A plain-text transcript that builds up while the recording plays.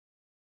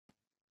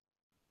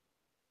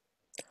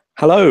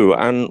Hello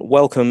and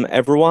welcome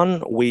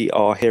everyone. We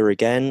are here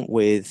again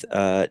with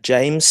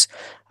James,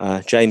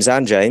 James,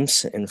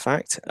 in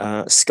fact,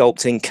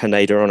 sculpting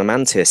Kaneda on a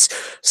mantis.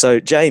 So,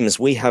 James,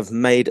 we have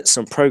made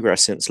some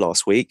progress since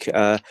last week.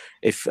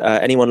 If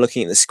anyone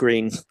looking at the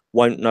screen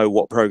won't know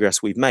what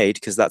progress we've made,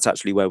 because that's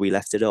actually where we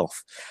left it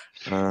off.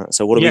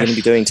 So, what are we going to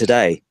be doing Yes,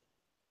 today?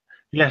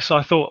 yes.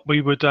 I thought we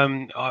would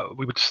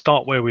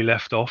start where we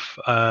left off,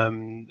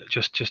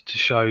 just to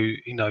show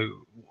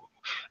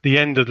the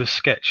end of the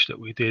sketch that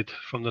we did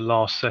from the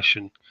last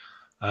session.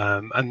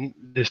 And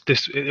this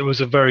it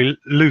was a very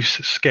loose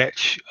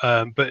sketch,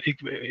 but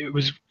it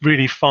was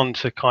really fun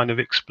to kind of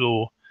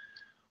explore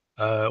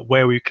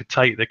where we could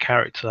take the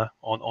character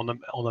on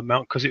a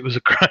mount, because it was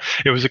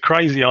it was a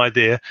crazy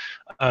idea,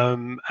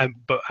 and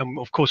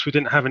of course we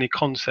didn't have any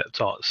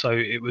concept art, so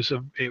it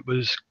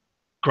was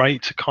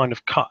great to kind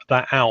of cut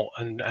that out,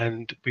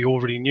 and we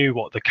already knew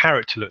what the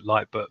character looked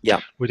like, but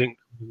Yeah, we didn't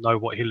know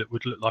what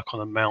would look like on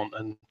a mount,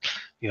 and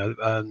you know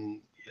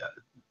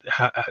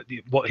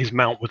what his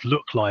mount would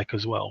look like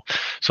as well.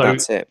 So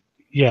that's it.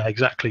 yeah,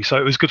 exactly. So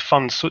it was good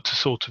fun to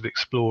sort of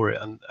explore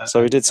it,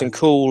 So we did some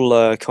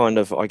cool kind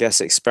of, I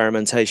guess,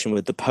 experimentation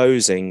with the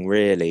posing,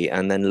 really,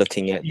 and then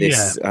looking at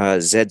yeah,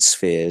 this Z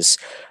spheres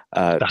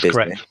that's business.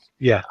 correct.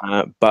 Yeah,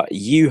 But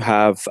you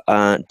have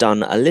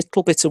done a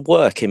little bit of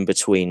work in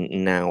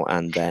between now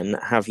and then,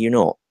 have you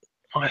not?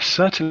 I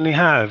certainly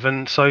have,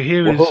 and so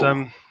here is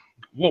Whoa.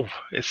 whoa,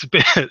 it's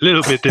a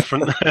little bit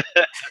different.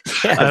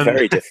 Yeah, um,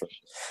 very different.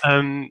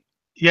 um,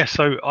 yeah,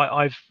 so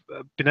I've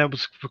been able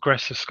to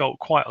progress the sculpt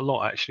quite a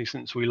lot actually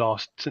since the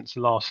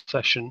last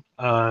session.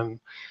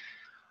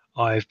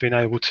 I've been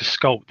able to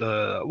sculpt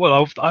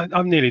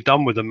I'm nearly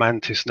done with the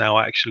mantis now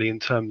actually, in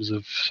terms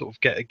of sort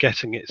of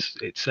getting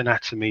its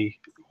anatomy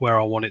where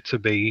I want it to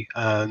be,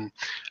 and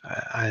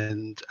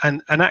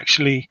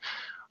actually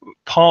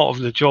part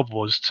of the job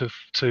was to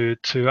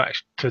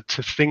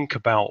think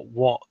about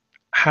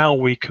how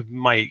we could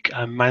make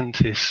a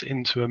mantis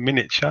into a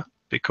miniature, Yeah,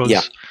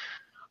 because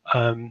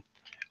um,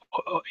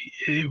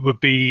 it would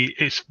be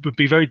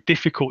very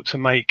difficult to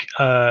make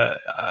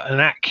an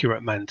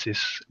accurate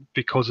mantis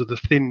because of the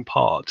thin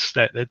parts.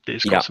 That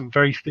it's yeah, got some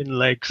very thin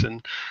legs,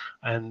 and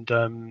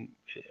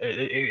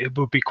it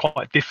would be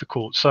quite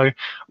difficult. So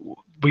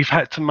we've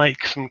had to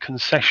make some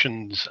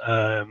concessions.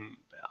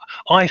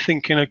 I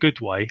think in a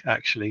good way,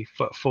 actually,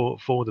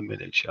 for the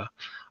miniature.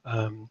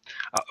 Um,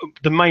 uh,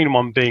 the main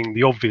one being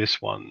the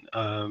obvious one,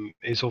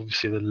 is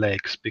obviously the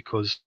legs,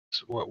 because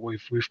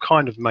we've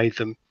kind of made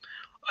them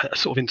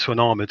sort of into an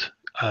armored,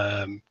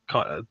 kind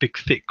of big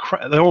thick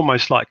they're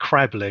almost like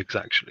crab legs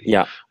actually,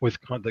 yeah, with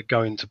kind of that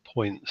go into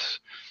points,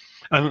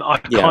 and I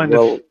yeah. kind of,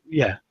 Well,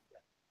 yeah,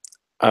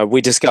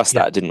 we discussed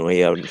yeah, that, didn't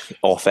we?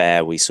 Off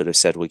air, we sort of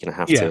said we're going to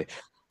have yeah, to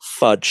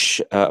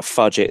fudge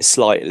it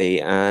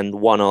slightly, and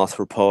one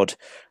arthropod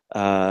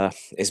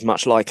is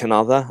much like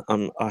another.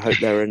 I hope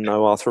there are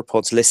no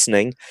arthropods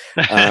listening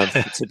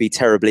to be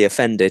terribly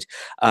offended.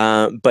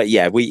 But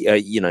yeah,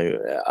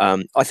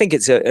 I think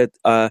it's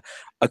a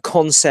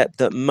concept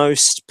that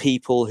most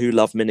people who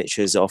love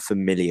miniatures are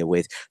familiar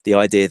with. The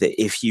idea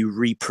that if you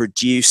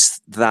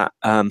reproduce that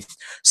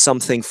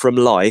something from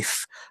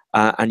life,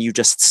 and you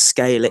just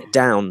scale it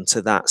down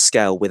to that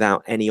scale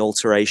without any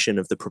alteration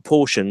of the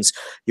proportions,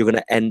 you're going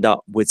to end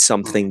up with mm,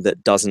 something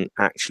that doesn't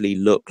actually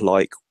look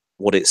like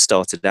what it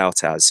started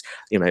out as.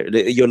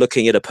 You're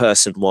looking at a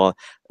person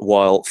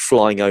while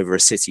flying over a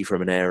city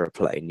from an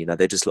aeroplane.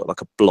 They just look like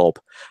a blob.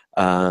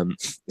 Um,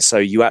 so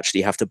you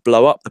actually have to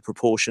blow up the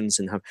proportions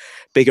and have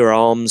bigger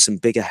arms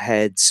and bigger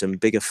heads and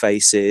bigger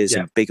faces yeah,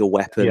 and bigger yeah,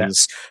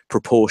 weapons yeah.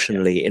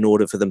 proportionally in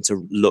order for them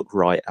to look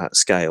right at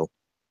scale.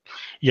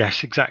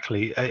 Yes,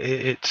 exactly.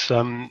 It's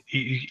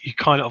you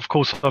kind of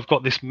course, I've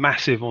got this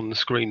massive on the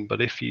screen, but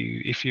if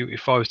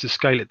I was to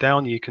scale it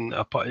down, you can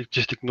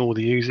just ignore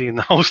the Uzi and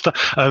the whole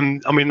stuff. I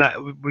mean,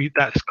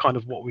 that's kind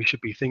of what we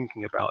should be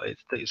thinking about.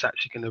 It's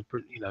actually going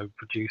to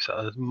produce at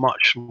a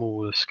much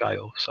smaller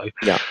scale. So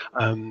Yeah.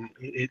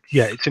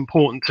 yeah, it's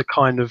important to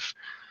kind of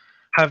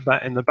have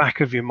that in the back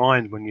of your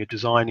mind when you're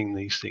designing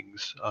these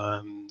things.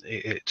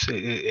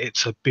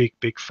 It's a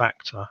big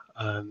factor,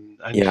 and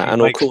if Yeah, you and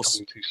of make course,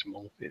 something too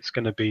small, it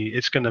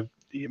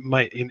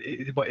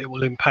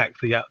will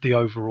impact the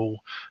overall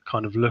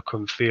kind of look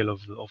and feel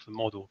of the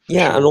model, for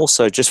yeah, and sure.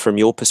 also just from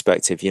your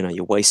perspective,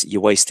 you're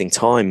wasting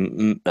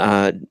time,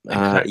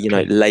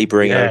 Exactly.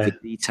 laboring over Yeah.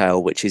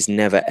 detail, which is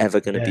never ever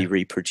going to be Yeah.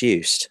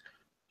 reproduced.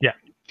 Yeah,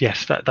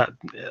 yes, that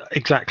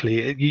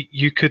exactly.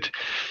 You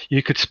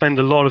could spend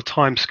a lot of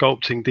time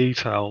sculpting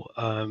detail,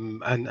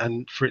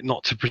 and for it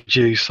not to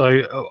produce.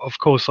 So of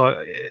course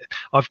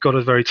I've got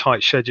a very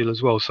tight schedule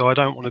as well. So I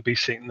don't want to be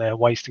sitting there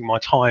wasting my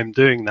time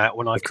doing that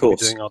when I Of could be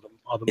course. doing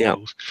other Yeah.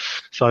 models.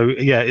 So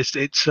yeah,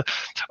 it's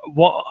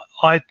what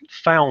I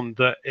found,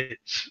 that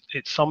it's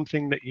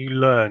something that you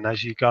learn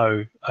as you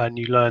go, and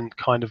you learn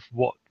kind of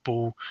what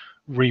will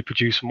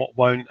reproduce and what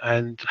won't.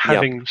 And Yeah.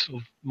 having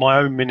sort of my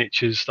own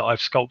miniatures that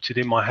I've sculpted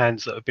in my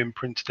hands that have been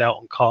printed out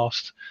and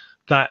cast,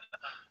 that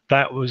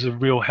that was a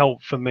real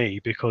help for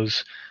me,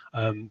 because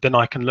then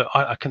I can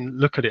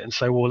look at it and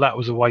say, well, that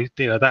was a waste,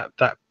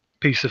 that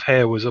piece of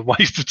hair was a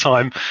waste of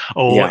time,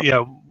 or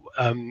Yeah.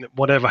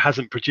 whatever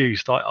hasn't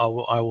produced, I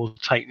will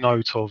take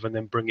note of, and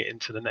then bring it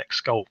into the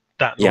next sculpt,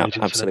 that Yeah, knowledge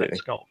into the next absolutely.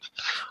 sculpt.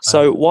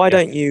 So why Yeah,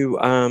 don't you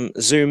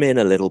zoom in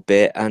a little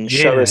bit and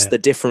show us yeah, the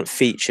different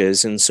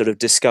features and sort of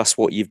discuss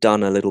what you've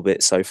done a little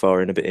bit so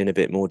far in a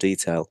bit more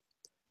detail?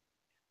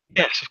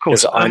 yes, of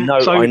Because course. I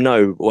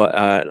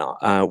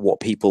know what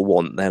people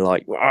want. They're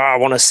like, "Oh, I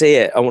want to see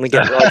it. I want to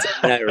get right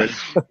in there." And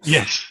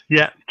Yes,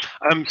 yeah.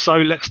 So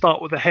let's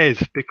start with the head,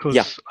 yeah,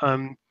 because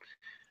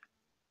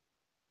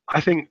I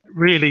think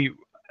really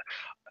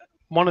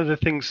one of the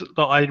things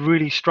that I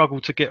really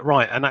struggled to get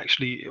right, and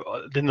actually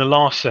in the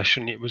last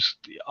session,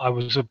 I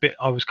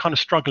was kind of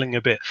struggling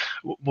a bit,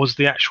 was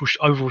the actual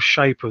overall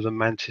shape of the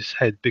mantis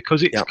head,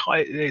 because yeah,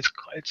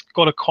 it's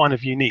got a kind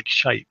of unique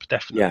shape, yeah,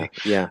 definitely.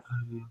 yeah.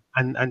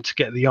 And to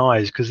get the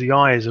eyes, because the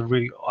eyes are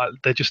really,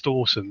 they're just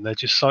awesome. They're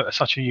just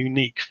such a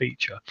unique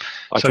feature.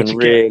 I So can to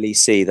get really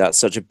see that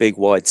such a big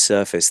wide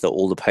surface that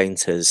all the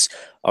painters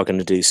are going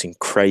to do some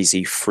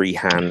crazy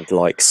freehand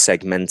like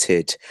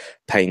segmented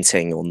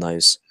painting on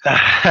those.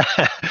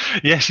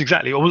 yes,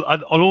 exactly.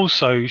 I'll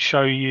also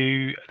show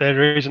you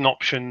there is an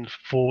option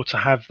to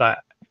have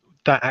that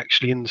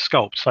actually in the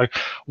sculpt, so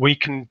we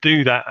can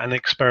do that and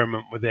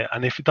experiment with it.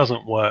 And if it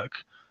doesn't work,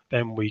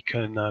 then we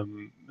can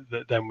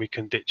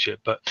ditch it.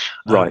 But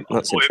Right, I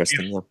that's thought it'd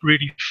be interesting. Yeah, a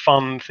really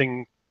fun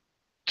thing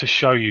to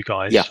show you yeah,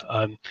 guys,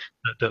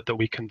 that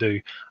we can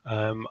do,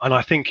 and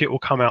I think it will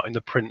come out in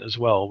the print as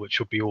well, which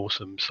will be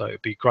awesome. So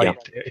it'd be yeah.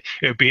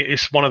 great.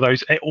 It's one of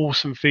those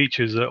awesome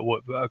features that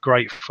are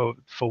great for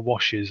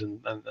washes and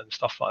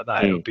stuff like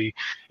that. Mm,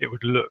 It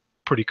would look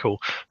pretty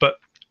cool. But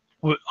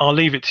I'll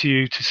leave it to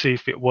you to see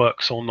if it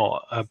works or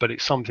not. But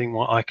it's something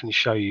that I can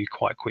show you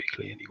quite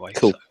quickly anyway. So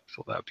cool. I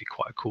thought that would be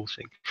quite a cool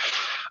thing.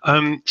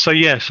 So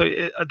yeah,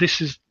 this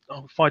is,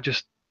 if I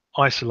just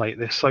isolate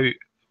this. So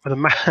for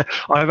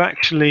I've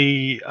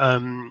actually,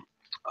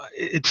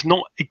 it's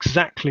not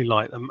exactly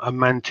like a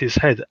mantis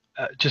head.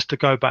 Just to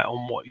go back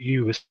on what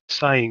you were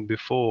saying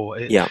before,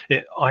 Yeah,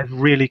 I've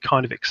really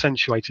kind of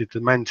accentuated the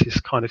mantis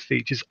kind of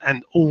features,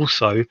 and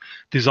also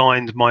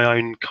designed my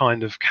own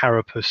kind of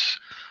carapace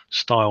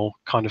style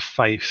kind of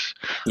face,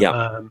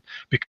 yeah,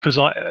 because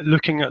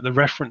looking at the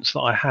reference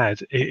that I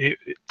had, it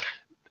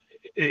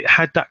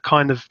had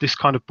this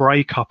kind of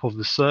breakup of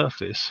the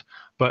surface,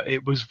 but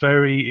it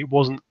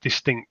wasn't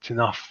distinct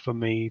enough for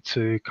me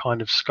to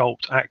kind of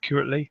sculpt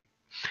accurately.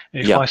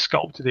 If yeah, I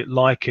sculpted it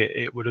like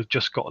it would have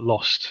just got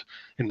lost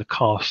in the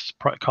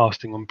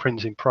casting and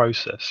printing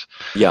process.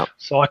 yeah.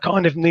 So I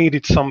kind of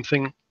needed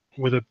something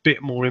with a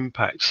bit more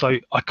impact. So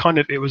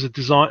it was a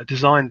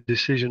design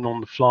decision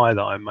on the fly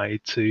that I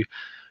made to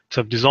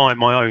design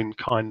my own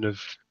kind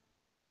of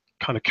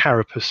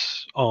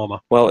carapace armor.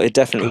 Well, it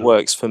definitely Um,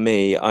 works for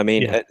me. I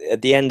mean, yeah.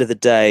 at the end of the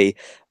day,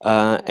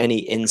 any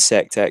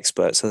insect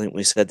experts, I think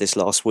we said this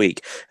last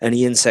week,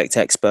 any insect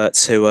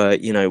experts who are,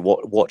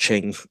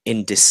 watching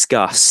in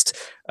disgust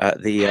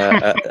at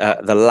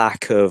the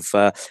lack of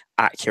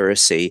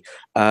accuracy,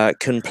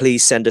 can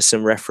please send us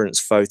some reference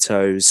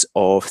photos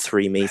of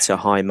 3 meter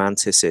high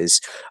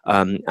mantises,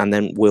 and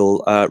then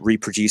we'll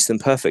reproduce them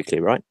perfectly,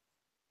 right?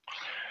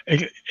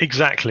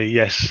 Exactly.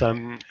 Yes.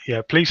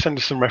 Yeah. Please send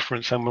us some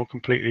reference, and we'll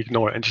completely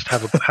ignore it and just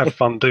have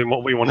fun doing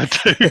what we want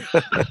to do.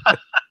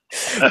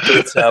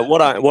 But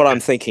what I'm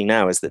thinking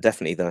now is that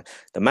definitely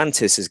the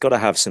mantis has got to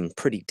have some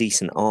pretty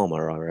decent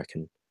armor, I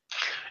reckon.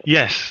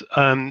 Yes.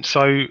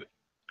 So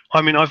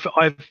I mean, I've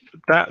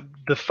that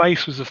the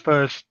face was the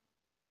first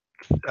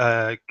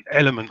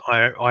element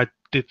I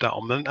did that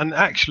on, and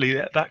actually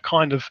that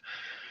kind of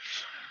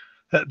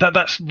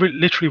that's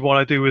literally what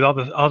I do with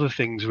other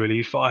things, really.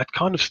 If I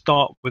kind of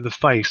start with the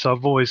face,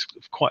 I've always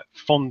quite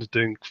fond of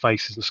doing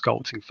faces and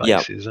sculpting Yeah,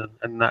 faces,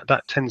 and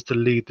that tends to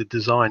lead the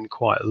design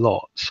quite a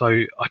lot. So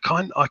I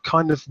kind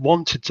of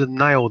wanted to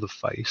nail the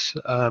face,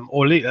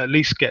 or at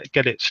least get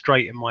it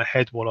straight in my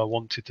head what I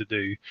wanted to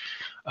do,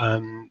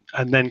 and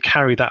then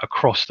carry that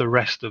across the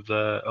rest of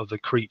the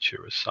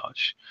creature as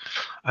such.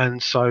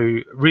 And so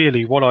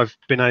really what I've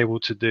been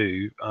able to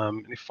do,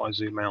 if I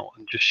zoom out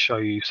and just show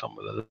you some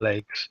of the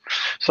legs.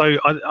 So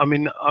I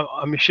mean,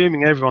 I'm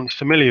assuming everyone's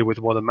familiar with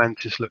what a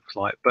mantis looks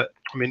like, but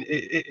I mean,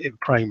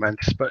 praying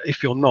mantis. But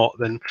if you're not,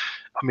 then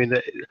I mean,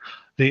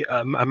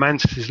 a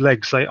mantis's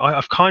legs.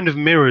 I've kind of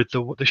mirrored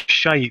the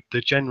shape, the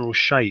general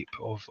shape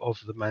of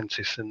the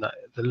mantis, and that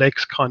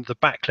the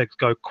back legs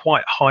go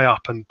quite high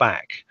up and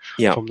back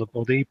yeah, from the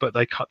body, but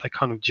they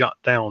kind of jut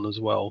down as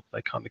well.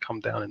 They kind of come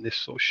down in this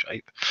sort of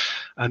shape,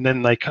 and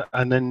then they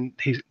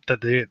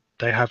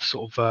have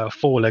sort of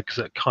forelegs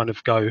that kind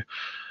of go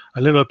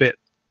a little bit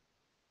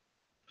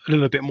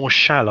more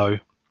shallow.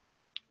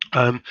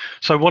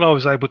 So what I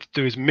was able to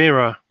do is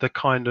mirror the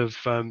kind of,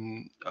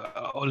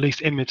 or at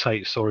least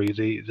imitate, sorry,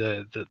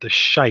 the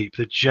shape,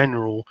 the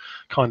general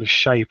kind of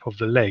shape of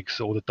the legs,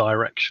 or the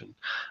direction.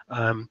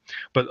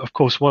 But of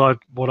course, what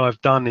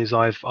I've done is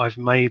I've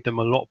made them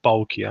a lot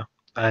bulkier.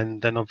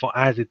 and then I've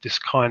added this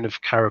kind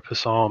of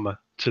carapace armor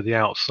to the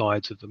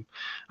outsides of them,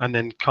 and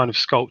then kind of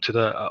sculpted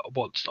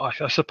what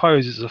I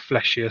suppose is a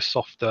fleshier,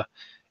 softer,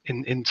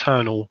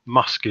 internal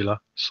muscular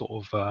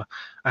sort of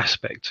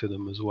aspect to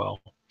them as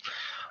well,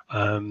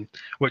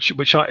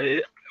 which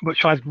I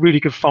had really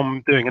good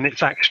fun doing, and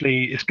it's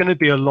going to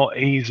be a lot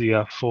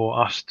easier for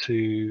us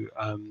to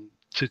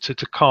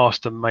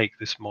cast and make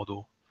this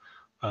model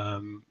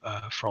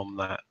from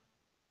that.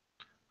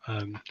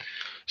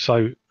 So,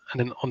 and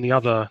then on the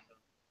other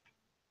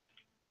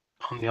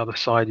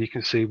side, you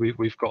can see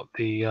we've got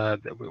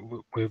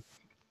we've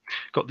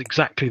got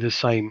exactly the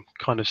same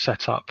kind of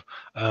setup.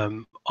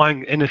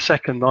 In a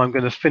second, I'm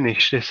going to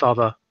finish this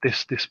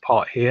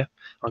part here.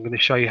 I'm going to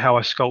show you how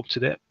I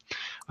sculpted it,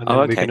 and Oh, then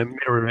we're okay. going to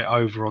mirror it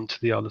over onto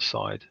the other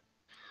side,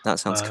 That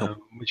sounds cool.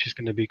 which is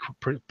going to be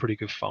pretty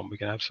good fun. We're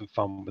going to have some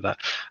fun with that.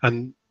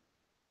 And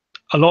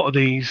a lot of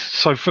these,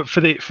 so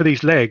for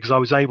these legs, I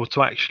was able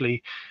to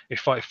actually,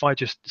 if I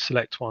just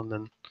select one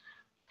and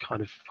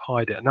kind of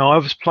hide it. Now I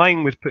was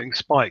playing with putting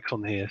spikes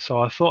on here,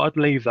 so I thought I'd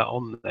leave that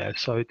on there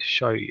so to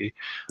show you.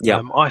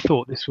 Yeah. I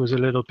thought this was a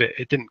little bit,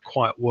 it didn't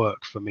quite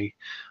work for me,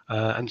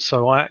 and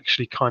so I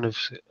actually kind of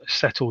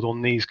settled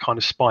on these kind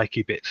of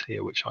spiky bits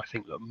here, which I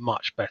think look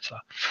much better.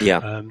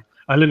 Yeah.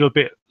 A little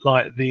bit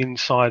like the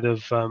inside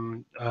of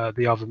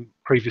the other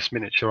previous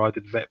miniature I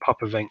did,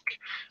 Papa Venk,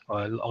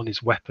 on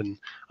his weapon,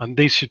 and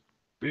these should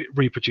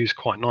reproduce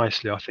quite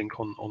nicely, I think,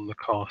 on the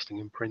casting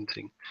and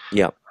printing.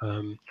 Yeah.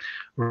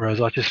 Whereas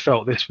I just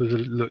felt this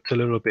looked a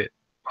little bit,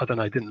 I don't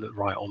know, it didn't look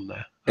right on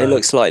there. It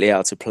looks slightly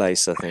out of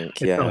place, I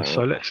think. It Yeah. does.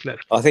 So let's.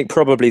 I think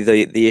probably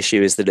the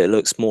issue is that it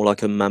looks more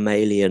like a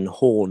mammalian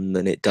horn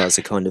than it does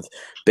a kind of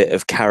bit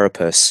of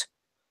carapace.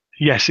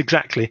 Yes,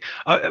 exactly.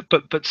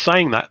 But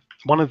saying that,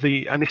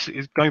 and this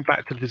is going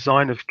back to the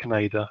design of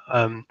Kaneda.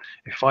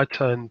 If I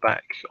turn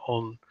back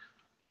on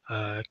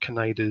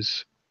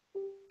Kaneda's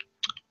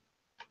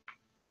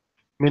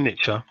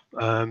miniature,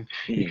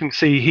 you can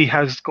see he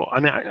has got,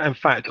 and in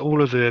fact,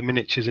 all of the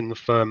miniatures in the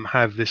firm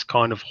have this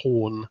kind of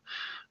horn,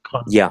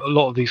 Yeah. a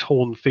lot of these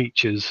horn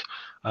features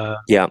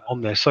Yeah.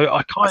 on there. So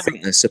I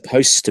think they're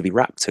supposed to be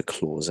raptor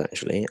claws,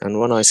 actually. And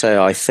when I say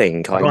I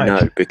think, I Right.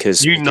 know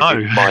because You know.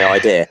 it's my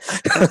idea.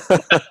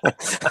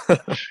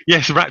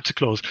 Yes, raptor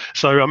claws.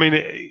 So I mean,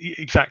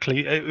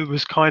 exactly. It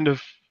was kind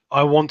of,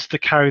 I wanted to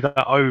carry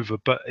that over,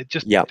 but it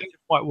just Yeah. didn't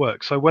quite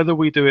work. So whether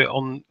we do it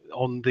on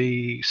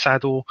the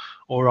saddle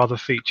or other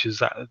features,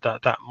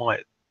 that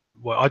might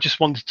work. I just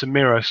wanted to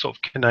mirror sort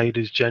of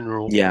Kaneda's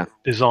general Yeah.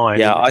 design.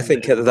 Yeah, in I the-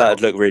 think in the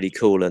that'd mount. look really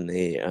cool in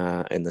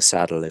the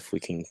saddle if we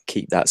can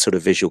keep that sort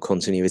of visual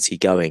continuity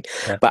going.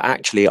 Yeah. But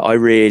actually, I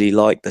really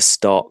like the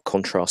stark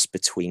contrast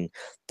between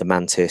the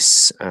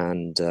mantis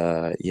and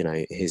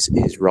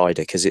his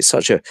rider, because it's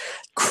such a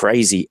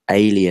crazy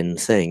alien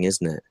thing,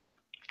 isn't it?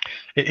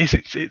 It is.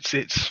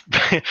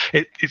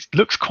 It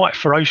looks quite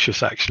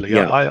ferocious, actually.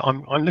 Yeah.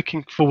 I'm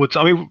looking forward to.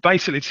 I mean,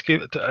 basically, to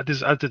give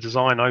as a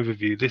design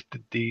overview,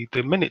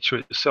 the miniature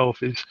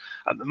itself is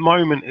at the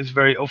moment is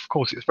very. Of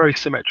course, it's very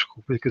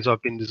symmetrical because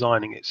I've been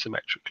designing it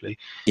symmetrically.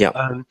 Yeah.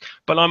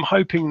 But I'm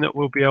hoping that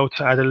we'll be able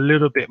to add a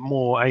little bit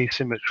more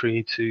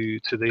asymmetry to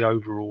the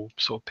overall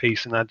sort of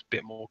piece and add a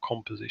bit more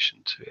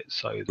composition to it,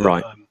 so that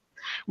Right.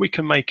 we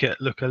can make it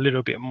look a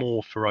little bit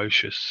more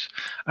ferocious.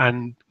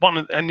 And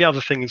the other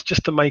thing is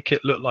just to make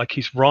it look like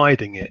he's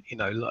riding it.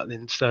 Like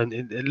instead,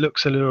 it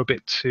looks a little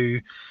bit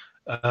too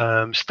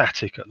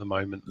static at the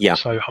moment. Yeah.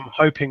 So I'm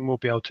hoping we'll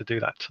be able to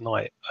do that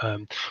tonight.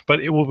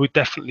 But it will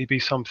definitely be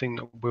something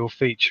that will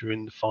feature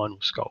in the final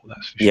sculpt.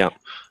 That's for sure.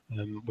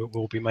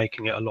 We'll be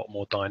making it a lot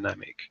more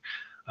dynamic.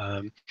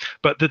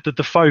 But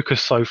the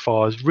focus so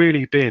far has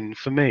really been,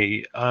 for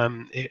me,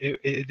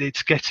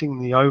 it's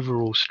getting the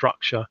overall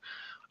structure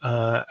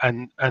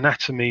and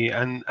anatomy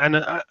and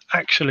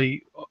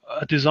actually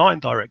a design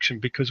direction,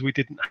 because we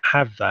didn't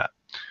have that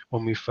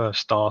when we first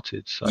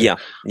started. So yeah,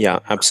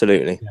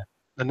 absolutely. yeah.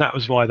 And that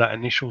was why that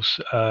initial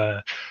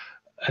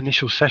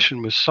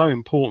session was so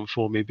important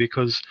for me,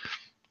 because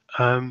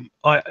in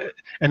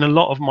a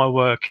lot of my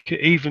work,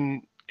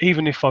 even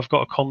if I've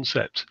got a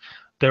concept,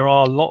 there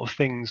are a lot of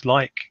things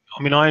like,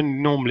 I mean, I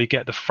normally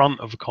get the front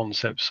of a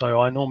concept,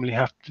 so I normally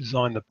have to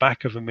design the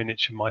back of a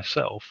miniature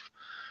myself.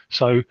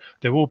 So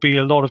there will be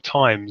a lot of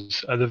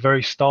times at the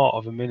very start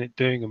of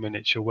doing a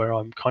miniature where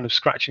I'm kind of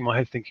scratching my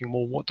head thinking,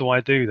 well, what do I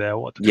do there?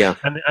 Yeah.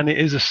 And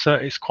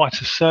it's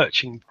quite a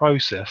searching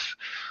process.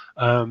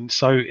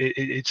 So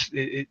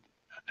it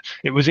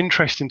was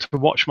interesting to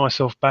watch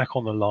myself back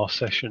on the last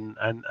session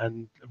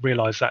and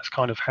realize that's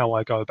kind of how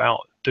I go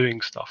about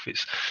doing stuff.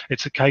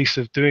 It's a case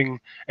of doing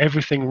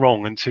everything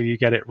wrong until you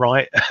get it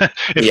right.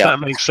 If that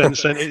makes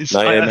sense. And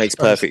it makes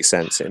perfect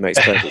sense. It makes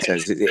perfect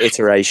sense. It's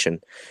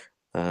iteration.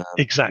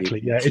 Exactly.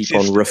 You Yeah. keep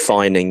on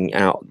refining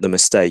out the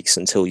mistakes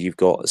until you've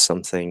got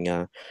something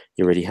you're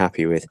really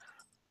happy with.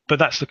 But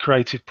that's the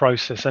creative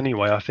process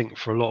anyway. I think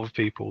for a lot of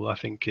people, I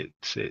think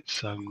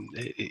it's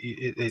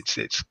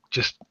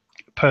just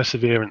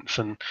perseverance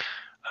and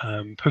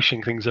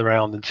pushing things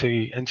around until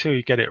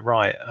you get it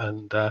right.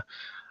 And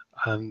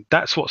And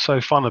that's what's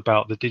so fun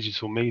about the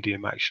digital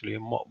medium, actually,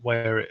 and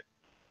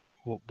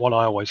what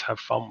I always have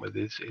fun with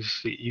is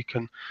that you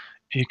can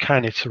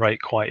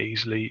iterate quite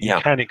easily, you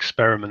Yeah. can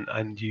experiment,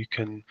 and you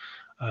can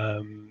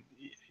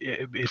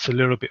it's a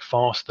little bit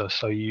faster,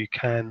 so you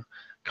can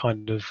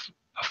kind of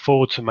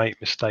afford to make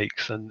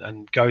mistakes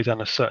and go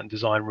down a certain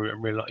design route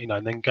and realize,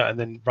 and then go and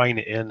then rein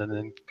it in and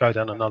then go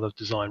down another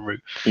design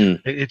route.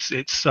 Mm. It's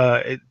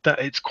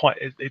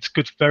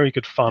good, very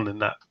good fun in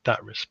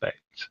that respect.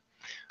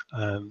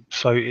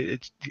 So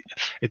it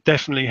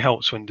definitely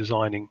helps when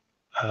designing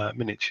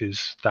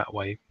miniatures that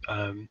way,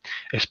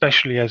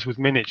 especially as with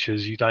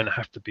miniatures you don't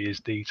have to be as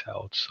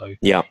detailed, so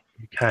Yeah.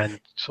 you can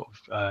sort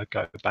of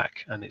go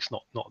back, and it's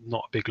not a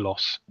big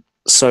loss.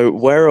 So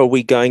where are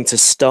we going to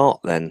start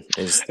then?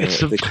 Is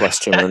It's the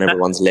question on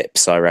everyone's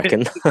lips, I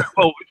reckon.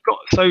 well,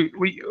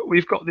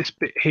 we've got this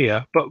bit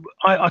here, but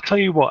I tell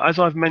you what, as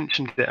I've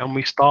mentioned it and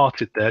we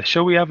started there,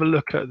 shall we have a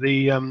look at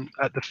the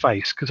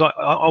face, because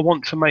I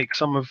want to make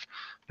some of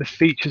the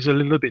features a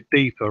little bit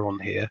deeper on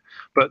here.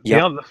 But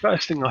Yeah. the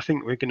first thing I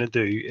think we're going to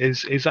do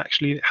is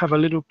actually have a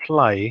little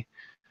play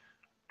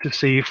to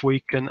see if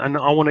we can, and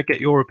I want to get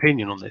your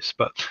opinion on this,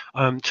 but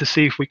to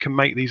see if we can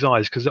make these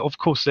eyes, because of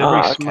course they're very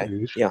Okay.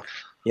 smooth, Yeah.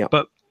 Yeah.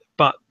 but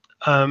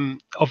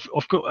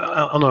I've got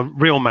on a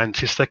real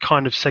mantis, they're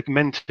kind of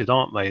segmented,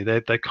 aren't they?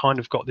 They kind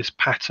of got this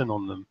pattern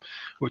on them,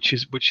 which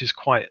is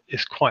quite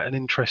an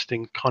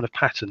interesting kind of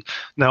pattern.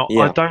 Now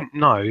I Yeah. don't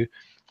know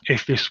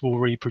if this will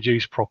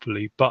reproduce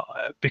properly, but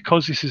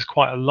because this is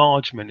quite a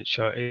large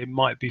miniature, it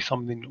might be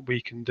something that we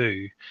can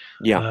do,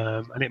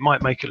 Yeah. and it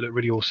might make it look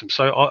really awesome.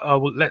 So I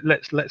will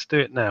let's do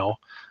it now,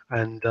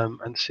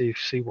 and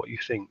see what you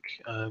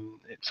think.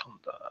 It's on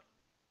the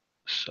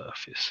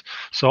surface.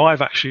 So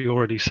I've actually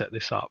already set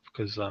this up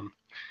because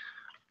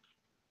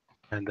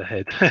and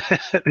ahead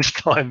this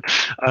time.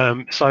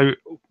 So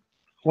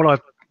what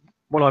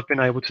I've been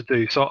able to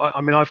do. So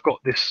I mean I've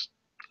got this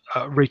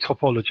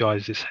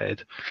retopologized this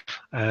head,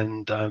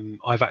 and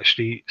I've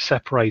actually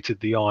separated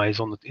the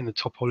eyes in the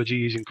topology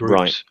using Right.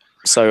 groups.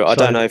 So I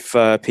don't So know if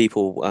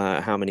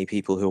how many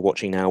people who are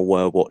watching now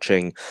were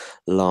watching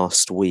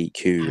last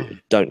week who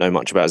don't know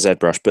much about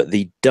ZBrush, but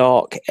the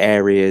dark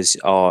areas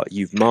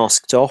you've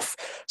masked off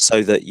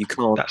so that you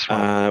can't, that's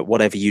right.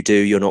 whatever you do,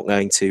 you're not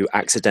going to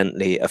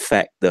accidentally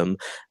affect them.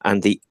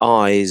 And the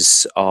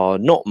eyes are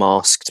not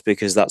masked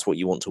because that's what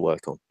you want to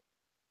work on.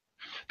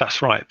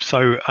 That's right.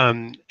 So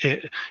so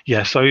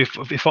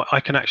if I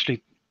can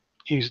actually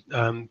use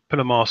put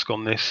a mask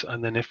on this,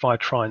 and then if I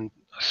try and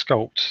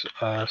sculpt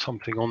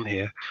something on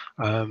here,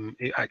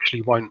 it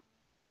actually won't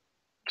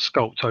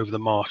sculpt over the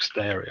masked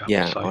area.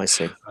 Yeah, So I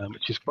see.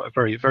 which is quite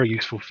a very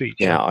useful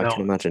feature. Yeah, I Now,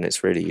 can imagine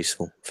it's really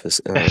useful for,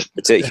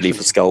 particularly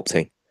for definitely.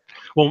 sculpting.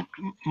 Well,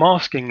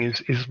 masking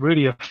is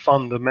really a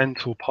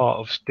fundamental part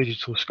of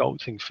digital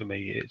sculpting for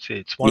me.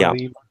 It's one of Yeah,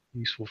 the most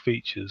useful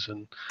features,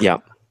 and yeah,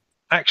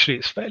 actually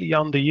it's fairly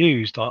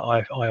underused.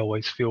 I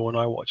always feel when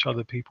I watch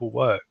other people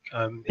work.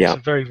 It's yeah. a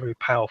very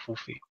powerful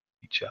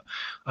feature.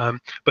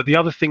 But the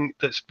other thing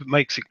that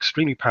makes it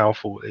extremely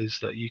powerful is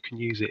that you can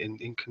use it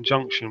in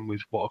conjunction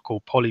with what are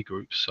called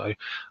polygroups. So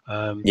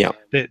Yeah.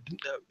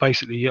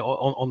 basically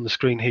on the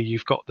screen here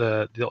you've got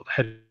the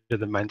head of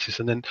the mantis,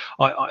 and then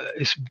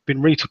it's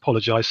been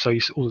retopologized, so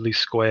all of these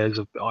squares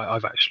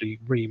I've actually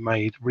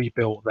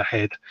rebuilt the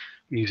head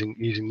using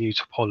new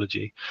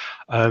topology,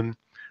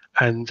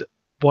 and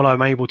what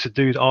I'm able to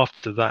do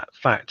after that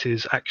fact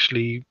is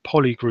actually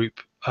polygroup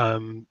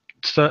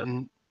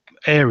certain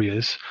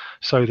areas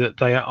so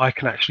that I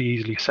can actually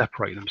easily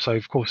separate them. So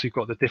of course you've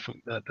got the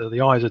different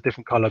the eyes are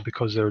different color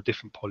because they're a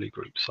different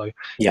polygroup. So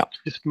Yeah.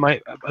 it just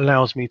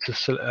allows me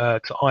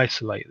to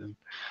isolate them,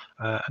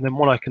 and then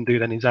what I can do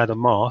then is add a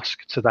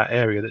mask to that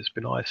area that's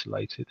been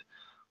isolated,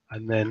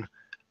 and then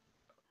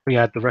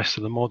re-add the rest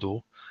of the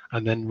model,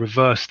 and then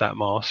reverse that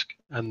mask,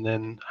 and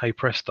then hey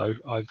presto,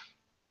 I've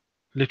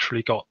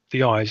literally got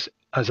the eyes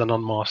as an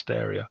unmasked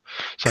area.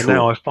 So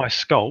now Cool. if I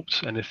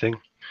sculpt anything,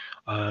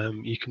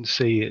 you can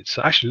see it's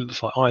actually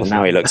looks like Well, eyes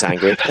now he there. looks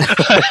angry.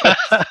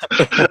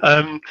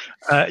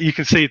 You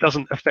can see it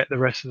doesn't affect the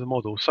rest of the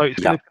model. So it's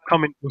Yeah. going to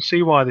come in. We'll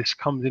see why this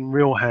comes in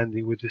real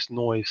handy with this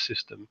noise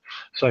system.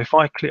 So if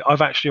I click,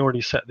 I've actually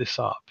already set this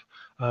up.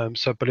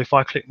 But if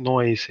I click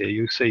noise here,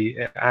 you'll see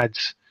it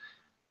adds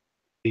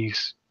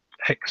these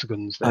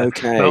hexagons there.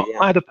 Okay. Now Yeah.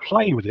 I had a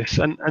play with this,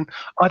 and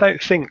I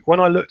don't think when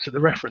I looked at the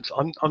reference,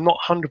 I'm not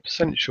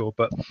 100% sure,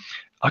 but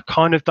I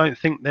kind of don't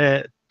think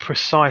they're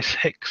precise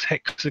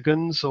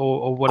hexagons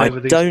or I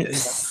whatever these. don't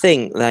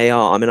think they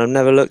are. I mean, I've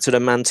never looked at a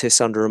mantis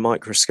under a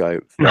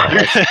microscope, but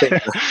I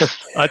think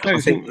I I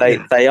don't think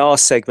think. they are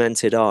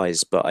segmented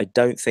eyes, but I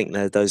don't think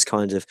they're those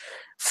kind of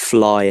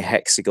fly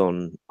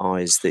hexagon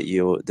eyes that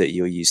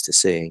you're used to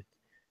seeing.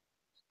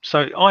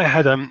 So I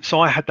had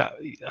that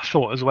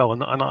thought as well,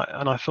 and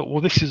I thought, well,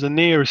 this is the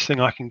nearest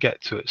thing I can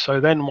get to it. So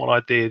then what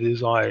I did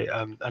is I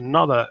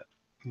another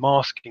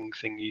masking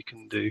thing you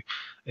can do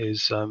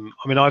is, I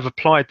mean, I've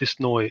applied this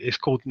noise. It's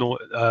called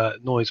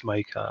noise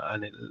maker,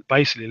 and it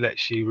basically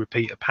lets you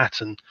repeat a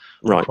pattern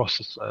Right. across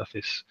the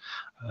surface.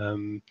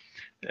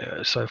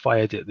 So if I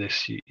edit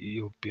this,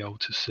 you'll be able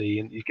to see,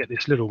 and you get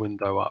this little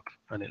window up,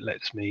 and it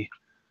lets me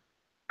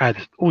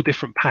add all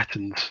different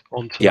patterns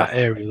onto Yeah. that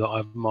area that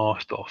I've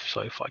masked off. So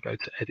if I go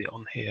to edit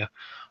on here,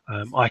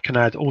 I can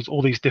add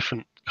all these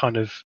different kind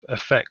of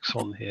effects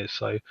on here.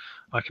 So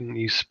I can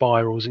use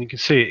spirals, and you can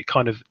see it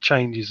kind of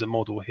changes the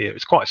model here.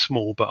 It's quite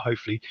small, but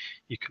hopefully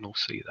you can all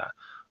see that.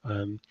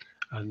 And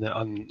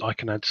then I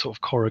can add sort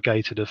of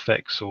corrugated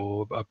effects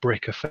or a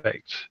brick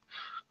effect,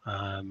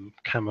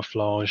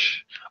 camouflage,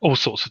 all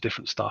sorts of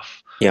different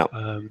stuff. Yeah.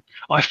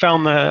 I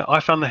found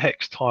the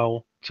hex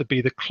tile to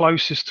be the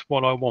closest to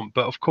what I want,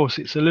 but of course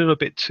it's a little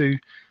bit too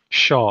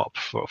sharp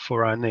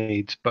for our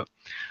needs. But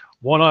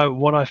what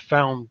I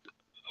found,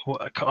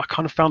 I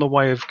kind of found a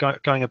way of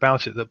going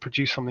about it that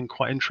produced something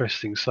quite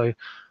interesting. So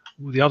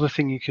the other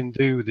thing you can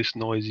do with this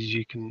noise is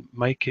you can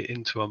make it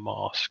into a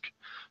mask.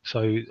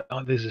 So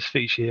there's this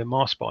feature here,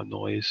 mask by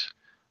noise,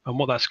 and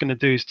what that's going to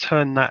do is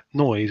turn that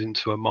noise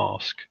into a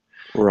mask.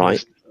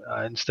 Right.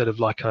 Instead of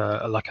like a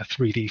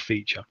 3D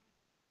feature.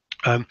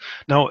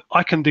 Now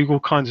I can do all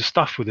kinds of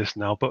stuff with this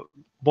now, but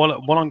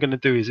what I'm going to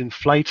do is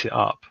inflate it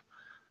up.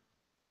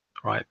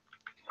 Right,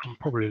 I'm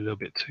probably a little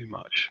bit too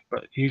much,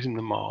 but using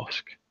the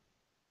mask,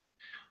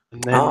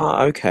 and then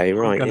Okay. I'm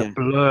Right. going to Yeah.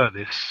 blur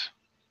this,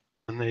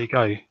 and there you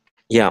go.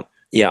 Yeah.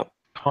 Yeah.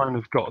 Kind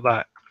of got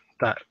that.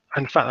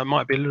 In fact, that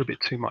might be a little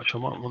bit too much. I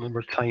might want to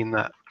retain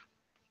that.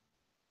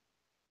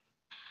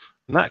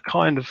 And that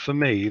kind of, for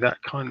me, that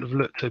kind of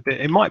looked a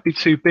bit. It might be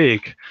too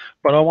big,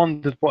 but I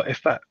wondered what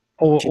if that,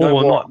 Do you know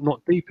or what?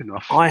 not deep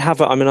enough. I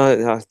have. I mean,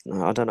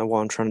 I don't know why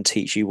I'm trying to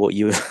teach you what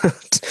you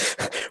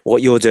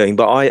what you're doing,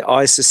 but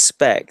I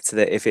suspect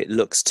that if it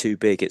looks too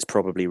big, it's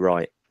probably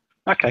right.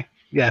 Okay,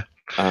 yeah.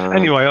 Um,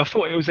 Anyway, I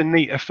thought it was a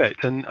neat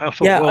effect, and I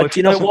thought, yeah. well, Do if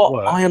you it know doesn't what?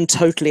 work, I am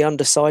totally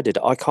undecided.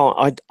 I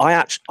can't. I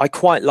actually. I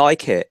quite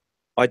like it.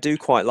 I do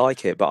quite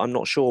like it, but I'm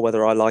not sure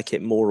whether I like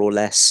it more or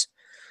less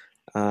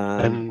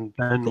then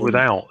than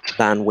without,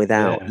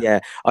 without. yeah, Yeah,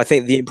 I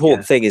think the yeah,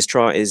 important thing is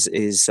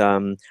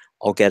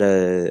I'll get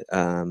a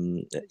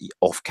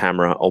off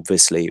camera.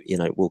 Obviously,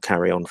 we'll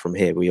carry on from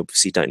here. We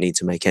obviously don't need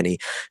to make any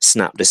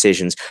snap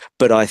decisions,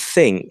 but I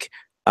think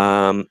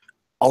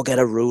I'll get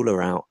a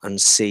ruler out and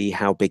see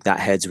how big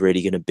that head's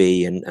really going to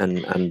be, and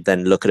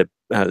then look at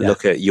yeah.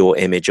 look at your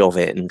image of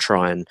it and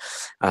try and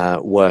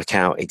work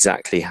out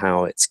exactly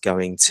how it's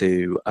going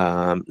to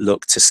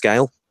look to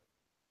scale.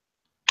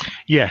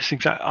 Yes,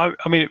 exactly.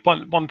 I mean,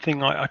 one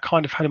thing I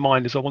kind of had in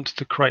mind is I wanted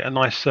to create a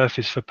nice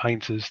surface for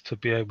painters to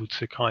be able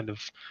to kind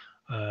of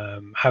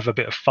have a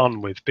bit of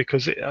fun with,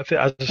 because as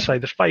I say,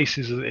 the face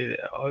is,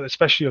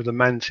 especially of the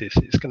mantis,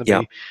 it's going to Yeah,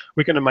 be,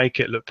 we're going to make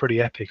it look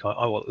pretty epic.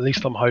 Well, at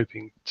least I'm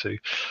hoping to.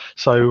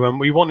 So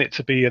we want it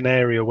to be an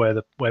area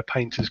where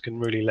painters can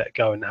really let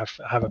go and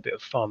have a bit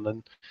of fun.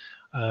 And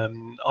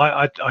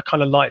I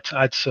kind of like to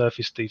add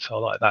surface detail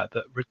like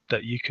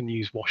that you can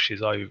use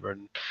washes over,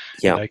 and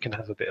yeah, can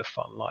have a bit of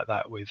fun like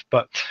that with.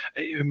 But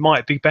it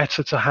might be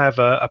better to have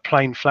a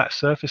plain flat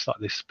surface like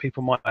this.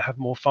 People might have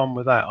more fun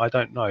with that. I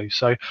don't know.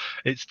 So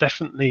it's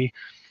definitely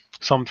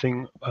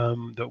something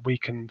that we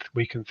can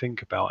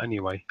think about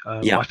anyway.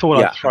 yeah, I thought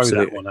I'd yeah, throw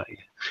that absolutely. one at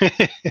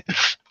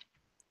you.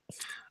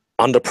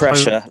 Under So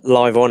pressure,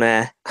 live on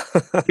air.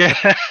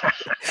 yeah,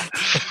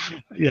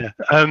 yeah.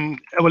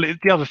 Well,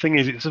 the other thing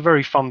is, it's a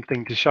very fun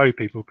thing to show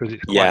people because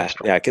it's quite Yeah,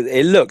 abstract. yeah, because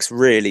it looks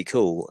really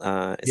cool.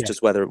 It's Yeah,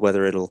 just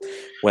whether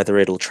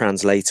it'll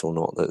translate or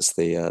not. That's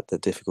the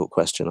difficult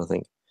question, I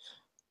think.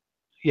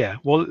 yeah.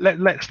 Well,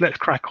 let's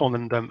crack on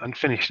and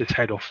finish this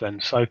head off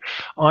then. So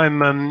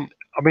I'm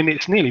I mean,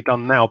 it's nearly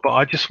done now, but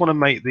I just want to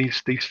make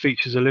these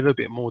features a little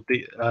bit more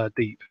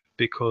deep,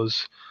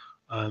 because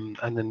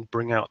and then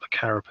bring out the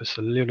carapace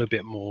a little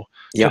bit more,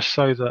 Yeah. just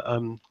so that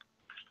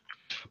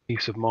for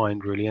peace of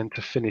mind really, and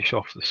to finish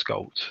off the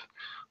sculpt.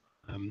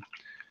 Um,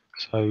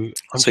 so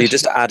I'm So you're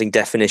just, just adding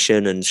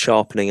definition and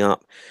sharpening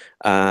up,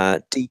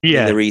 deepening the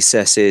yeah,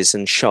 recesses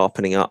and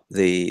sharpening up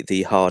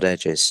the hard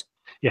edges.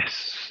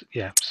 yes,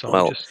 yeah. So I'm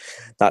Well, just,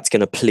 that's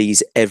going to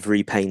please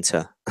every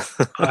painter.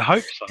 I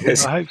hope so.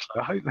 I hope so.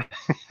 I hope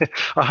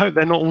I hope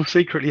they're not all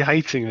secretly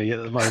hating me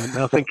at the moment.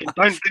 They're thinking,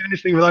 don't do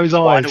anything with those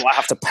Why eyes. do I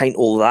have to paint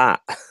all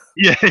that?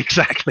 Yeah,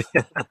 exactly.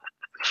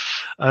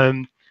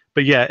 um,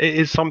 but yeah, it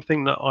is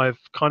something that I've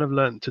kind of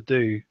learned to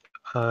do.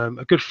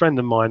 A good friend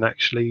of mine,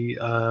 actually,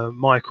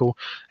 Michael,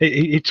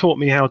 he taught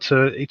me how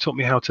to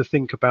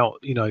think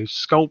about,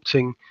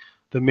 sculpting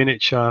the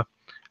miniature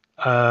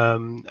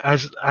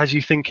as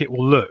you think it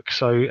will look.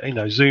 So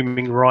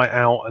zooming right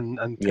out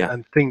Yeah,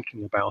 and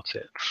thinking about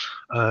it,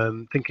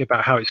 thinking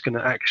about how it's going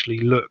to actually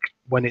look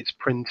when it's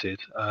printed,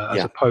 as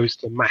yeah,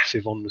 opposed to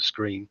massive on the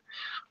screen.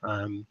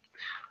 Um,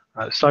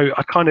 So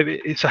I kind of,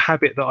 it's a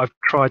habit that I've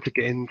tried to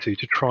get into,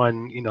 to try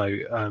and, you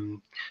know,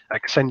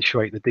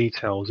 accentuate the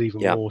details even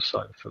Yeah. more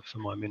so for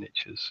my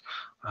miniatures.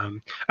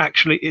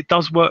 Actually, it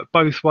does work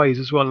both ways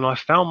as well, and I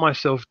found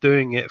myself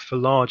doing it for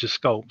larger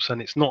sculpts,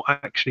 and it's not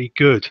actually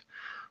good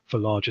for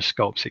larger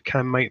sculpts. It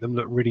can make them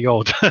look really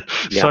odd.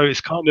 Yeah. So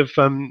it's kind of,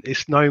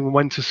 it's knowing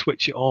when to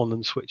switch it on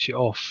and switch it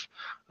off,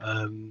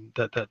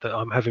 that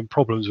I'm having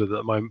problems with at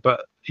the moment.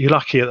 But you're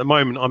lucky, at the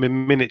moment I'm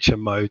in miniature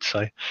mode,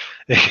 so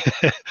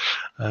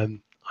I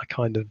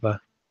kind of,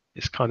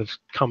 it's kind of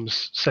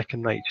comes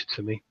second nature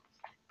to me.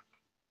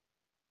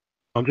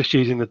 I'm just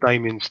using the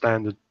Damien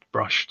standard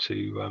brush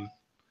to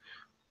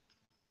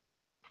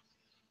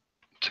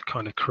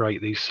kind of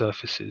create these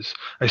surfaces.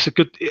 It's a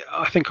good,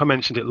 I think I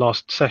mentioned it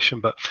last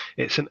session, but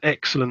it's an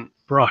excellent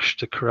brush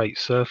to create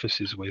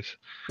surfaces with,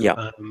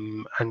 Yeah.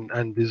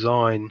 and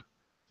design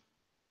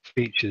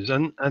features.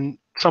 And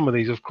some of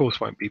these, of course,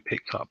 won't be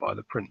picked up by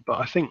the print, but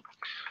I think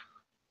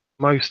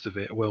most of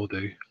it will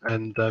do.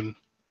 And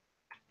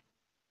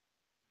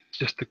it's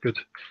just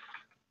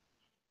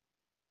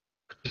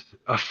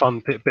a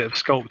fun bit of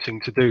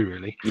sculpting to do,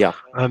 really. Yeah.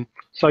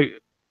 So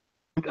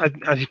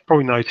as you've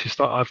probably noticed,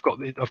 I've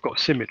got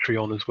symmetry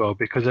on as well,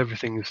 because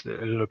everything's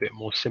a little bit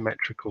more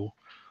symmetrical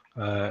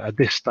at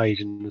this stage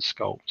in the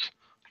sculpt.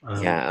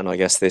 Yeah, and I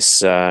guess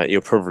this,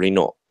 you're probably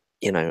not,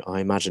 you know, I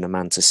imagine a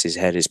mantis's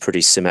head is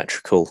pretty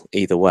symmetrical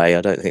either way.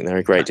 I don't think there are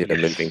a great deal of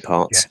moving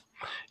parts.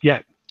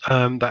 Yeah.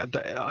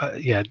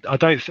 Yeah, I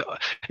don't.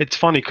 It's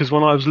funny because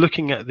when I was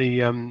looking at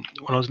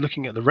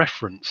the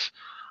reference,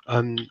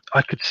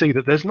 I could see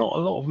that there's not a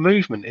lot of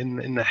movement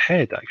in the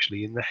head,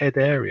 actually, in the head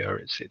area.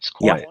 It's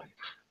Yeah. quite,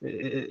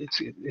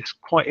 it's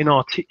quite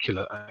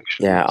inarticulate,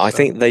 actually. Yeah, I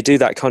think they do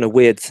that kind of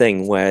weird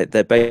thing where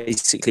they're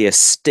basically a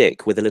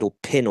stick with a little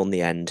pin on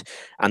the end,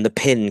 and the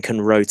pin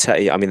can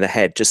rotate. I mean, the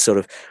head just sort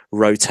of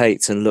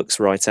rotates and looks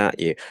right at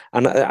you.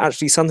 And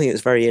actually, something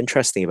that's very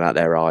interesting about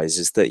their eyes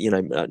is that, you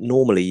know,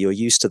 normally you're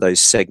used to those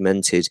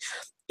segmented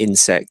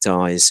insect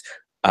eyes,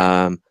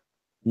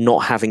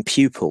 not having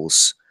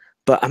pupils.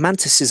 But a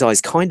mantis's eyes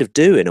kind of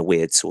do in a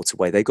weird sort of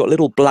way. They've got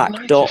little I've black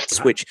noticed dots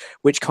that.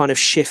 which kind of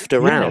shift Yeah.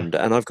 around,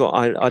 and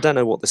I don't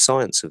know what the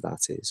science of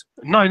that is.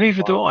 No,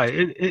 neither do I.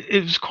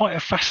 It was quite a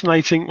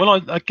fascinating. When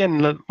I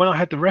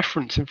had the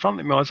reference in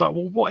front of me, I was like,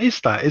 well, what is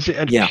that? Is it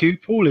a Yeah.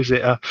 pupil? Is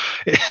it a?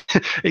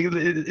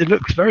 It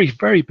looks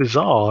very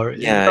bizarre. It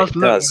Yeah, does it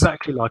look does.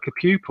 exactly like a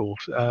pupil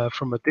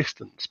from a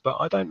distance, but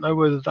I don't know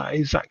whether that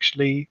is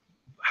actually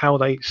how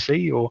they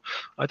see, or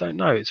I don't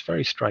know. It's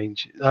very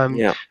strange.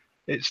 Yeah.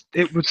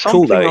 It was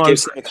Cool though. something It I was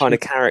gives them a kind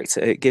actually, of character.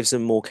 It gives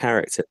them more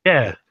character.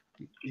 yeah.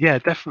 Yeah,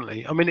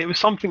 definitely. I mean, it was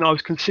something I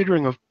was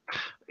considering of,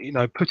 you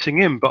know,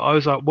 putting in, but I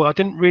was like, well, I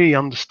didn't really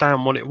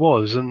understand what it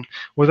was, and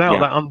without Yeah.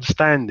 that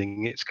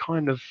understanding, it's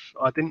kind of,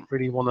 I didn't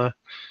really want to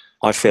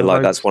I feel kind of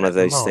like that's one overstep of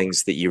the those mark.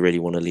 things that you really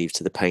want to leave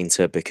to the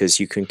painter, because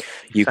you can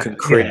Yeah,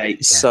 create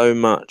yeah, so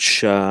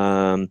much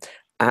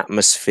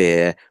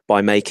atmosphere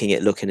by making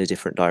it look in a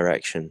different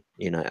direction,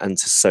 you know. And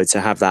so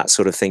to have that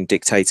sort of thing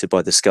dictated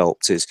by the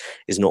sculpt is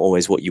not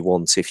always what you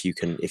want if you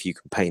can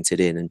paint it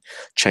in and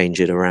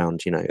change it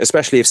around, you know.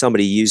 Especially if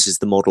somebody uses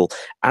the model,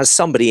 as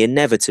somebody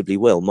inevitably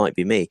will, might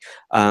be me,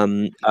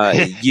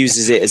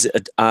 uses it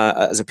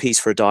as a piece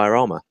for a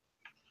diorama.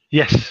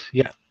 yes,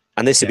 yeah,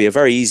 And this would yeah, be a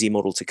very easy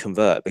model to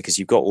convert because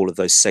you've got all of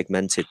those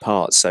segmented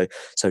parts. So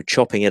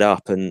chopping it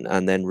up and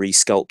then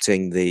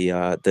resculpting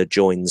the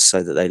joins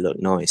so that they look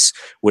nice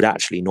would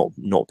actually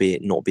not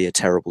be a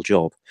terrible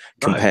job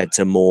no, compared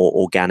to more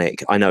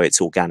organic. I know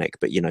it's organic,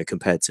 but you know,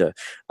 compared to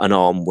an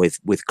arm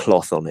with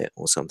cloth on it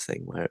or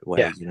something where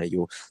yeah, you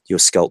know your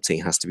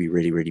sculpting has to be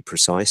really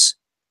precise.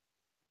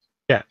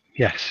 yeah,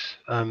 yes.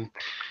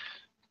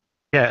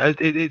 Yeah,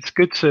 it's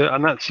good to,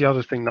 and that's the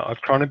other thing that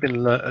I've kind of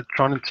been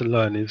trying to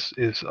learn is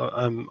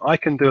I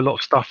can do a lot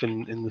of stuff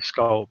in the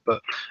sculpt, but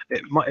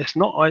it's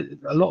not,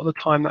 a lot of the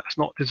time that's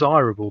not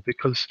desirable,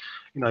 because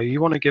you know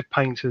you want to give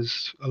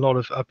painters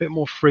a bit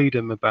more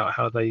freedom about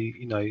how they,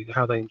 you know,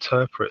 how they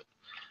interpret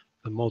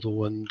the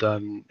model, and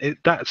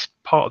that's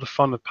part of the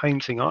fun of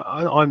painting.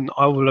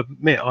 I will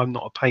admit I'm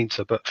not a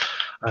painter, but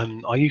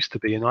I used to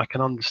be, and I can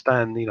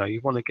understand. You know,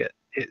 you want to get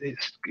it,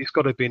 it's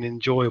got to be an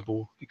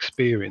enjoyable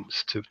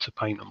experience to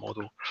paint a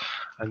model,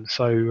 and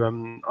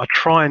so I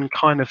try and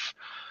kind of,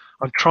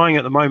 I'm trying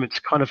at the moment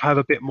to kind of have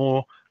a bit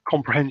more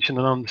comprehension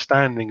and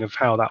understanding of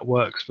how that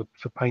works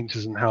for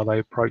painters and how they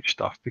approach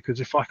stuff,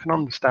 because if I can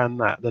understand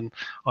that, then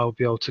I'll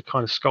be able to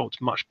kind of sculpt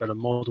much better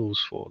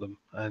models for them,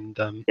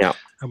 Yeah,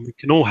 and we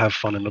can all have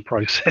fun in the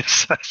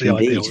process. That's the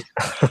indeed.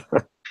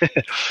 ideal.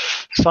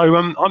 So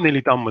I'm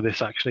nearly done with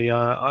this, actually,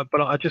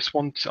 but I'm just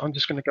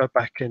going to go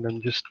back in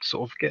and just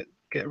sort of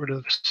get rid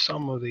of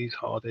some of these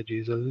hard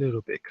edges a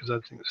little bit, because I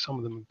think some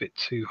of them are a bit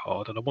too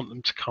hard, and I want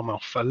them to come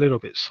off a little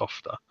bit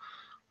softer.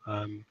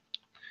 Um,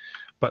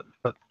 but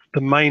the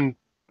main,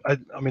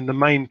 I mean, the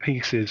main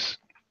pieces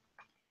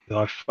that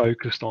I've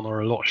focused on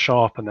are a lot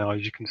sharper now.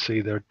 As you can see,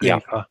 they're Yeah.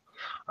 deeper.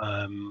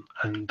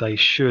 and they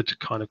should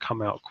kind of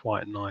come out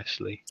quite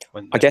nicely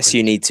when I they're guess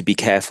you printed. need to be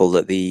careful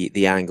that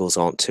the angles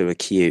aren't too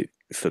acute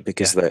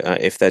because Yeah.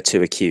 if they're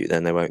too acute,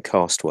 then they won't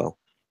cast well.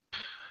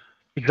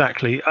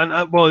 Exactly,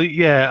 and well,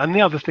 yeah, and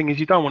the other thing is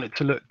you don't want it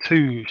to look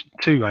too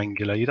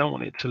angular. You don't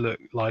want it to look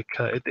like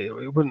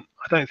it wouldn't.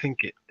 I don't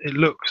think it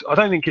looks. I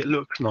don't think it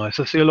looks nice.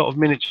 I see a lot of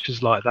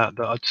miniatures like that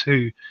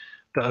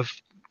that have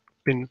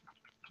been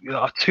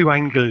are too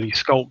angularly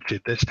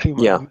sculpted. There's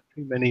Yeah,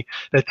 too many.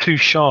 They're too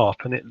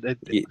sharp, and they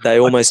I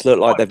think almost look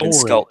it's like quite they've been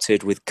boring.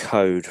 sculpted with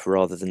code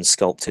rather than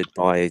sculpted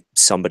by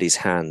somebody's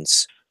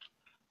hands.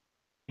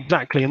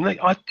 Exactly, and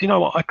you know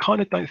what? I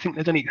kind of don't think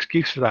there's any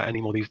excuse for that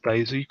anymore these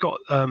days. You've got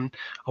a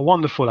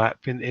wonderful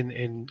app in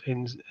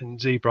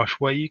ZBrush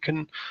where you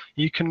can.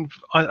 I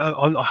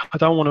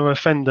don't want to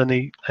offend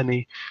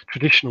any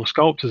traditional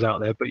sculptors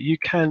out there, but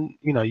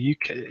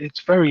it's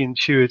very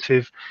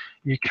intuitive.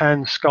 You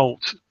can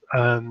sculpt.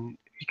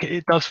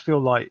 It does feel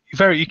like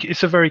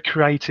it's a very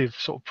creative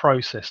sort of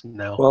process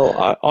now.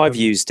 Well, I've Um,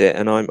 used it,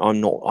 and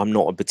I'm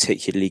not a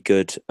particularly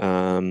good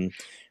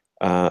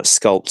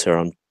sculptor.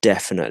 I'm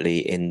definitely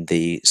in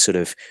the sort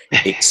of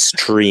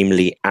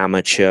extremely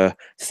amateur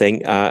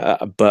thing.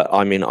 But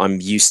I mean, I'm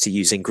used to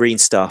using green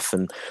stuff,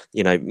 and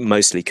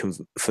mostly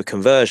for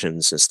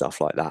conversions and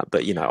stuff like that.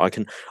 But I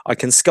can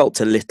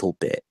sculpt a little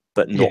bit,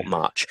 but not yeah,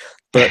 much.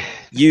 But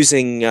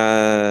using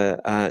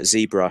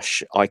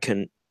ZBrush,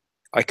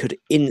 I could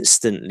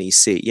instantly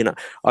see,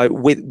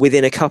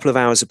 within a couple of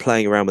hours of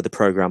playing around with the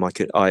program,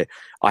 I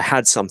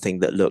had something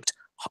that looked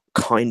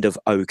kind of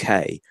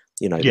okay,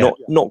 yeah,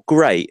 not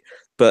great,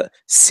 but yeah.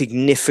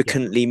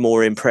 significantly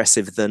more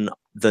impressive than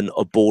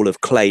a ball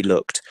of clay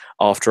looked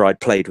after I'd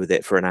played with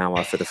it for an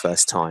hour for the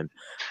first time.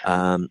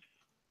 Um,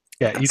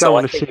 Yeah, you don't so I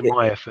want to think see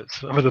my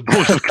efforts with the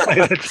balls of clay.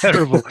 They're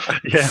terrible.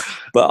 Yeah,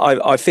 but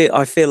I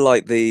feel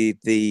like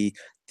the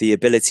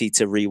ability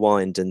to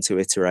rewind and to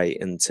iterate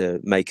and to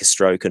make a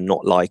stroke and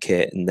not like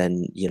it, and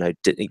then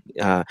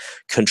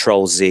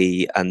Control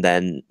Z and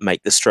then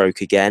make the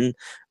stroke again.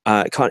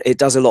 It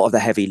does a lot of the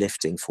heavy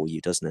lifting for you,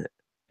 doesn't it?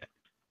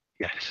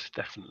 yes,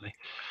 definitely.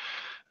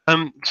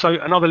 So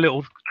another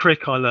little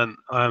trick I learned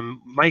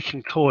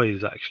making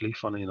toys, actually,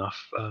 funny enough,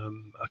 a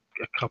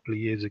couple of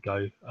years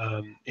ago,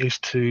 is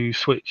to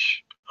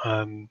switch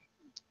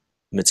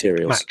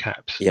Materials. mat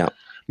caps Yeah,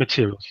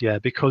 materials. Yeah,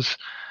 because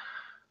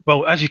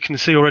well, as you can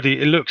see already,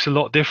 it looks a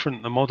lot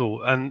different, the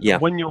model. And yeah,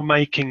 when you're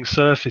making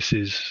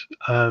surfaces,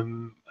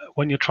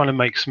 when you're trying to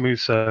make smooth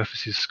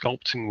surfaces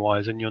sculpting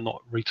wise, and you're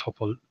not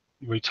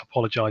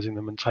retopologizing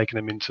them and taking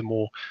them into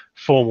more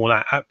formal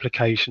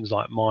applications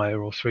like Maya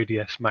or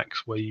 3ds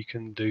Max, where you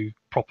can do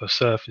proper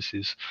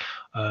surfaces,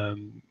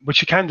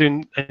 which you can do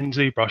in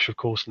ZBrush, of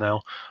course,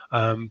 now,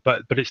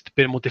 but it's a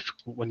bit more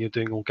difficult when you're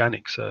doing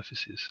organic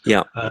surfaces.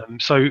 yeah,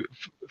 So,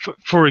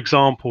 for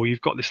example,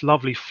 you've got this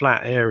lovely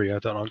flat area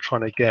that I'm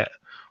trying to get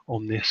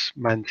on this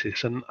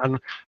mantis, and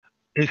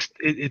it's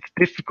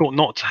difficult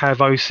not to have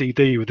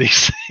OCD with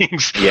these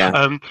things.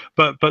 yeah,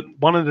 But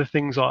one of the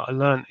things I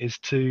learned is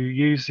to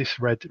use this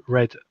red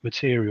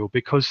material,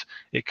 because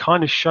it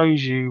kind of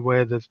shows you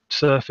where the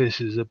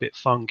surface is a bit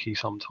funky yeah.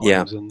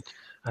 sometimes,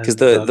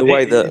 Because and the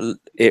way that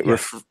yeah.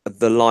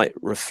 the light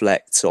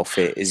reflects off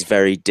it is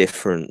very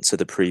different to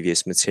the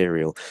previous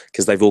material,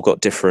 because they've all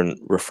got different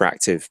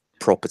refractive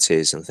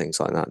properties and things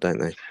like that, don't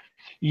they?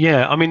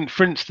 Yeah, I mean,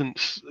 for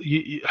instance,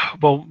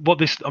 well,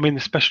 I mean,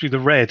 especially the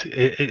red,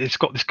 it's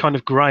got this kind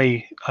of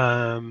grey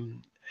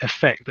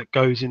effect that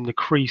goes in the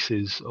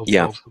creases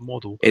Yeah, of the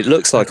model. it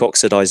looks like And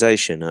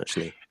oxidization,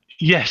 actually.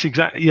 yes,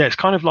 exactly. Yeah, it's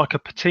kind of like a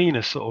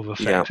patina sort of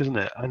Yeah, effect, isn't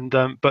it? And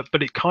but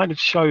it kind of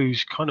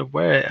shows kind of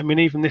where. I mean,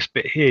 even this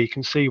bit here, you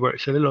can see where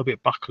it's a little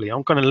bit buckly.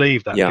 I'm going to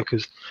leave that yeah,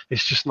 because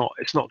it's not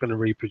going to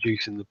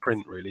reproduce in the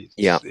print really.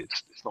 yeah,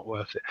 It's not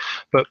worth it.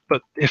 But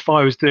if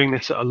I was doing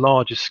this at a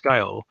larger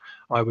scale,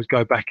 I would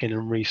go back in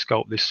and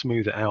resculpt this,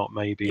 smooth it out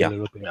maybe a yeah,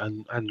 little bit,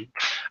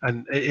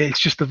 and it's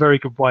just a very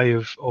good way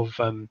of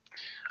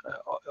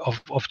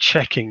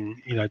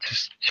checking,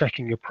 just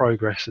checking your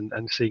progress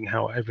and seeing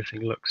how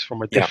everything looks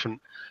from a yeah,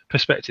 different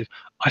perspective.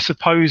 I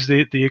suppose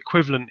the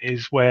equivalent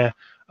is where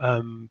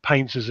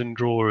painters and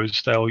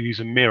drawers, they'll use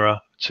a mirror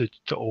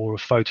or a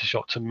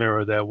Photoshop to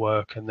mirror their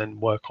work and then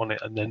work on it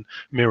and then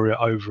mirror it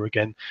over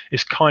again.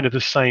 It's kind of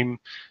the same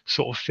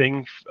sort of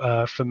thing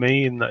for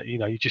me, in that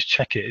you just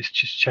check it. It's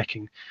just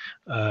checking,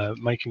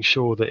 making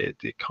sure that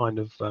it kind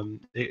of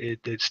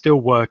it's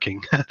still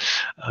working.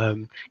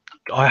 um,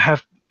 I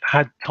have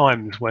had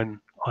times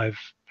when I've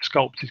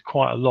sculpted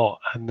quite a lot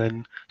and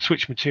then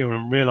switched material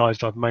and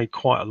realized I've made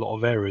quite a lot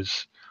of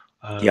errors.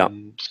 yeah,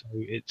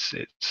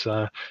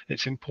 So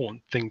it's an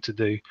important thing to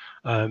do.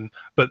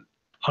 But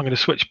I'm going to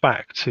switch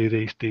back to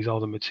these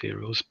other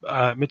materials.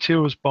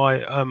 Materials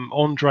by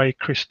Andre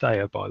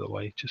Christea, by the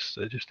way, just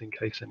in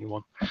case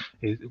anyone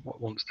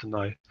wants to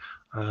know.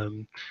 I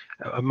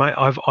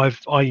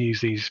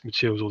use these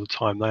materials all the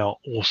time. They are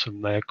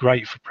awesome. They are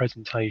great for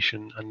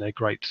presentation, and they're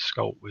great to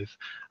sculpt with.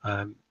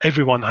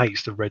 Everyone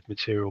hates the red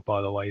material,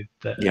 by the way.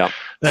 Yeah.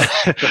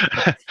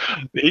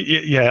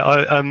 Yeah,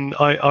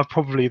 I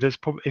probably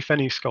if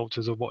any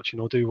sculptors are watching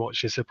or do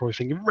watch this, they're probably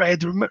thinking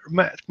red,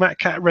 matte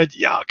cat red,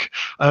 yuck.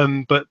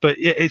 But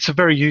it's a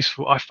very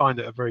useful. I find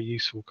it a very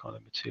useful kind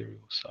of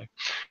material. So.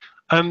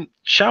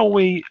 Shall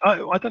we?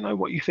 I don't know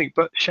what you think,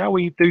 but shall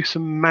we do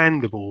some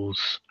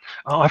mandibles?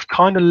 I've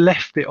kind of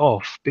left it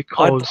off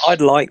because I'd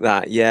like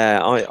that.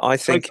 Yeah, I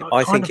think I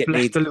I kind think of it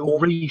left needs. a little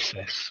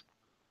recess.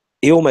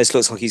 He almost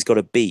looks like he's got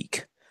a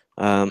beak,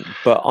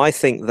 but I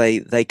think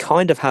they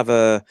kind of have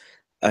a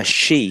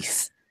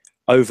sheath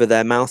over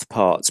their mouth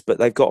parts, but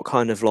they've got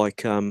kind of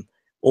like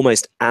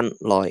almost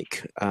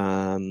ant-like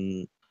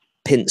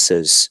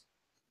pincers.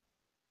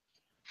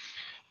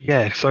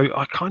 Yeah, so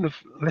I kind of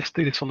let's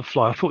do this on the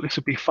fly. I thought this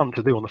would be fun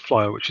to do on the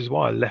fly, which is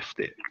why I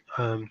left it.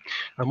 And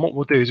what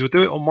we'll do is we'll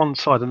do it on one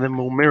side, and then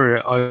we'll mirror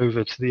it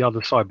over to the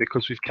other side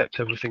because we've kept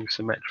everything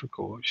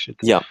symmetrical. It should.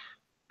 Yeah,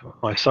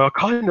 Right, so I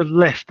kind of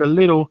left a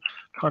little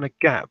kind of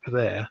gap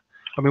there.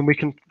 I mean, we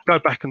can go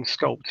back and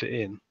sculpt it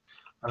in,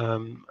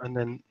 and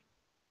then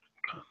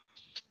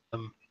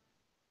um,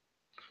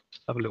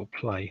 have a little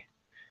play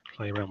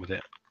around with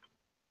it.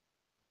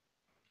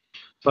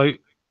 So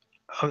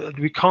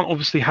we can't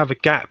obviously have a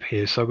gap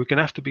here, so we're going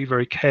to have to be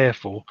very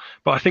careful.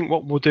 But I think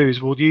what we'll do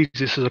is we'll use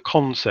this as a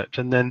concept,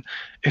 and then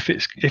if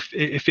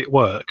it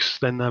works,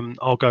 then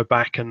I'll go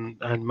back and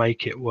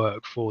make it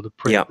work for the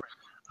print. yeah.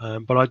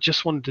 But I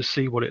just wanted to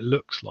see what it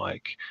looks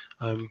like,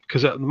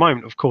 because at the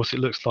moment, of course, it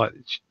looks like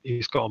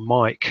he's got a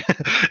mic.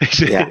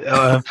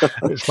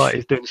 It's like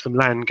he's doing some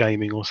land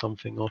gaming or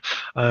something. Or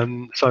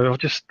so I'll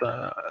just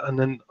and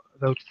then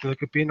there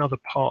could be another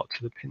part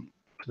to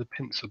the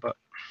pincer, but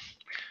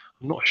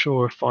I'm not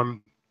sure if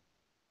I'm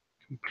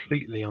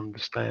completely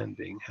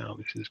understanding how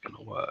this is going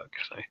to work.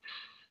 So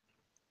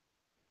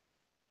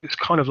it's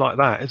kind of like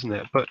that, isn't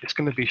it? But it's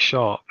going to be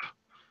sharp.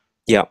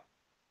 Yeah.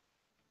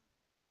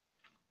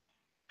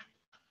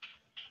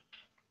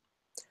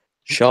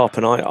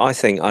 Sharpen. I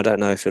think I don't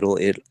know if it'll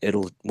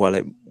well,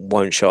 it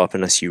won't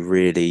sharpen unless you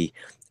really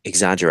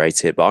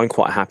exaggerate it, but I'm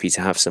quite happy to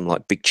have some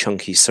like big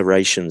chunky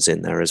serrations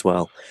in there as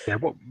well.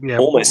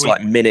 Almost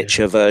like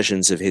miniature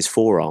versions of his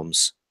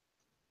forearms.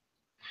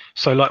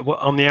 So like what,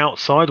 on the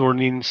outside or on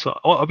the inside?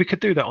 Oh, we could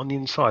do that on the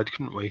inside,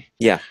 couldn't we?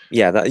 Yeah,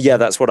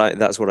 that's what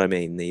I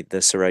mean.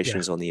 The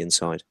serrations on the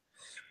inside.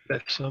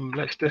 Let's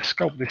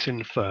sculpt this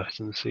in first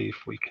and see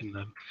if we can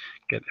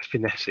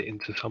finesse it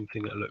into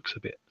something that looks a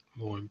bit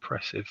more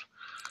impressive.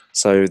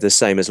 So the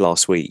same as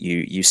last week,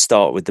 you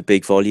start with the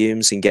big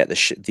volumes and get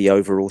the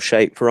overall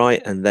shape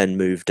right, and then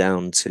move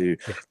down to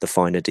the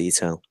finer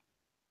detail.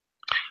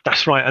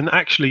 That's right. And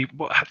actually,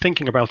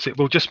 thinking about it,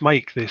 we'll just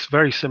make this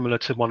very similar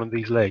to one of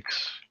these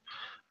legs.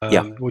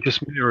 We'll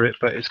just mirror it,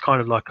 but it's kind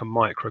of like a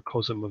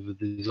microcosm of the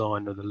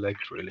design of the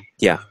legs, really.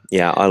 Yeah,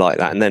 I like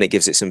that, and then it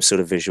gives it some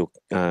sort of visual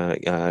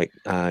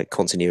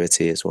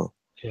continuity as well.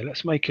 Yeah,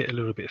 let's make it a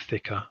little bit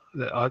thicker.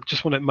 I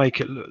just want to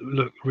make it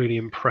look really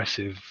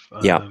impressive,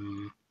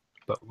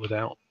 but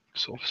without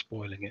sort of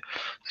spoiling it.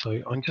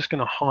 So I'm just going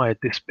to hide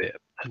this bit,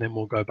 and then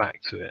we'll go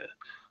back to it.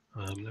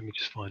 Let me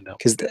just find out.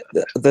 Because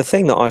the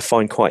thing that I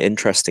find quite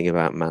interesting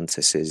about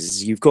mantises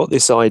is you've got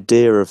this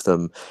idea of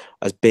them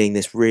as being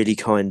this really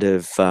kind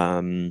of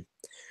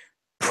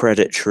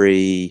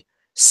predatory,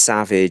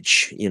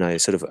 savage,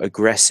 sort of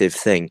aggressive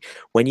thing.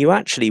 When you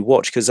actually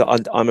watch, because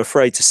I'm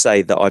afraid to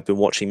say that I've been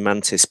watching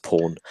mantis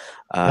porn,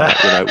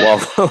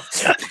 while oh,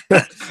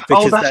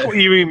 that's what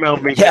you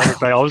emailed me the other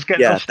day. I was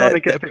starting to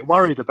get a bit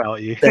worried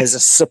about you. There's a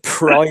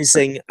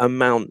surprising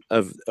amount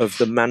of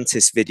the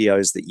mantis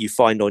videos that you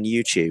find on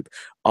YouTube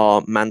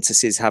are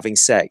mantises having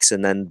sex,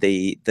 and then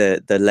the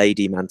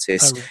lady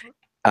mantis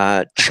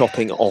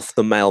chopping off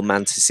the male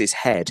mantis's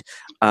head.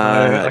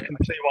 I can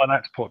see why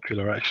that's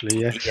popular,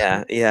 actually. Yes.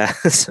 Yeah.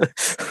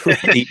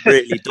 really,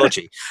 really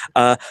dodgy.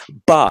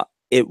 But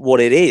what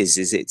it is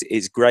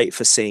it's great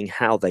for seeing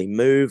how they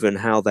move and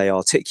how they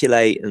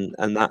articulate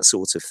and that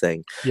sort of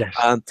thing. Yes.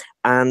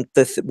 And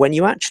when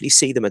you actually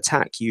see them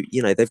attack,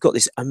 they've got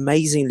this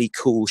amazingly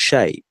cool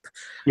shape.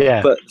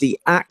 Yeah. But the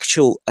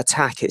actual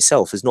attack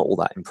itself is not all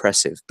that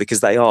impressive because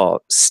they are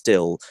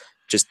still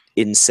just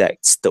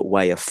insects that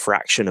weigh a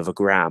fraction of a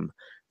gram.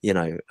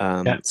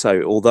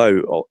 So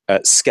although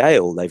at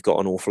scale they've got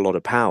an awful lot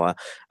of power,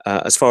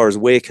 as far as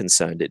we're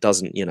concerned, it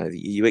doesn't.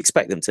 You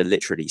expect them to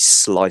literally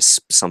slice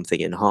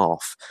something in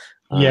half.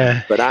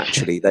 But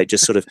actually, they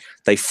just sort of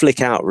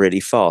flick out really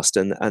fast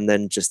and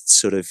then just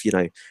sort of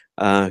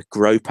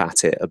grope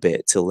at it a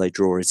bit till they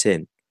draw it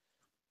in.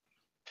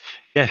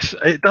 Yes,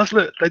 it does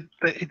look.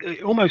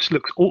 It almost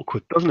looks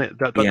awkward, doesn't it?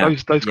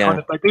 Those kind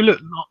of, they do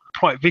look not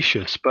quite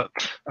vicious, but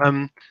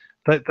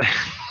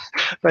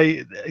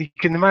you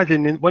can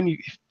imagine when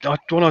I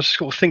was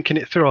sort of thinking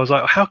it through, I was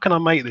like, how can I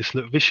make this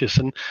look vicious?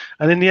 And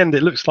in the end,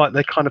 it looks like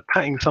they're kind of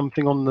patting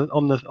something on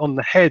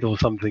the head or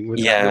something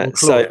with that little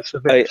claw. So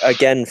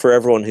again, for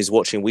everyone who's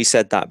watching, we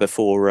said that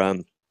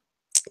before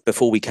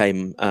before we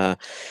came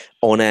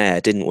on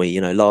air, didn't we?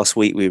 You know, last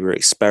week we were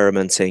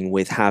experimenting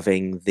with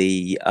having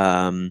the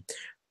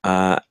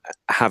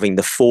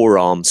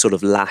forearm sort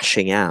of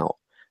lashing out,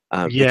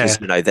 because Yeah.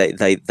 you know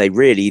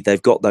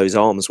they've got those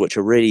arms which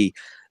are really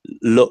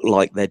look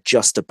like they're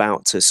just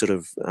about to sort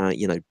of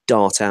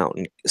dart out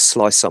and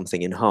slice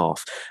something in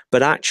half,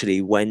 but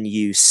actually when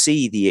you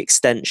see the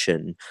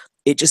extension,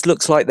 it just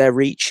looks like they're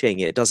reaching.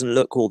 It doesn't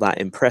look all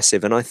that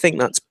impressive, and I think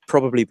that's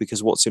probably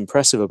because what's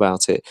impressive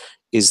about it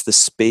is the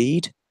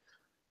speed.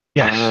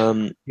 Yes.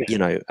 You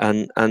know,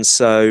 and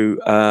so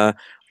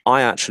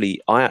I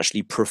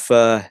actually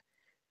prefer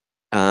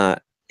uh,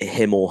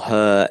 him or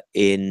her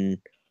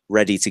in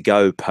ready to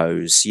go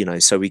pose, you know,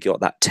 so we got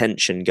that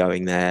tension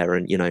going there.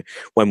 And, you know,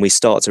 when we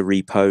start to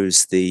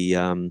repose the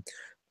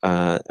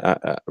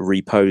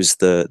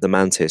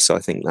mantis, I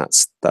think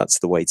that's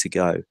the way to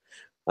go.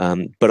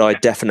 But I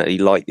definitely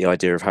like the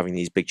idea of having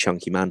these big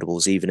chunky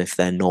mandibles, even if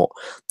they're not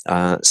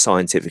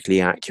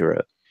scientifically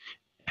accurate.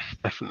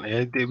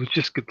 Definitely. It was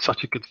just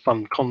such a good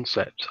fun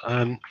concept.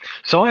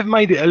 So I've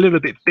made it a little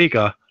bit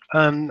bigger,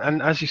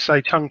 and as you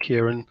say,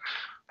 chunkier. And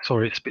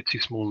sorry, it's a bit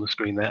too small on the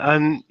screen there.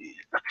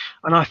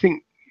 And I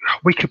think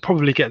we could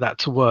probably get that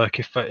to work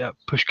if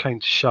push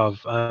came to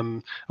shove.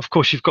 Of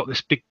course, you've got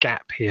this big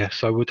gap here,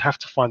 so we'd have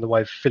to find a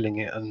way of filling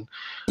it. And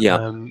Yeah,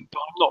 but I'm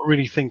not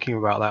really thinking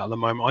about that at the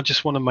moment. I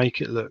just want to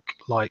make it look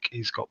like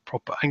he's got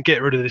proper and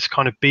get rid of this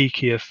kind of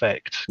beaky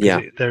effect,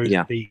 because yeah, there is a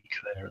yeah, beak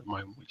there at the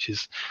moment, which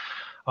is,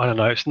 I don't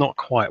know, it's not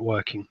quite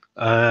working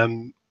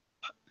on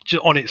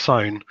its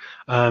own.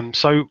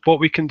 So what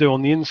we can do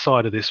on the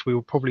inside of this, we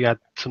will probably add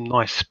some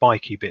nice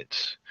spiky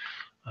bits.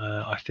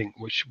 I think,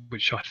 which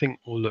I think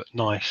will look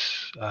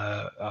nice.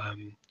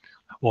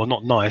 Well,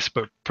 not nice,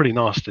 but pretty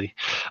nasty,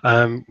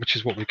 which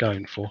is what we're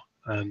going for.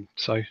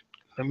 So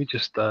let me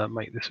just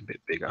make this a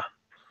bit bigger.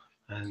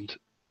 And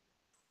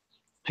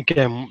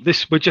again,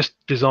 we're just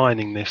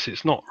designing this.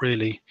 It's not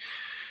really.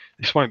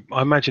 This won't.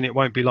 I imagine it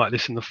won't be like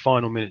this in the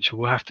final miniature.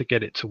 We'll have to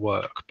get it to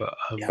work, but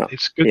yeah,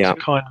 it's good yeah, to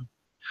kind of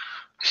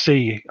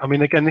see. I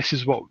mean, again, this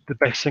is what the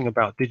best thing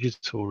about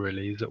digital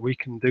really is, that we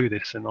can do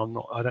this, and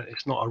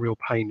it's not a real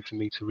pain for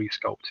me to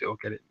resculpt it or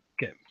get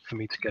for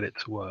me to get it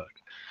to work.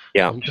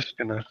 yeah. So I'm just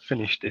going to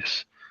finish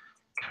this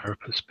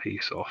carapace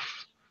piece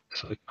off.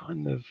 So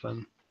kind of,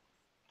 in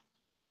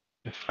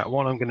fact,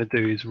 what I'm going to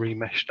do is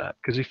remesh that,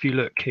 because if you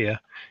look here,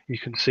 you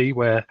can see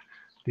where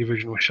the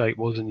original shape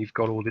was, and you've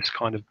got all this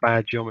kind of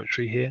bad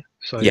geometry here.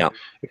 So Yeah,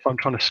 if I'm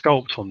trying to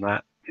sculpt on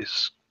that,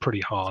 it's pretty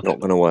it's hard. not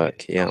going to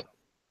work. Yeah,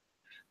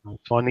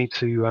 So I need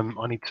to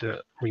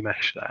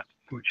remesh that,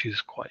 which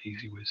is quite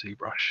easy with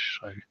ZBrush.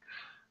 So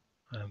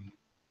um,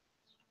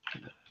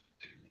 it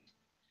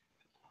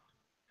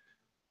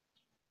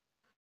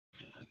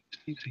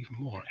needs even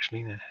more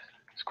actually. There,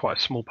 it's quite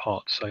a small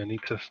part, so I need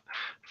to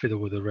fiddle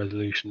with the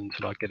resolution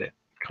until I get it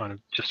kind of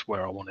just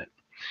where I want it.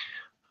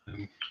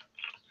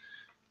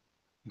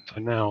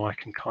 So now I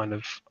can kind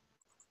of,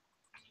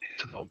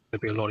 it'll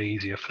be a lot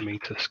easier for me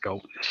to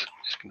sculpt this.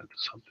 I'm just going to do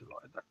something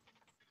like that.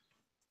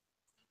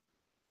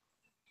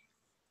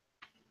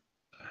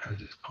 It has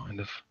this kind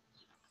of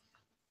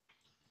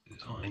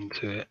design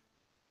to it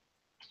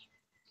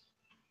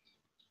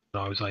that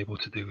I was able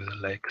to do with the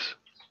legs.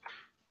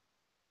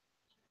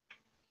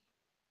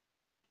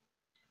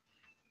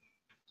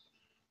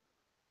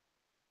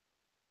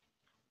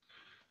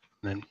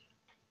 And then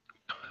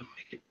kind of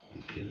make it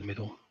in the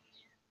middle.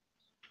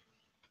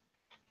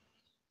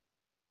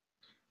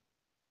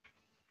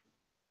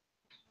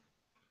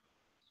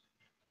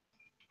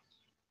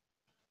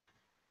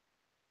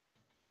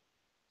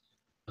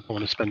 I don't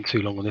want to spend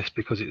too long on this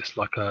because it's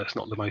like it's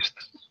not the most,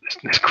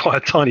 it's quite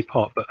a tiny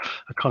part, but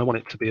I kind of want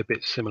it to be a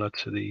bit similar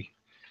to the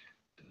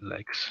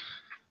legs.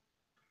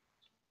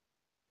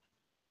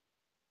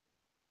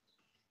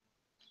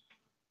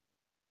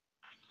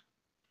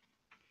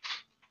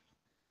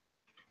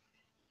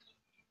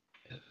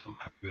 Yeah, I'm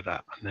happy with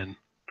that. And then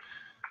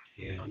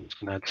yeah, I'm just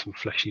going to add some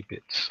fleshy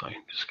bits. So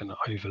I'm just going to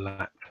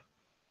overlap.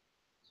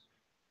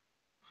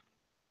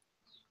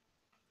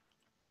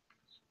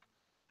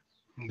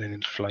 And then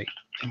inflate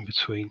in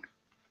between.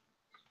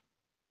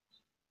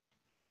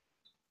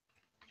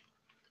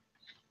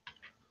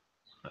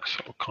 That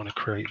sort of kind of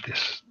create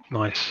this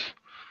nice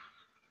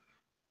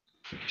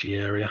fleshy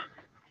area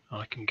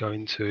I can go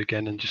into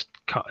again and just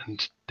cut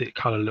and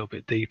cut a little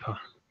bit deeper.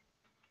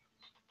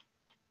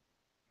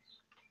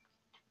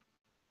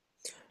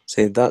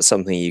 so that's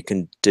something you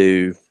can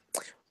do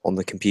on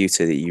the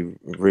computer that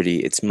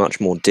it's much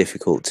more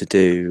difficult to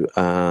do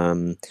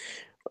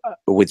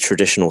with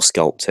traditional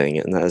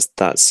sculpting, and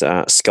that's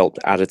sculpt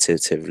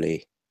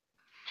additively.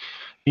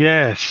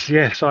 Yes,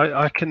 yes, yeah,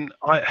 I can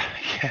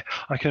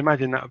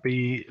imagine that would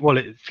be, well,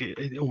 it's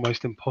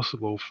almost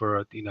impossible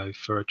for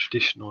for a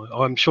traditional.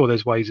 I'm sure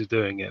there's ways of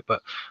doing it,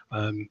 but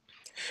um,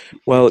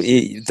 Well,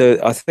 it's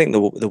I think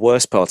the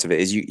worst part of it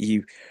is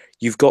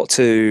you've got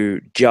to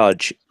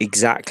judge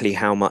exactly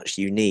how much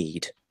you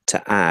need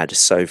to add.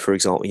 So, for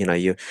example,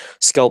 you're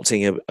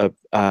sculpting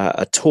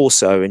a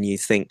torso, and you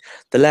think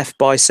the left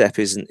bicep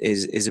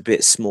is a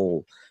bit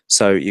small.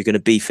 So you're going to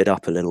beef it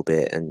up a little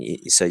bit, and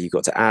so you've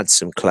got to add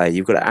some clay.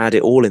 You've got to add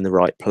it all in the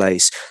right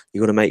place.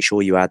 You've got to make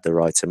sure you add the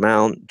right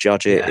amount,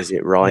 judge it, is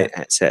it right,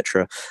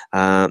 etc.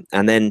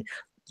 And then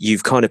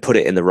you've kind of put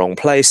it in the wrong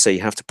place, so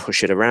you have to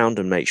push it around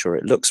and make sure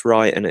it looks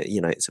right, and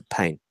it's a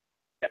pain.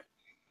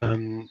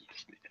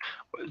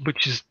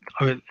 Which is,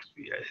 I mean,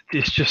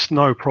 it's just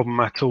no problem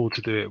at all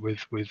to do it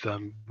with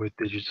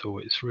digital.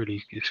 It's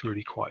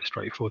really quite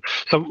straightforward.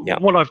 So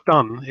what I've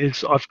done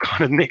is I've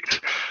kind of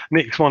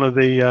nicked one of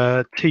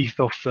the teeth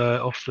off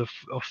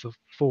the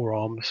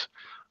forearms,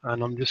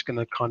 and I'm just going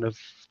to kind of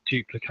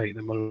duplicate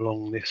them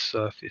along this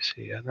surface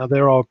here. Now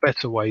there are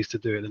better ways to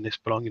do it than this,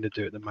 but I'm going to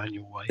do it the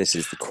manual way. This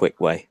is the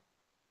quick way.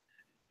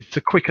 It's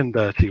a quick and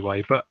dirty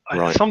way, but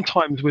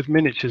sometimes with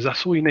miniatures,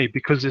 that's all you need,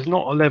 because there's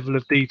not a level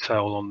of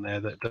detail on there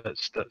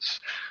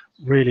that's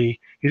really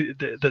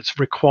that's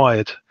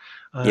required.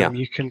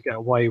 You can get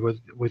away with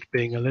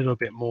being a little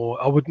bit more.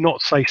 I would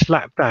not say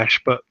slapdash,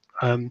 but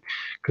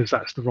because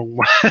that's the wrong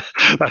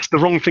that's the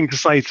wrong thing to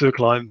say to a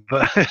client.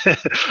 But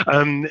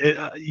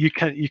you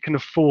can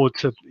afford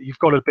to. You've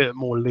got a bit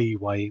more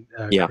leeway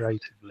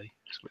creatively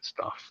with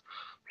stuff.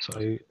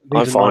 So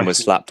I'm fine with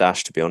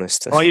slapdash, to be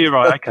honest. Oh, you're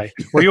right. Okay.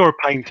 Well, you're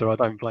a painter. I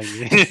don't blame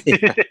you.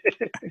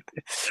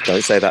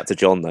 Don't say that to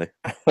John, though.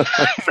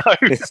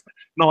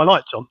 No, I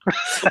like John.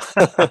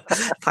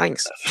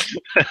 Thanks.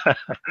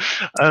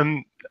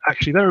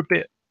 Actually, they're a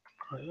bit.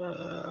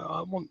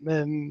 I want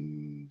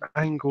them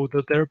angled.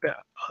 They're a bit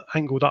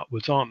angled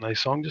upwards, aren't they?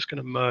 So I'm just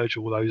going to merge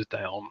all those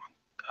down.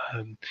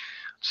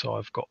 So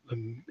I've got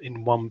them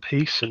in one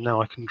piece, and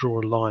now I can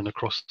draw a line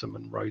across them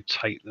and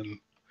rotate them,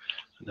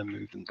 and then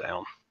move them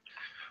down.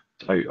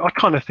 So I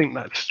kind of think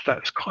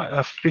that's quite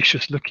a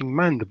vicious looking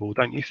mandible,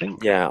 don't you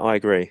think? Yeah, I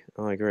agree.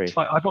 It's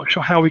like, I'm not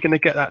sure how we're going to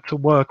get that to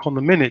work on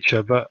the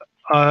miniature, but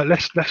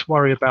let's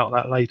worry about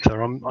that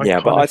later.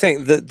 But I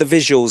think the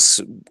visuals,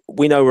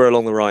 we know we're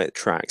along the right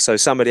track. So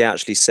somebody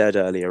actually said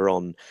earlier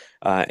on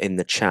in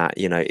the chat,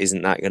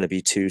 isn't that going to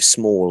be too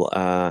small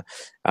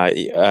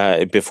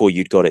before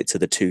you'd got it to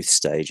the tooth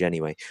stage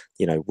anyway?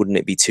 Wouldn't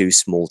it be too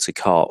small to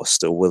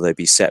cast, or will they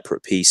be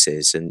separate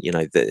pieces? And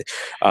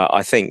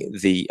I think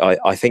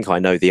I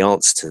know the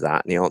answer to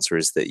that. And the answer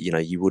is that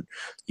you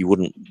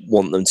wouldn't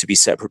want them to be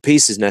separate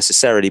pieces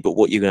necessarily, but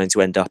what you're going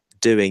to end up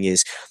doing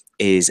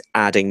is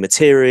adding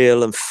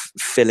material and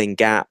filling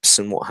gaps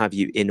and what have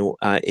you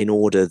in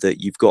order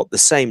that you've got the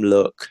same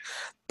look,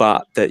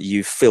 but that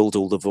you've filled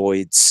all the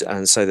voids,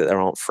 and so that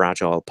there aren't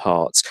fragile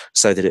parts,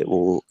 so that it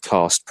will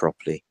cast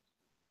properly.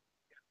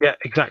 Yeah,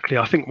 exactly.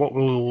 I think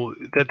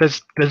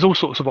there's all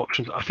sorts of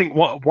options. I think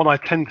what I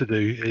tend to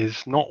do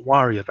is not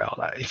worry about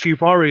that. If you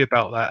worry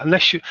about that,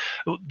 unless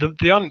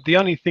the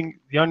only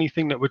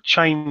thing that would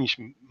change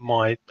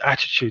my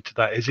attitude to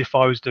that is if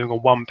I was doing a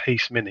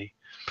one-piece mini.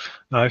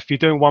 Now, if you're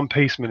doing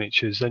one-piece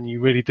miniatures, then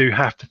you really do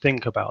have to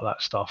think about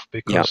that stuff,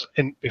 because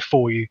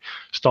before you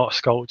start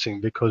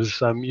sculpting,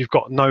 because you've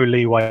got no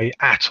leeway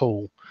at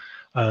all.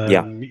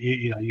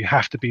 You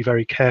have to be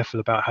very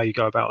careful about how you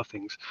go about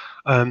things.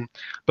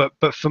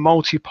 But for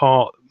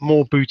multi-part,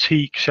 more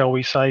boutique, shall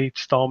we say,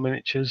 style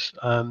miniatures,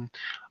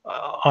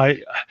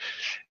 I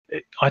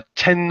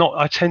tend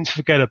to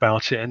forget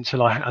about it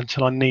until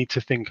I need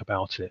to think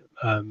about it,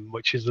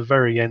 which is the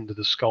very end of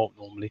the sculpt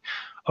normally.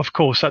 Of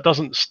course, that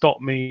doesn't stop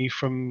me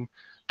from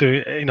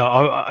doing.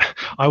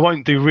 I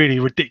won't do really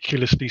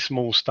ridiculously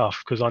small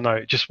stuff, because I know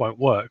it just won't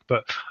work.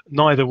 But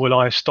neither will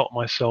I stop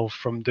myself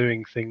from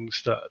doing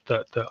things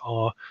that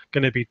are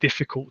going to be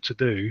difficult to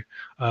do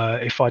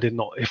if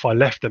I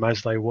left them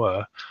as they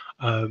were.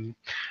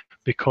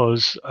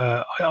 Because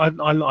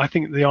I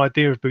think the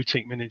idea of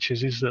boutique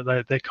miniatures is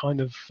that they're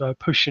kind of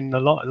pushing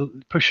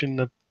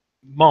the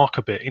mark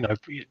a bit,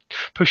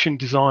 pushing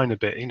design a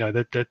bit.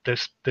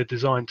 They're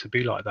designed to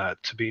be like that,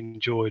 to be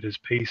enjoyed as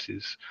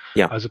pieces,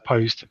 as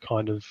opposed to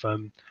kind of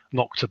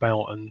knocked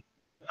about and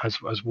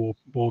as war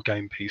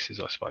game pieces,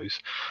 I suppose.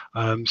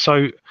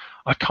 So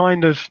I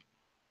kind of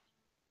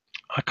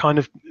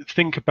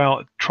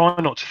try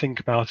not to think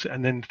about it,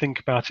 and then think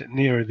about it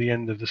nearer the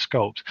end of the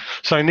sculpt.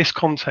 So in this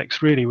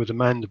context, really, with the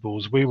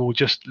mandibles, we will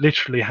just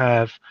literally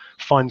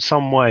find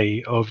some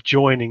way of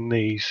joining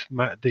these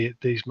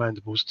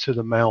mandibles to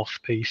the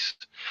mouthpiece,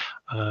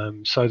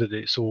 so that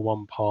it's all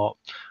one part.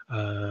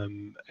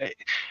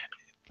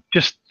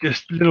 Just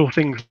little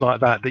things like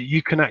that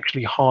you can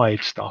actually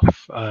hide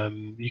stuff.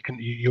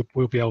 You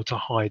will be able to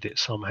hide it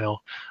somehow.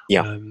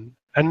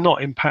 And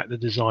not impact the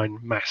design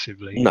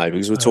massively. No,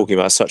 because we're talking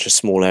about such a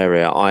small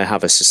area. I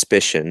have a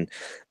suspicion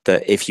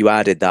that if you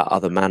added that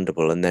other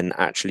mandible and then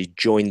actually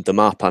joined them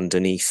up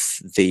underneath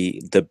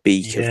the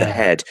beak of the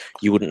head,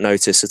 you wouldn't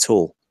notice at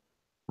all.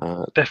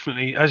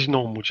 Definitely, as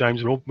normal,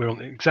 James. We're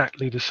on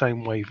exactly the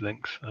same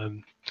wavelength.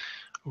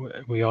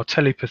 We are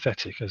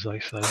telepathetic, as they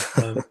say.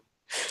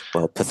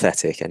 Well,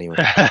 pathetic anyway.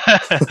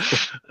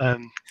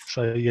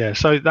 So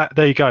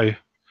there you go.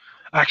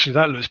 Actually,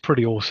 that looks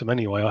pretty awesome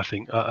anyway, I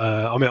think.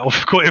 I mean,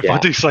 of course, if I Yeah,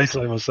 do say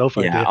so myself,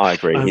 oh yeah, dear. I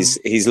agree.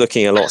 He's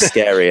looking a lot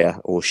scarier,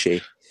 or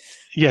she.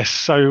 Yes,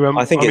 so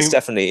I think I it's mean,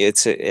 definitely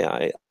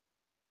yeah,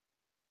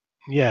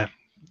 yeah,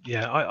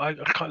 yeah. I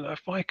kind of,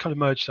 if I kind of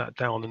merge that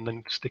down and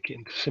then stick it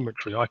into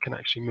symmetry, I can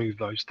actually move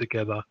those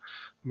together,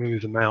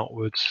 move them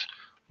outwards,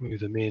 move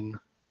them in.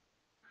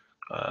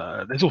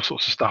 There's all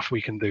sorts of stuff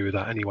we can do with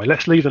that anyway.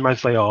 Let's leave them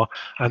as they are,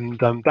 and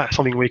that's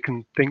something we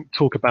can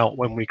talk about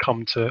when we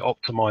come to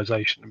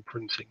optimization and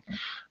printing.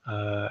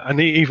 And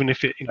even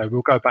if it,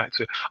 we'll go back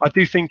to it. I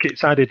do think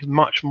it's added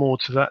much more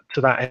to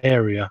that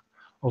area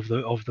of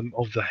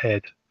the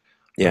head.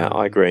 yeah,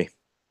 I agree.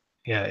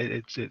 Yeah,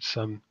 it's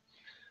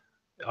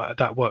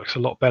that works a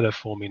lot better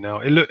for me now.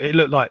 It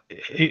looked like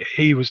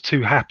he was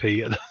too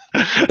happy when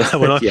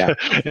Yeah,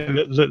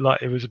 it looked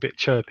like it was a bit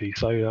chirpy.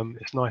 So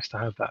it's nice to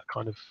have that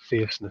kind of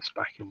fierceness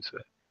back into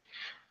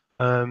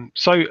it.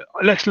 So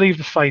let's leave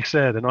the face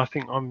there then. I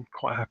think I'm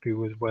quite happy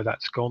with where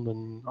that's gone,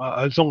 and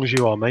as long as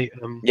you are, mate.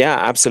 yeah,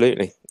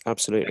 absolutely,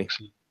 absolutely.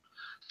 Excellent.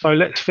 So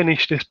let's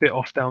finish this bit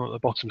off down at the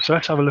bottom. So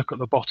let's have a look at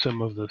the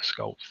bottom of the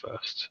sculpt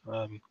first.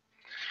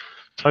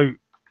 So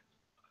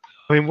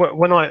I mean,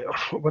 when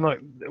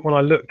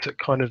I looked at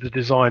kind of the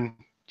design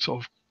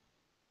sort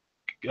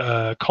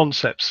of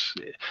concepts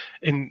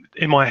in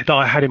my that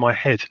I had in my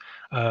head,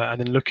 and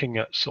then looking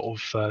at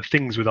sort of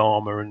things with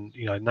armor, and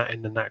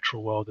in the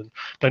natural world, and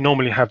they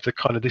normally have the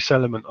kind of this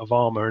element of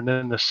armor, and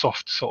then the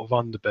soft sort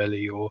of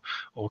underbelly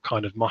or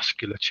kind of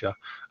musculature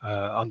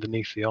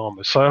underneath the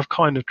armor. So I've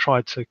kind of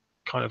tried to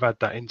kind of add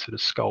that into the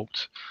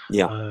sculpt,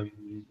 Yeah,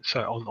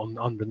 so on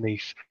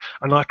underneath,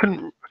 and I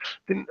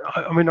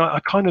mean, I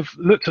kind of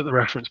looked at the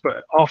reference,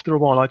 but after a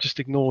while I just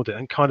ignored it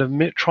and kind of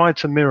tried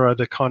to mirror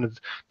the kind of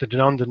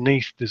the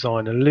underneath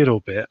design a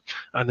little bit,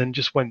 and then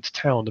just went to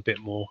town a bit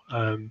more,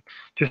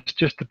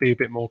 just to be a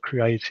bit more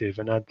creative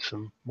and add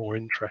some more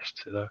interest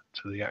to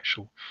the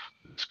actual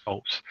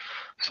sculpts.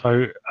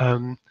 So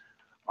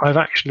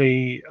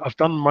I've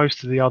done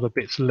most of the other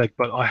bits of leg,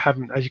 but I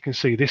haven't. As you can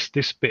see, this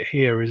bit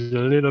here is a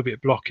little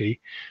bit blocky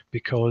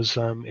because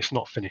it's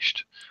not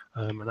finished.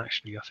 And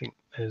actually, I think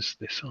there's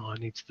this. Oh, I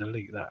need to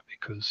delete that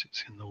because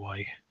it's in the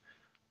way.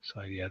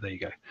 So yeah, there you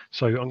go.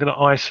 So I'm going to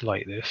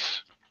isolate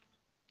this,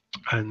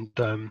 and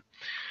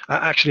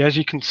actually, as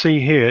you can see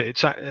here,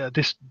 it's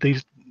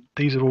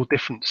these are all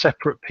different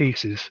separate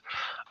pieces,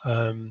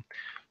 um,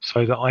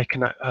 so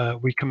that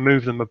we can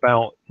move them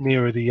about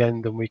nearer the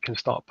end, and we can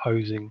start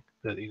posing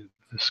the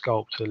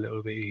sculpt a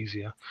little bit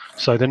easier.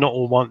 So they're not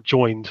all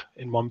joined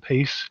in one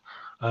piece.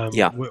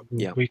 yeah, We,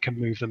 yeah, we can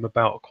move them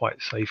about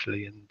quite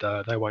safely,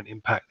 and they won't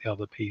impact the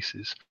other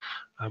pieces.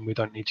 And we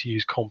don't need to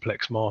use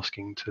complex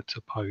masking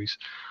to pose.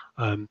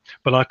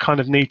 But I kind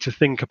of need to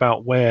think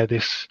about where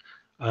this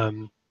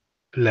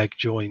leg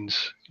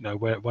joins,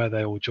 where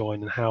they all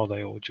join and how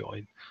they all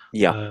join.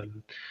 yeah,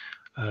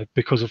 Um,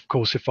 because of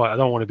course, if I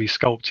don't want to be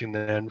sculpting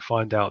there and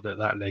find out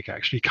that leg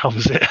actually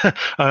covers it.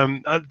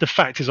 The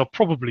fact is, I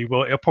probably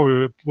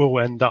will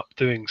end up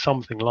doing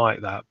something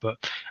like that. But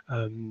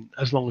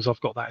as long as I've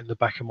got that in the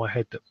back of my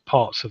head, that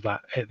parts of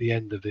that at the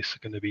end of this are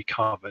going to be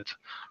covered,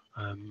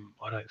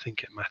 I don't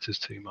think it matters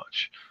too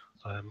much.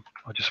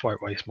 I just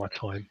won't waste my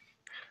time.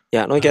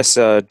 yeah. And I Um, guess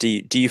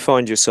do you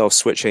find yourself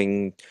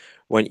switching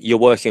when you're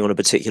working on a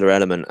particular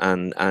element,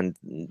 and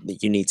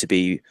you need to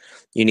be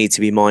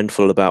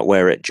mindful about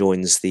where it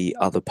joins the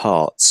other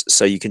parts,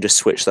 so you can just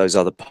switch those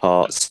other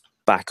parts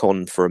back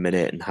on for a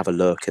minute and have a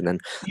look, and then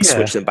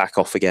switch yeah, them back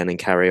off again and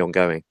carry on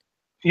going.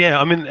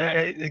 Yeah, I mean,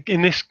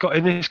 in this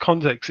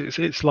context,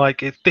 it's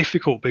like it's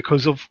difficult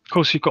because of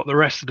course you've got the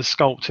rest of the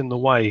sculpt in the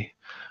way.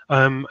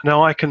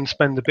 Now I can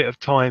spend a bit of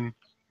time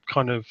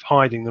kind of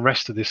hiding the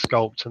rest of this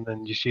sculpt and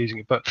then just using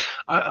it, but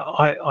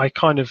I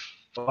kind of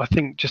I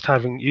think just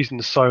using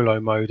the solo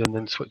mode and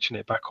then switching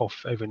it back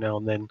off every now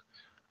and then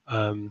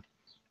um,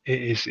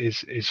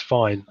 is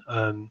fine.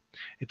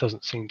 It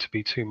doesn't seem to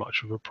be too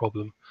much of a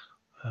problem.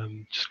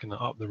 Just going to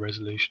up the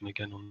resolution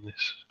again on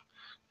this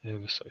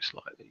ever so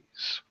slightly.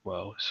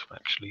 Well, it's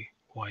actually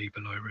way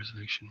below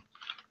resolution.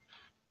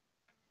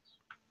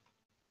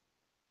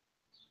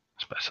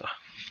 It's better.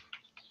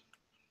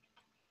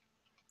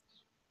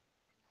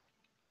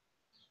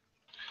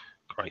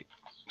 Great.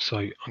 So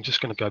I'm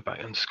just going to go back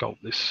and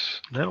sculpt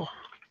this now.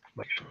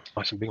 Make sure it's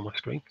nice and big on my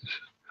screen. You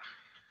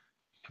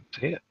can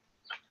see it.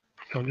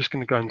 So I'm just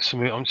going to go and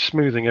I'm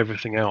smoothing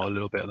everything out a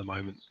little bit at the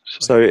moment. So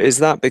So is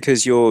that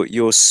because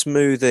you're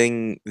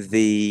smoothing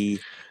the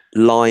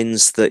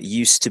lines that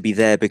used to be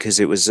there because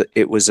it was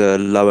a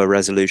lower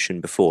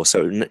resolution before,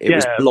 so it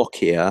was yeah,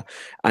 blockier,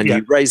 and yeah.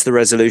 you raise the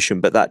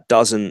resolution, but that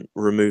doesn't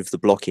remove the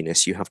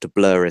blockiness. You have to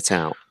blur it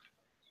out.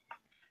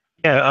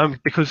 Yeah,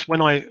 because when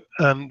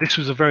this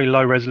was a very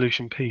low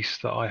resolution piece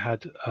that I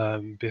had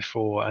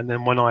before, and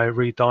then when I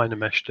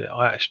re-dynameshed it,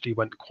 I actually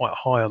went quite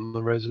high on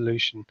the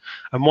resolution.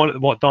 And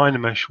what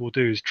Dynamesh will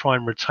do is try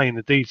and retain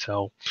the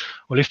detail.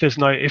 Well, if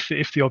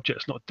the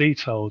object's not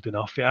detailed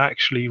enough, it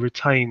actually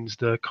retains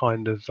the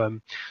kind of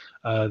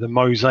the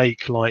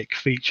mosaic-like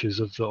features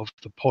of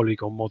the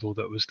polygon model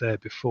that was there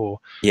before.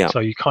 Yeah. So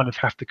you kind of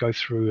have to go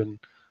through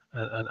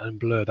and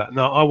blur that.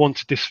 Now I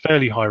wanted this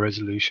fairly high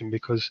resolution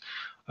because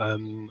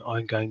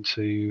I'm going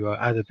to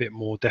add a bit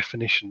more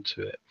definition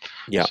to it.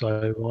 Yeah.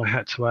 So I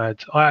had to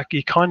add.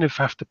 You kind of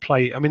have to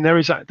play. I mean, there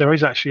is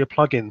actually a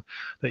plugin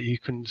that you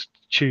can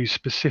choose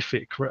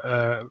specific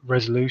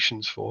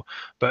resolutions for,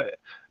 but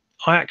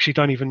I actually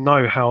don't even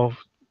know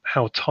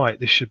how tight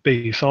this should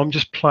be. So I'm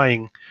just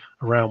playing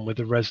around with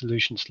the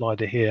resolution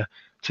slider here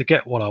to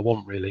get what I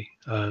want really,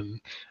 and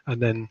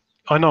then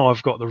I know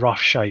I've got the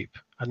rough shape,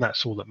 and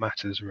that's all that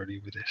matters really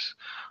with this.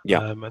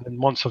 Yeah. And then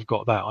once I've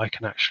got that, I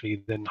can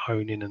actually then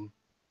hone in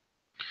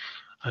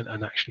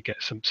and actually get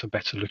some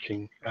better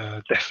looking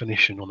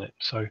definition on it.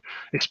 So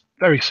it's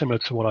very similar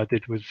to what I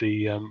did with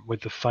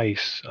the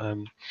face.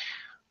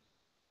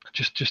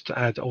 Just to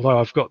add, although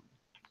I've got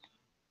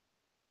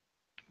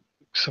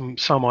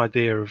some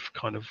idea of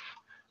kind of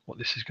what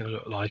this is going to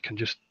look like, and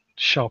just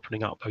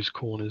sharpening up those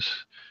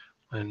corners,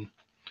 and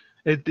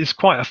it's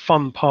quite a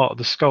fun part of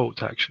the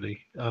sculpt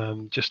actually,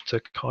 just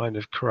to kind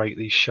of create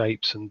these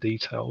shapes and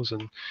details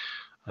and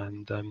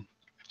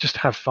just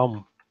have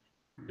fun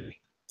really.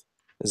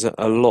 There's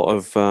a lot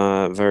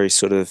of very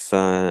sort of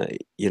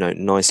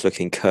nice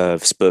looking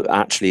curves, but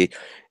actually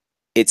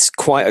it's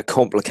quite a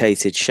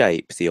complicated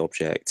shape, the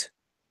object.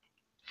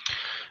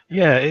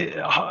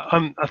 Yeah,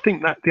 I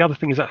think that the other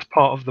thing is that's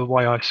part of the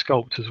way I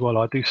sculpt as well.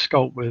 I do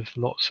sculpt with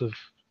lots of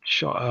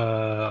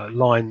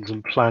lines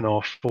and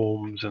planar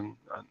forms, and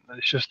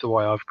it's just the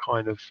way I've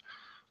kind of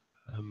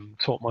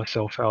taught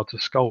myself how to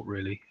sculpt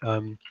really.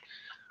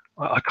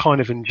 I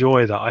kind of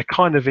enjoy that. I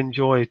kind of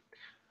enjoy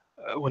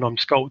when I'm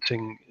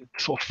sculpting,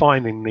 sort of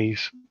finding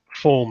these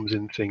forms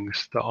in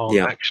things that aren't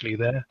Yeah. actually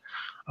there.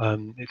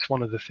 It's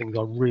one of the things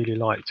I really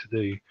like to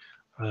do.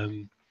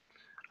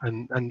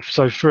 And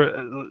so for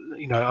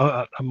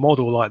a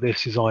model like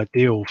this is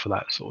ideal for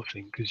that sort of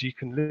thing, because you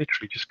can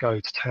literally just go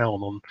to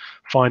town on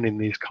finding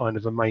these kind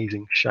of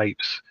amazing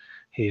shapes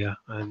here,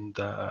 and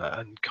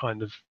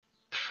kind of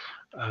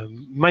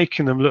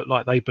making them look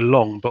like they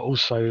belong, but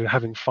also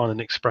having fun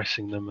and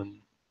expressing them,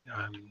 and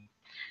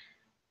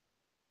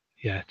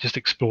yeah, just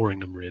exploring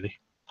them really.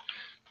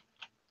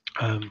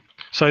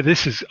 So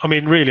this is, I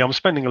mean, really, I'm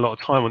spending a lot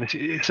of time on this.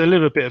 It's a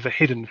little bit of a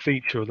hidden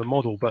feature of the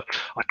model, but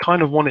I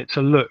kind of want it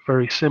to look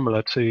very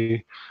similar to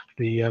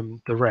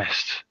the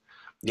rest.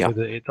 Yeah. So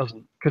that it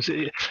doesn't, because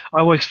I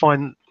always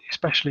find,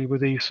 especially with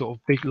these sort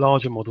of big,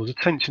 larger models,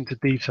 attention to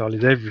detail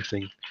is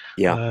everything.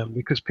 Yeah.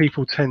 Because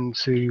people tend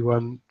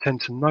to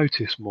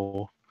notice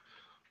more.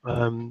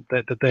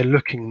 That they're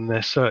looking and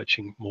they're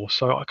searching more.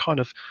 So I kind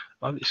of,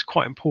 it's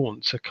quite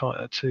important to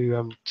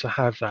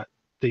have that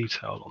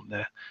detail on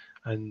there,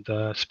 and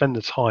spend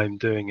the time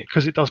doing it,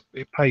 because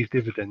it pays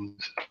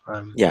dividends.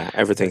 Yeah.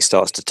 Everything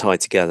starts to tie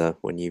together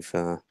when you've.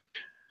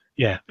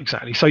 Yeah,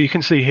 exactly. So you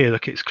can see here,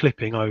 look, it's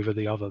clipping over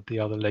the other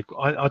leg.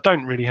 I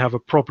don't really have a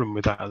problem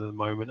with that at the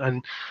moment,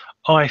 and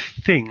I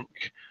think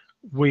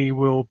we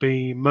will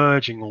be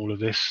merging all of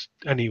this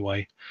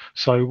anyway.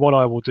 So what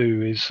I will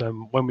do is,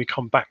 when we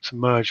come back to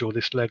merge all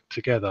this leg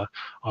together,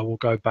 I will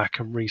go back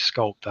and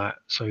re-sculpt that,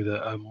 so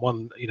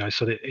that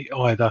so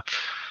that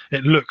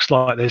it looks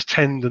like there's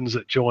tendons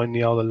that join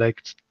the other leg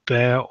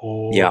there,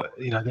 or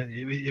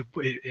it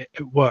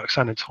works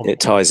anatomically. It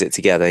ties it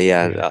together,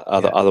 yeah.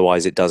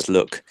 Otherwise, it does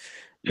look.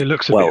 It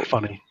looks a bit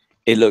funny.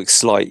 It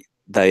looks like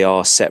they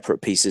are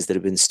separate pieces that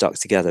have been stuck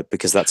together,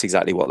 because that's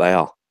exactly what they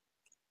are.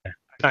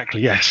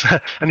 Exactly, yes.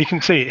 And you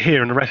can see it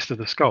here in the rest of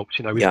the sculpt.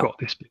 We've got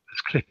this bit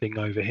that's clipping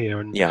over here,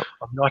 and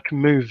I can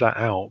move that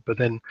out, but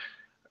then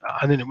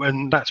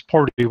when that's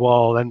probably what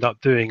I'll end up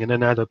doing, and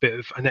then add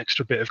an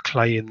extra bit of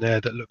clay in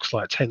there that looks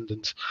like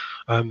tendons.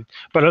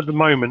 But at the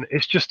moment, I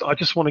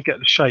just want to get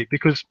the shape,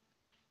 because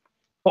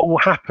what will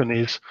happen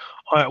is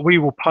we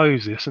will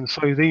pose this, and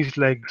so these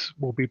legs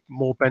will be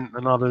more bent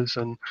than others,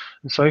 and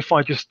so if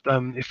I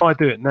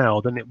do it now,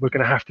 then we're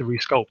going to have to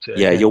re-sculpt it.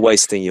 Yeah, again. you're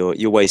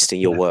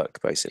wasting your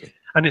work basically.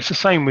 And it's the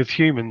same with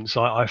humans.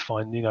 I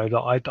find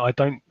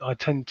that I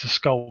tend to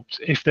sculpt,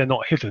 if they're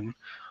not hidden.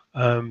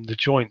 The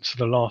joints are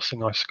the last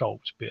thing I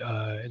sculpt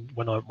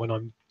when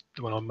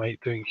I'm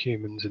doing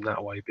humans in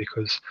that way,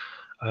 because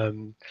I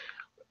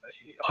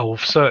will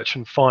search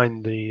and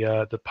find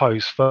the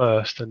pose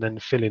first, and then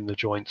fill in the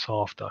joints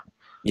after.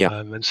 Yeah.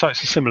 And so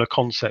it's a similar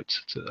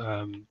concept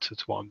to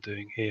what I'm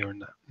doing here in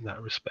that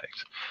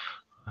respect.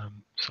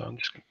 So I'm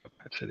just going to go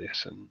back to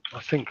this, and I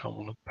think I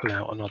want to pull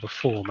out another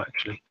form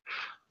actually.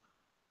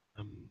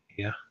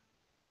 Yeah.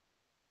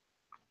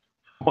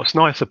 What's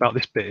nice about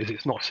this bit is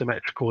it's not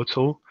symmetrical at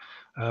all,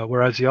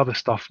 whereas the other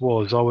stuff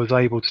was. I was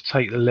able to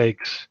take the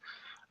legs.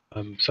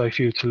 So if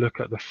you were to look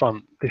at the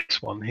front,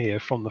 this one here,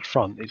 from the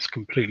front, it's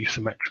completely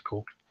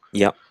symmetrical.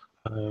 Yeah.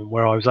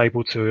 Where I was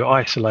able to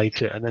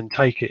isolate it and then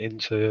take it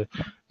into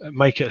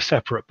make it a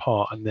separate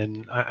part and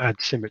then add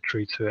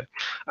symmetry to it.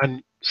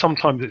 And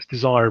sometimes it's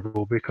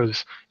desirable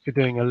because you're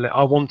doing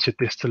I wanted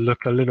this to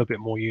look a little bit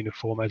more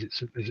uniform as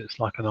it's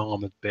like an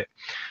armored bit,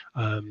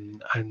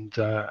 and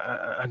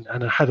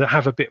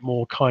have a bit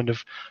more kind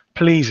of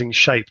pleasing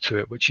shape to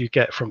it, which you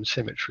get from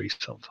symmetry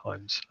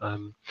sometimes.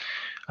 And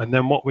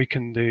then what we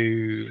can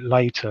do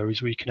later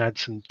is we can add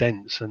some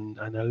dents and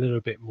a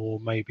little bit more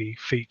maybe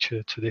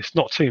feature to this.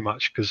 Not too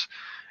much because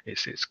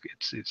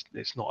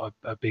it's not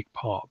a big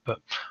part, but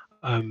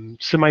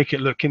to make it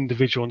look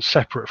individual and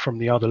separate from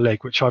the other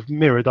leg, which I've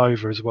mirrored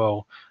over as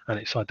well, and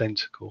it's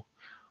identical.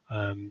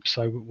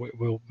 So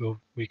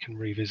we can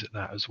revisit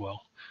that as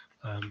well.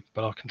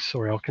 But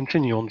I'll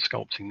continue on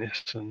sculpting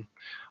this, and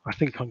I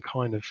think I'm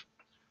kind of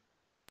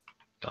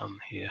done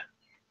here.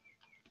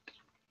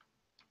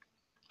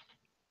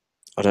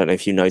 I don't know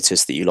if you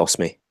noticed that you lost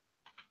me.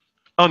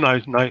 Oh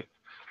no.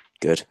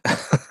 Good.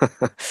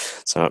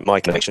 So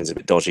my connection is a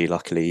bit dodgy.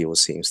 Luckily,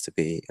 yours seems to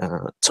be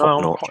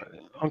top notch.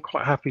 I'm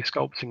quite happy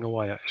sculpting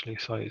away actually,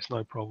 so it's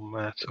no problem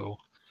at all.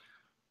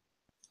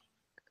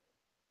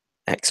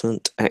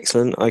 Excellent,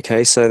 excellent.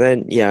 Okay, so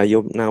then yeah,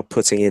 you're now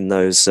putting in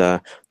those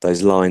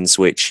lines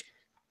which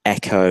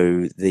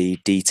echo the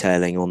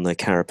detailing on the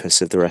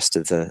carapace of the rest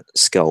of the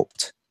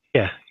sculpt.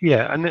 Yeah,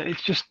 and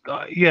it's just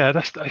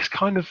it's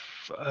kind of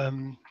I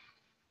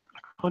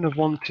kind of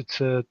wanted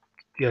to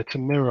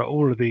mirror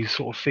all of these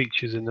sort of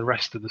features in the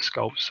rest of the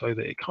sculpt so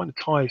that it kind of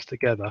ties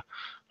together.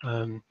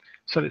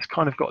 So it's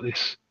kind of got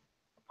this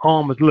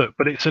armored look,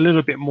 but it's a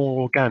little bit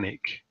more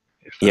organic,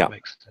 if that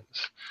makes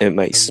sense. It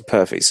makes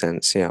perfect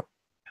sense. Yeah.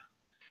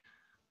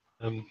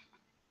 I'm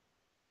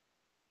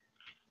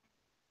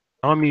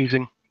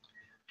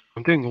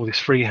doing all this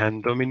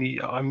freehand. But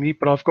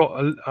I've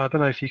got I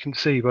don't know if you can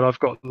see, but I've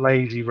got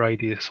lazy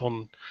radius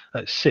on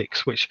at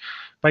 6, which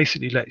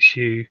basically lets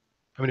you.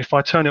 I mean, if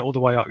I turn it all the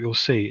way up, you'll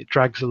see it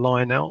drags a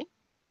line out.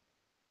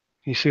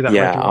 You see that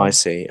red line? I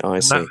see.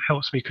 That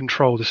helps me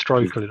control the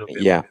stroke a little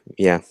bit.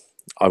 Yeah.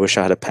 I wish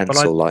I had a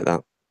pencil like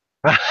that.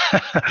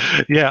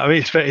 Yeah, I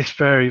mean it's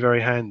very,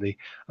 very handy.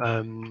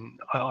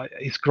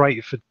 It's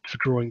great for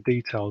drawing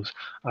details.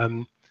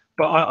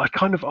 But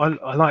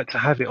I like to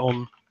have it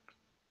on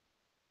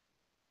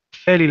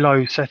fairly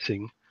low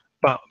setting,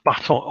 but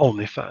on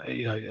if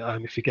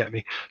if you get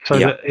me. So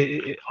that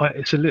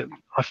it's a little.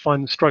 I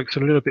find the strokes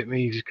are a little bit more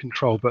easy to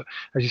control. But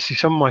as you see,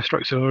 some of my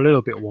strokes are a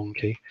little bit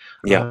wonky.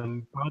 Yeah.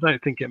 But I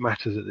don't think it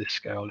matters at this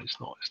scale. It's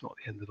not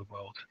the end of the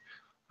world.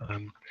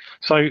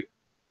 So.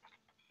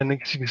 And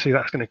as you can see,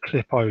 that's going to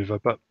clip over,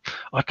 but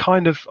I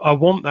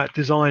want that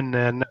design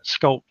there and that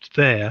sculpt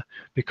there,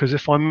 because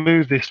if I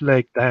move this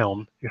leg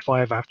down, if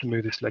I ever have to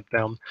move this leg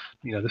down,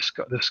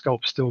 the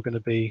sculpt's still going to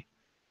be,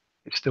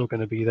 it's still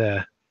going to be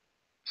there,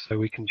 so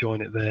we can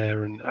join it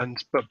there,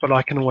 but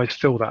I can always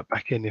fill that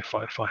back in if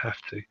I have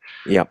to.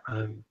 Yeah.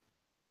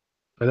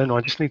 But then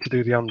I just need to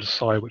do the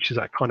underside, which is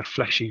that kind of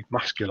fleshy,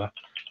 muscular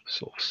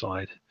sort of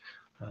side.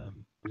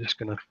 I'm just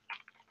going to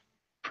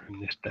trim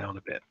this down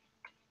a bit.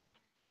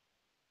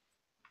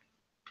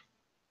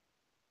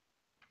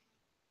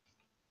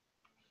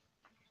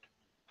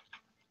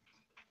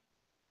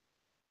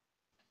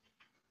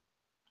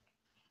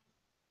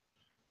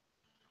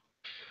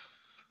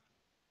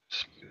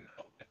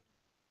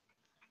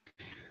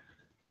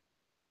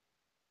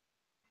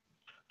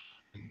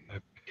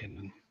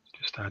 And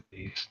just add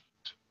these.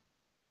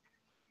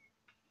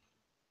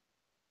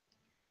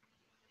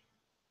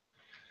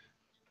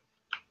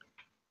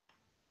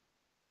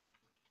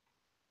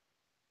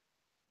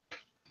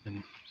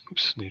 And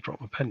oops, need to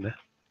drop my pen there.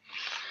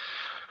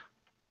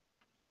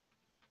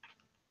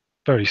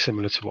 Very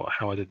similar to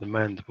how I did the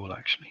mandible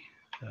actually.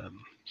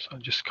 So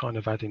I'm just kind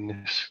of adding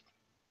this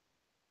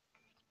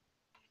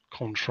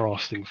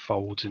contrasting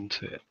folds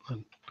into it,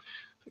 and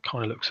it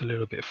kind of looks a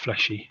little bit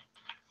fleshy.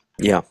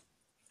 Yeah.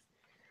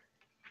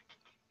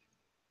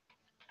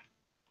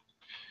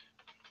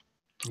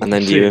 And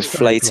then do you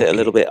inflate it a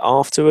little bit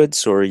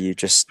afterwards, or are you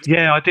just?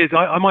 Yeah, I did.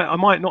 I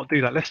might not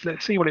do that.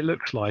 Let's see what it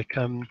looks like.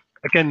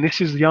 Again, this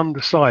is the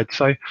underside,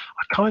 so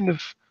I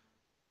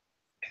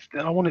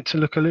want it to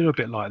look a little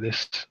bit like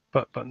this,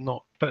 but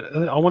not. But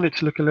I want it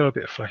to look a little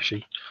bit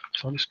fleshy.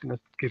 So I'm just going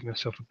to give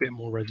myself a bit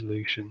more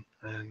resolution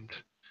and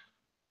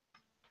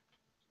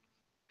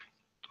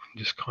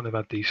just kind of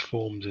add these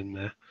forms in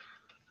there,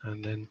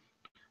 and then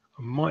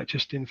I might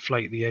just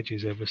inflate the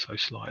edges ever so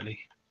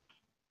slightly.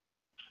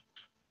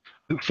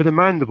 For the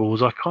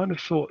mandibles, I kind of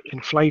thought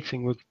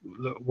inflating would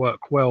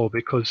work well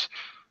because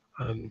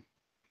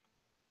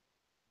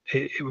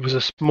it was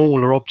a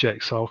smaller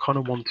object, so I kind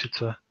of wanted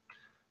to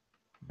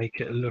make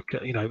it look,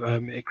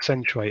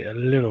 accentuate it a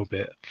little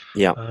bit.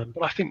 Yeah.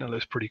 But I think that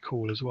looks pretty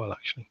cool as well,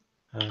 actually.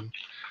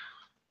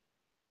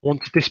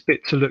 Wanted this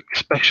bit to look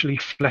especially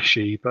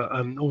fleshy, but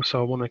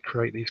also I want to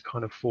create these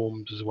kind of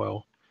forms as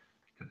well.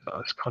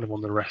 That's kind of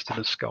on the rest of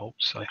the sculpt.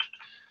 So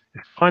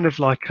it's kind of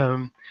like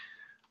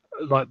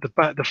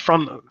the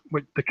front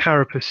with the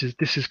carapace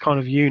this is kind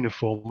of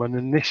uniform, and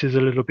then this is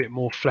a little bit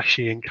more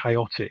fleshy and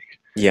chaotic.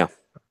 Yeah.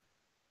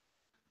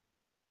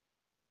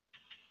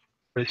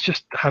 But it's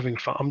just having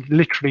fun. I'm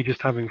literally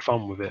just having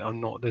fun with it. I'm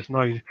not.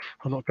 I'm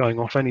not going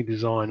off any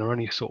design or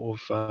any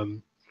sort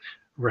of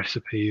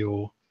recipe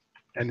or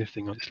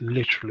anything. It's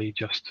literally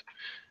just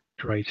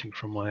creating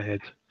from my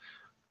head.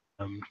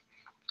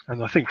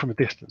 And I think from a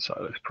distance,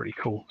 that looks pretty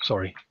cool.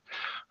 Sorry,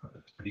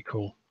 that's pretty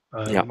cool.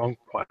 Yeah. I'm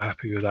quite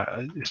happy with that.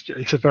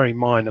 It's a very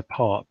minor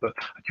part, but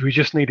we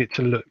just need it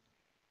to look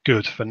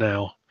good for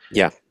now.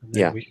 Yeah. And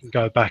then Yeah. we can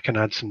go back and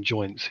add some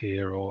joints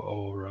here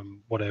or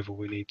whatever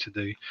we need to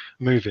do.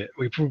 Move it.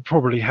 We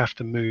probably have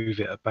to move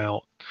it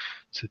about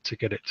to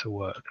get it to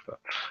work. But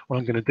what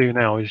I'm going to do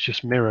now is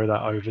just mirror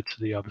that over to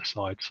the other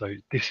side. So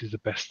this is the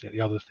best thing.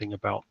 The other thing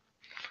about,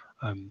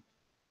 and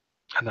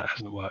that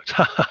hasn't worked.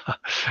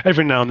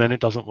 Every now and then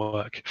it doesn't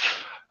work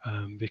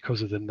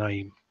because of the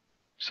name.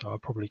 So I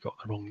probably got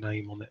the wrong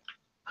name on it.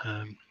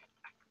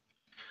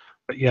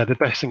 But yeah, the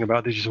best thing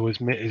about digital is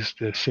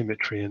the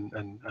symmetry and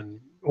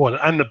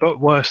the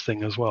worst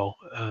thing as well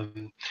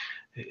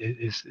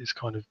is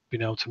kind of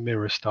being able to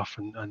mirror stuff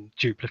and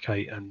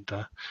duplicate and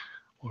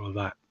all of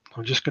that.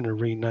 I'm just going to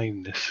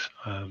rename this,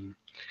 and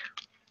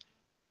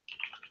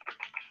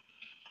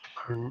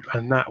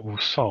that will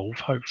solve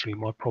hopefully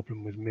my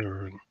problem with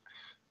mirroring.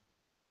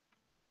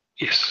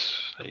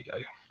 Yes, there you go.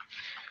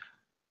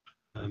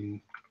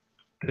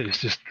 It's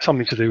just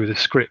something to do with the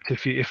script.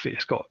 If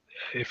it's got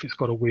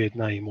a weird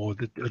name or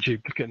a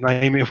duplicate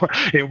name,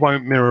 it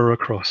won't mirror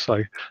across.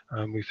 So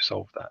we've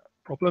solved that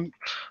problem.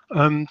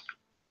 And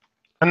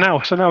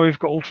now we've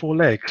got all 4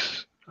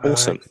 legs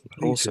Awesome.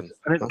 completed, Awesome.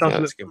 and I think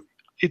that's good.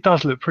 it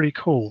does look pretty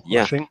cool.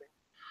 Yeah. I think.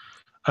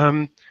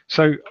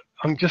 So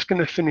I'm just going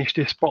to finish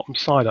this bottom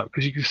side up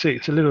because you can see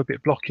it's a little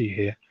bit blocky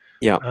here.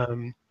 Yeah.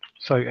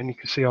 So and you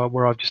can see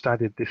where I've just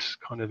added this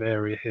kind of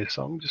area here.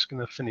 So I'm just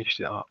going to finish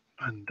it up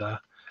and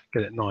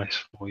get it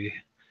nice for you.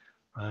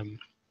 So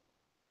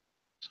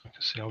you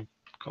can see I've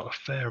got a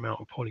fair amount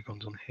of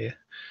polygons on here.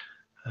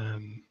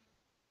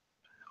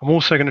 I'm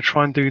also going to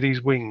try and do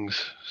these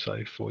wings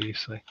for you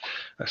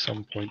at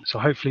some point. So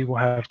hopefully we'll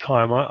have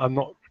time. I'm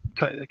not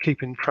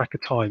keeping track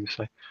of time,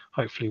 so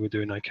hopefully we're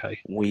doing okay.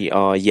 We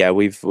are. Yeah,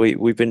 we've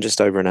been just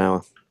over an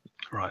hour.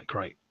 Right,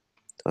 great.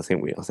 I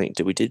think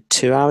we did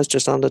 2 hours,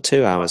 just under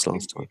 2 hours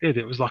last time. We did.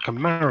 It was like a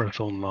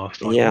marathon last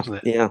time, wasn't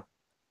it? Yeah.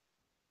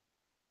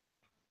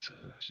 So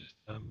let's just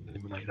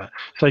eliminate that.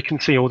 So you can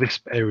see all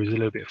this area is a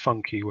little bit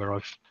funky where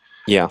I've.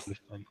 Yeah.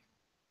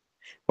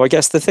 Well, I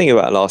guess the thing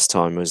about last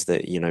time was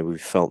that, we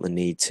felt the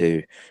need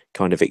to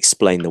kind of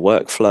explain the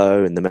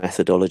workflow and the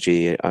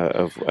methodology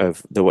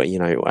of the way,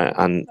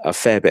 and a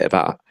fair bit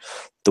about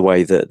the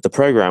way that the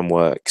program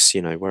works,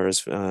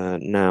 whereas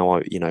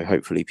now,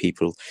 hopefully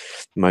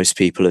most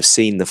people have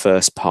seen the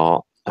first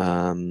part,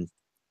 and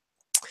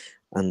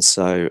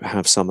so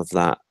have some of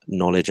that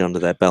knowledge under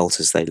their belt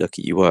as they look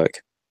at your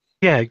work.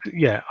 Yeah,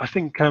 I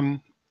think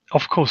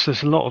of course,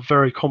 there's a lot of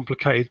very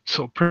complicated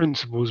sort of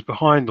principles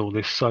behind all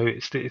this, so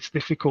it's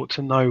difficult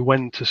to know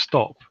when to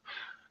stop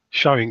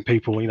showing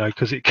people,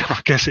 because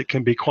I guess it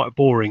can be quite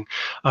boring.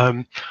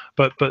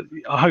 But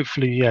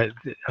hopefully, yeah,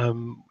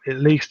 at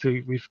least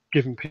we've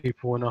given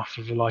people enough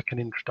of an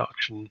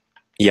introduction.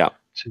 Yeah.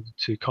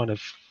 To kind of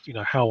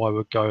how I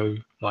would go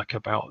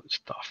about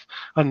stuff,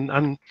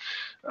 and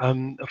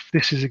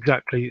this is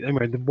exactly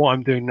what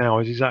I'm doing now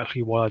is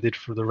exactly what I did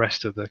for the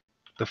rest of the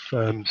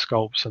firm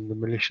sculpts and the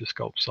militia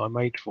sculpts I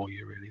made for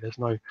you. Really, there's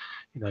no,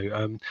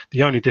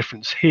 the only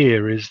difference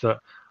here is that,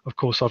 of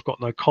course, I've got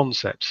no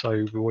concept,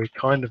 so we're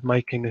kind of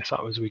making this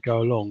up as we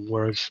go along.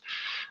 Whereas,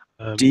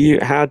 do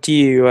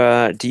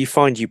you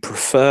find you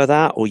prefer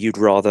that, or you'd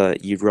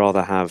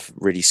rather have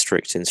really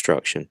strict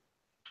instruction?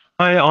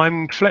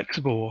 I'm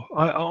flexible.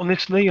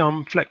 Honestly,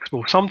 I'm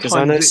flexible. Sometimes, because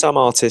I know some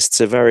artists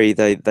are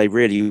they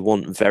really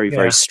want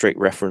very strict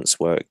reference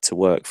work to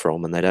work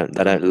from, and they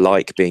don't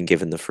like being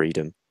given the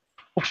freedom.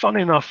 Well,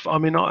 funny enough, I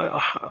mean,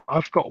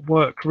 I've got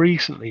work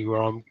recently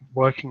where I'm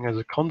working as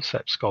a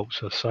concept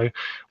sculptor, so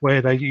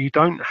where you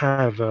don't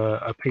have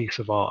a piece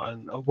of art,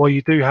 and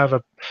you do have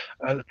a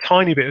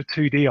tiny bit of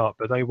 2D art,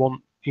 but they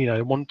want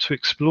to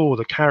explore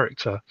the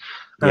character,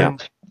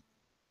 and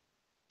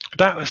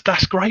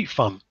that's great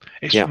fun.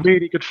 It's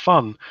really good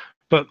fun.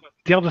 But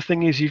the other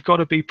thing is you've got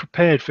to be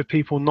prepared for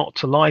people not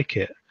to like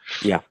it.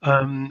 Yeah.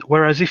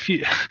 Whereas if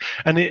you,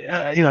 and it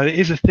it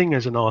is a thing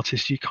as an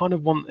artist, you kind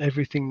of want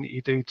everything that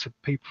you do to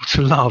people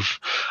to love.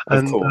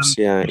 Of course,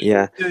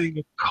 yeah. Doing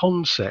a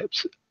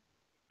concept,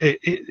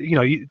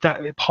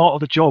 that part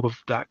of the job of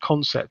that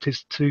concept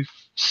is to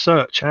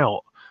search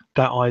out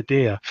that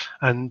idea,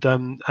 and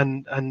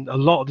a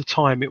lot of the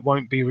time it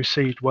won't be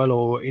received well,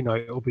 or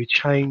it'll be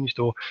changed,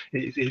 or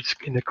it's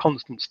in a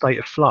constant state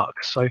of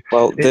flux. So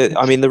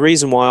the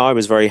reason why I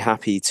was very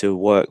happy to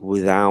work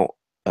without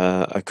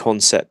a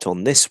concept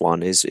on this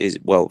one is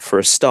well, for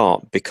a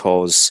start,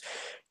 because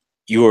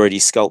you already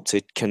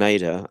sculpted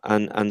Kaneda,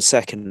 and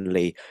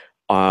secondly,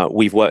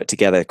 we've worked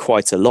together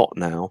quite a lot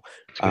now,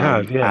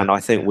 and I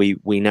think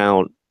we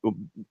now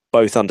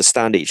both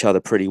understand each other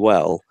pretty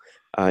well.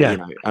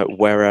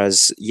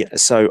 Whereas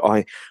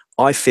so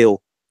I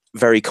feel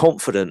very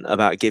confident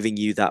about giving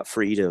you that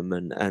freedom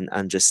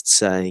and just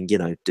saying,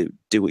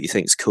 do what you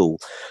think's cool.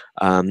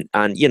 And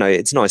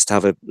it's nice to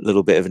have a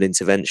little bit of an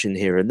intervention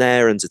here and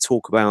there, and to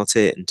talk about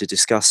it and to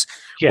discuss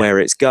Yeah, where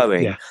it's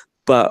going. yeah,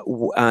 But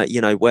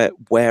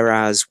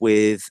whereas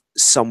with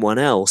someone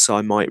else,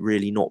 I might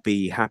really not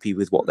be happy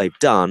with what they've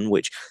done,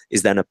 which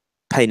is then a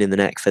pain in the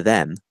neck for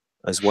them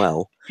as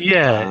well.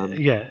 yeah,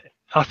 yeah.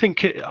 I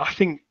think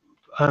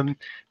um,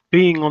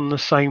 being on the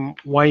same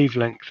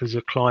wavelength as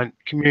a client,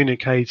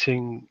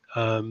 communicating,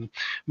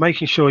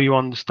 making sure you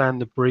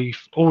understand the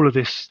brief, all of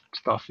this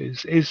stuff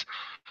is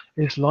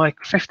like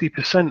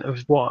 50%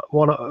 of what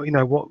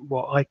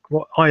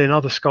I and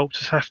other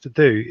sculptors have to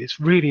do. It's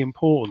really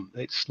important.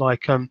 It's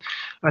like and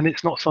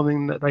it's not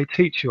something that they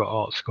teach you at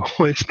art school.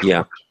 It's Yeah,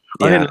 not,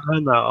 I yeah, didn't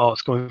learn that at art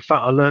school. In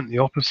fact, I learned the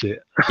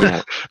opposite.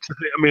 yeah. So,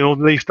 I mean, or at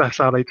least that's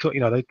how they taught.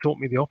 They taught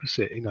me the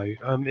opposite.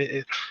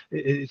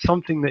 It's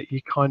something that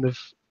you kind of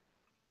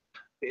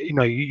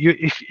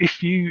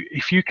if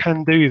you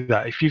can do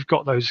that, if you've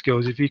got those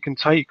skills, if you can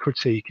take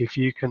critique, if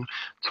you can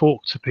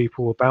talk to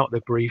people about their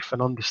brief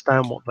and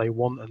understand what they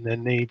want and their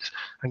needs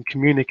and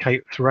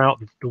communicate throughout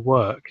the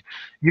work,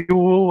 you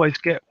will always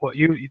get what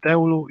they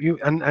will you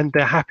and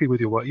they're happy with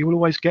your work, you will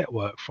always get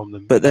work from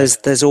them. But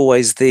there's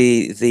always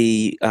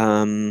the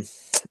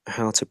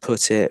how to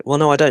put it. Well,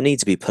 no, I don't need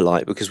to be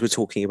polite because we're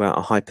talking about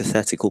a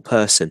hypothetical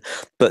person,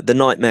 but the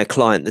nightmare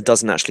client that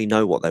doesn't actually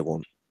know what they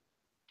want.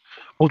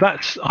 Well,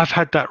 I've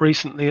had that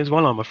recently as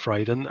well, I'm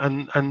afraid, and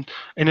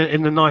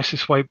in the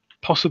nicest way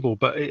possible.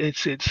 But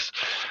it's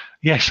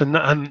yes,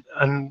 and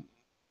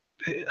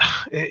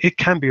it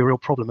can be a real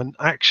problem. And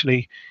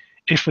actually,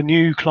 if a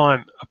new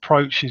client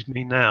approaches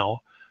me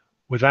now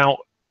without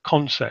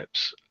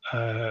concepts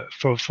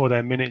for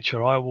their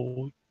miniature, I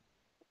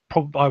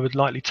would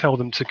likely tell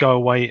them to go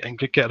away and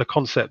get a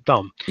concept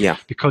done, Yeah,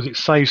 because it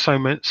saves so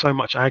much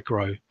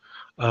aggro.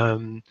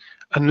 Um,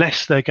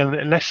 unless they're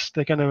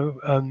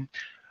gonna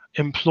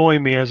employ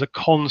me as a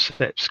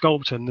concept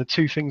sculptor, and the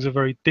two things are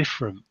very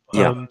different.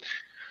 yeah.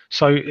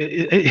 So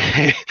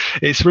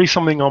it's really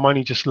something I'm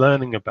only just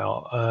learning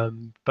about.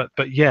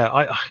 But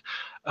yeah,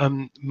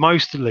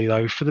 mostly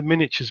though, for the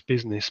miniatures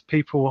business,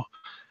 people,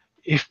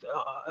 if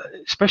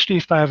especially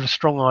if they have a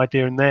strong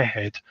idea in their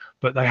head,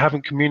 but they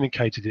haven't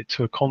communicated it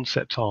to a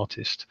concept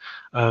artist,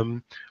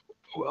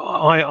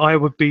 I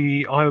would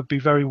be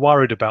very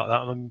worried about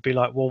that, and I'd be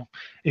like, well,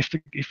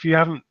 if you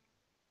haven't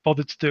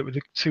bothered to do it with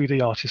a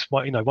 2D artist,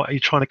 what are you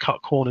trying to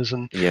cut corners?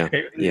 And Yeah,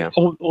 yeah,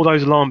 all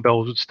those alarm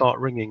bells would start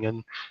ringing.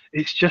 And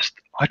it's just,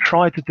 I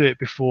tried to do it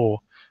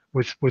before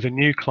with a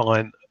new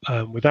client,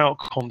 without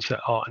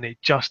concept art, and it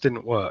just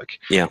didn't work.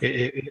 yeah,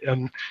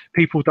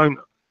 People don't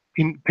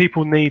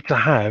people need to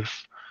have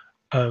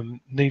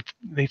need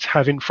to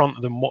have in front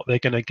of them what they're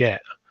going to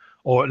get,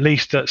 or at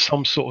least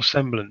some sort of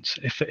semblance.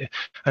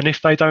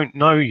 If they don't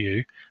know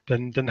you,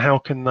 then how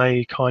can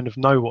they kind of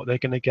know what they're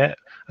going to get?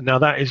 And now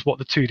that is what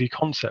the 2D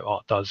concept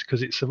art does,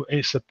 because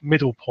it's a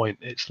middle point.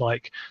 It's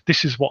like,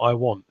 this is what I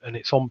want, and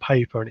it's on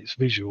paper and it's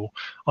visual.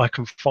 I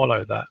can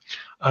follow that.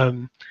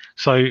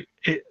 So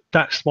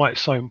that's why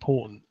it's so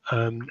important.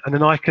 And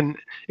then I can,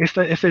 if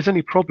there's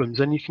any problems,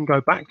 then you can go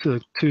back to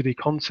the 2D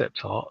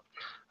concept art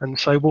and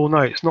say, well, no,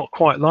 it's not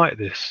quite like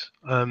this.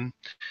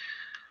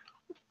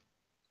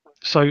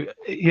 So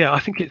yeah, I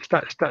think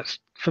that's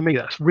for me,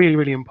 that's really,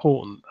 really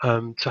important,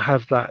 to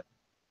have that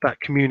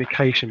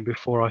communication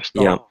before I yeah.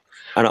 start.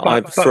 And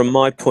But from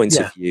my point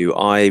of yeah, view,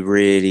 I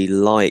really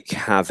like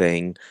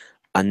having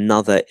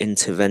another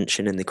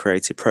intervention in the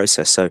creative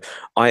process. So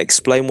I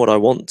explain what I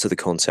want to the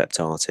concept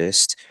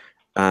artist,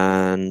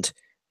 and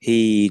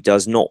he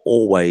does not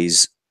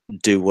always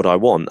do what I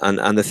want.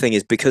 And the thing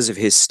is, because of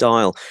his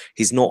style,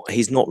 he's not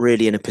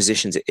really in a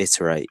position to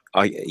iterate.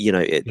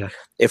 yeah,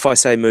 If I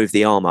say move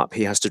the arm up,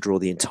 he has to draw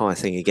the entire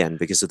thing again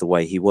because of the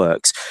way he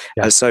works.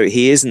 yeah, And so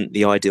he isn't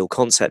the ideal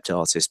concept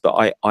artist.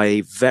 But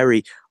I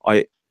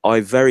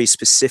very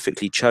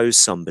specifically chose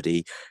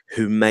somebody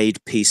who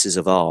made pieces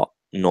of art,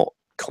 not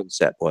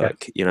concept yeah,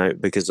 work,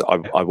 because I,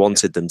 yeah, I yeah,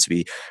 wanted them to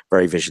be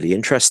very visually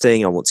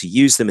interesting. I want to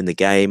use them in the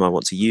game. I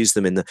want to use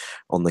them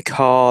on the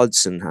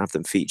cards and have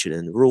them featured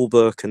in the rule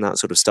book and that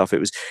sort of stuff.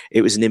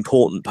 It was an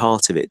important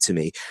part of it to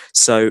me.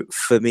 So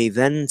for me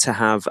then to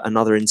have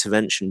another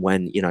intervention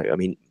when,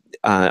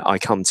 I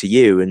come to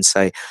you and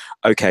say,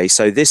 okay,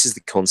 so this is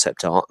the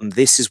concept art and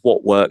this is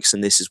what works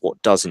and this is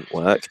what doesn't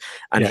work.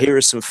 And yeah, here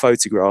are some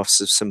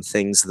photographs of some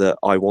things that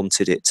I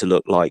wanted it to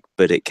look like,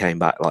 but it came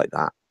back like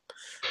that.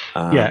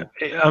 yeah.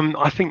 Um,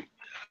 I think,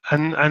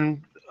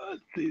 and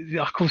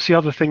of course, the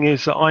other thing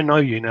is that I know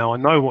you now. I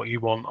know what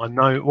you want. I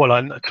know, well,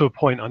 to a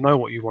point, I know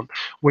what you want.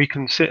 We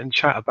can sit and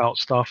chat about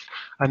stuff,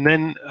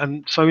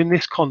 and so in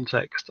this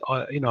context,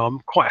 I'm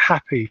quite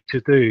happy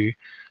to do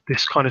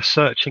this kind of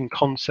searching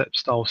concept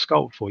style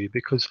sculpt for you,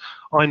 because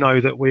I know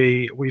that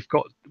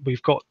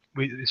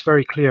it's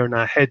very clear in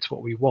our heads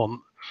what we want.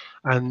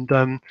 and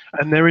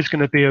there is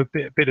going to be a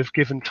bit of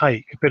give and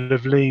take, a bit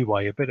of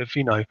leeway, a bit of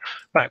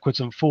backwards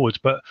and forwards.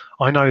 But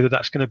I know that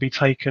that's going to be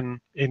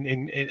taken in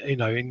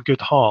in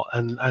good heart,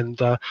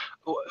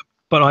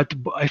 but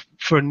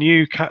for a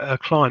new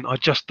client, I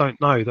just don't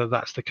know that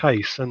that's the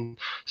case, and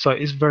so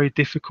it is very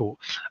difficult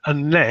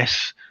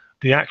unless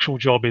the actual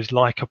job is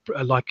like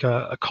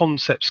a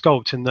concept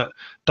sculpt, in that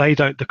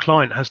the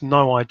client has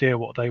no idea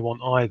what they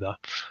want either,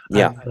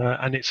 Yeah.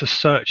 and it's a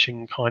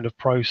searching kind of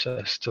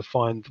process to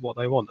find what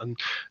they want, and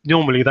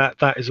normally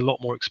that is a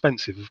lot more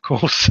expensive, of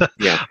course,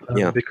 Yeah.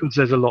 Yeah. because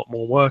there's a lot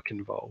more work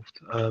involved.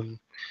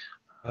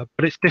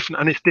 But it's different,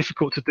 and it's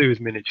difficult to do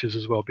with miniatures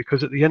as well,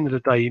 because at the end of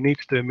the day, you need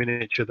to do a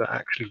miniature that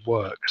actually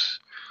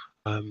works,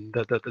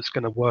 that's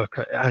going to work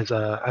as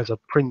a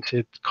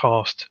printed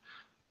cast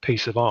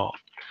piece of art.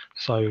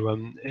 So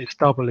it's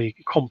doubly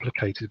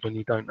complicated when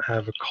you don't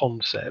have a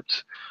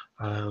concept,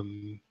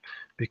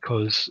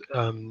 because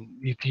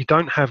you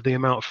don't have the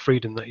amount of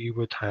freedom that you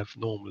would have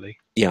normally.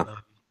 Yeah.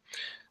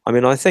 I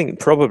mean, I think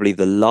probably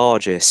the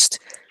largest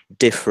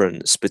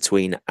difference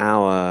between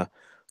our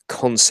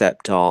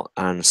concept art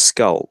and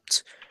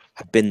sculpt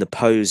have been the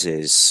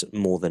poses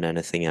more than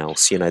anything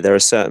else. There are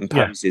certain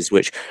Yeah, poses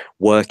which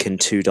work in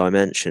 2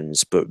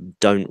 dimensions but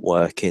don't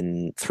work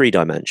in 3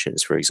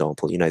 dimensions, for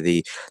example.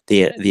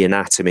 The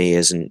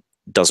anatomy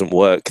doesn't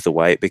work the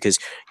way, because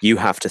you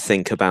have to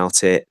think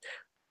about it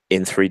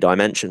in 3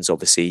 dimensions.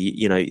 Obviously,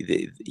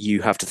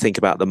 you have to think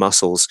about the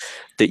muscles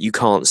that you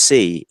can't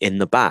see in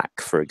the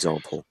back, for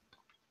example.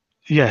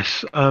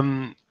 yes,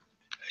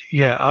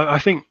 yeah. I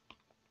think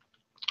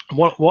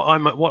what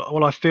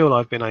I feel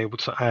I've been able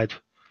to add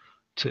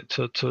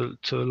to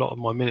a lot of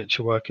my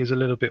miniature work is a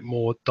little bit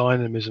more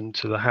dynamism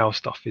to the how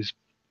stuff is.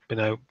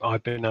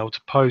 I've been able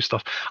to pose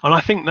stuff, and I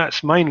think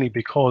that's mainly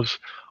because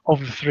of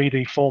the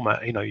 3D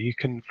format. You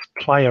can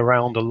play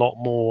around a lot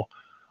more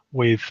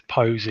with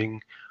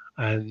posing,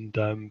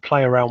 and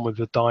play around with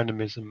the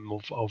dynamism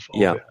of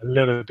Yeah, it a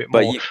little bit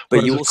but more. you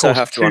Whereas, of also course, a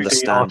have to 2D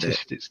understand it.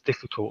 artist, it's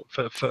difficult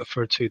for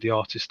a 2D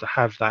artist to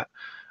have that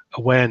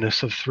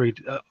awareness of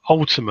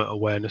ultimate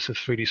awareness of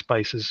 3D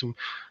spaces. And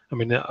I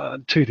mean,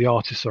 2D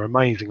artists are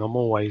amazing. I'm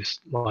always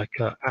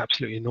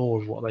absolutely in awe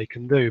of what they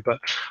can do.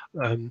 But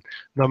no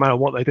matter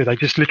what they do, they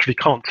just literally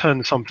can't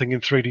turn something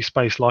in 3D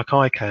space like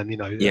I can.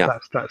 Yeah.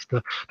 That's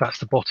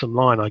the bottom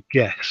line, I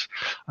guess.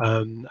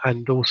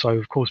 And also,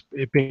 of course,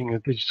 it being a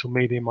digital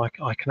medium, I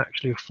can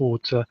actually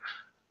afford to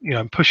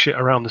push it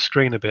around the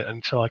screen a bit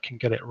until I can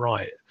get it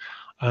right.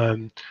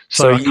 So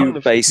So I you kind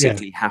of, yeah.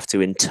 basically have to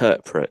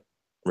interpret,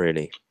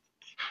 really.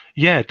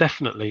 Yeah,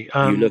 definitely.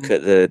 You look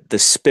at the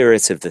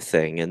spirit of the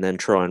thing and then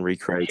try and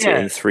recreate it Yeah,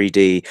 in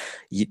 3D,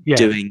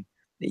 yeah.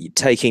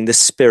 taking the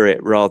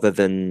spirit rather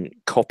than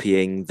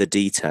copying the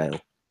detail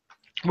of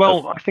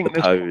Well, I the think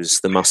there's pose,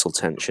 the probably muscle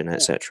tension,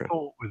 etc.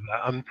 thought with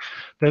that.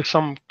 There's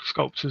some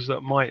sculptors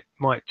that might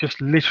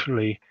just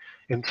literally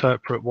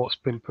interpret what's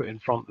been put in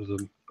front of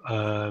them.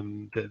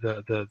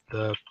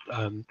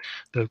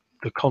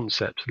 The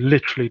concept,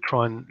 literally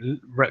try and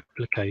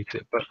replicate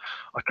it. But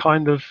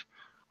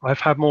I've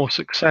had more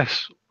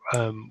success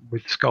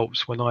with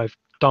sculpts when I've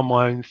done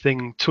my own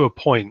thing to a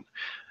point.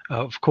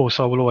 Of course,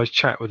 I will always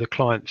chat with the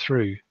client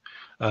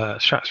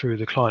chat through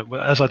the client. Well,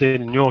 as I did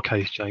in your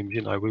case, James, we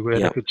had a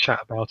Yeah. good chat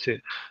about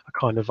it. I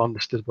kind of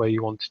understood where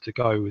you wanted to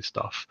go with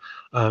stuff,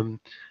 and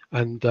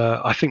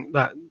I think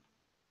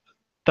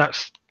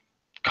that's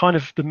kind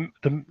of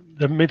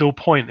the middle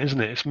point,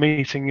 isn't it? It's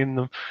meeting in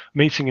the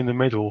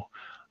middle,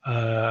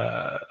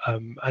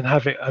 and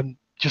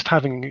just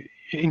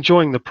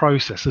enjoying the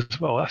process as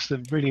well. That's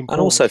really And important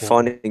also for me.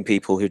 finding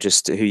people who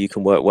you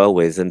can work well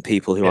with, and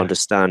people who Yeah,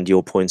 understand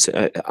your points,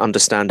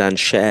 understand and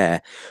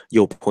share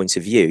your point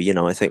of view.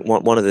 I think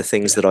one of the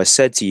things yeah, that I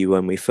said to you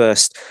when we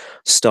first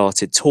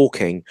started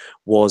talking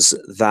was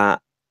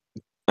that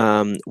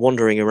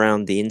wandering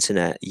around the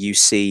internet, you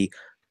see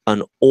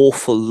an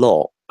awful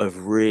lot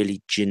of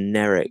really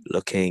generic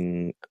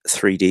looking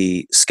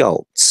 3D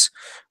sculpts.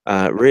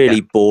 yeah,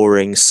 Really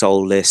boring,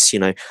 soulless.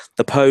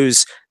 The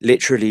pose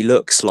literally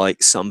looks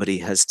like somebody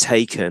has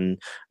taken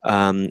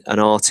an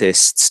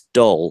artist's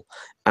doll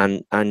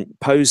and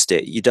posed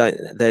it. You don't,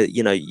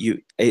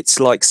 it's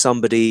like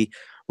somebody,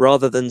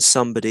 rather than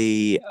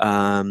somebody,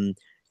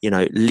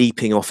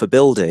 leaping off a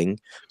building,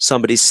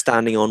 somebody's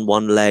standing on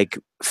one leg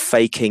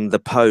faking the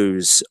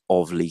pose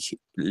of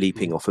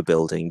leaping mm, off a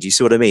building. Do you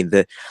see what I mean?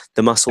 The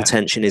muscle yeah,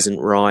 tension yeah, isn't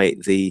right.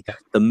 The yeah.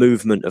 the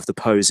movement of the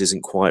pose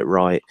isn't quite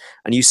right,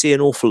 and you see an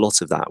awful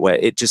lot of that where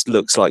it just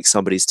looks like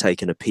somebody's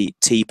taken a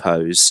T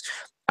pose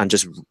and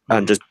just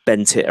Mm.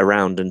 bent it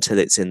around until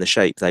it's in the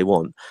shape they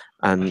want,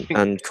 I and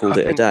think called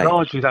I it a think day.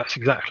 largely that's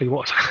exactly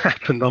what's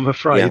happened. I'm Yeah,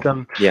 afraid.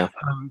 yeah,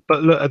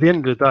 But look, at the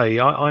end of the day,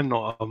 I'm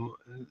not.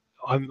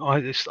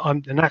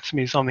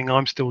 Anatomy is something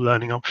I'm still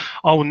learning. I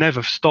will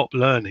never stop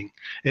learning.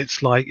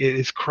 It's like it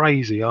is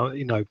crazy, I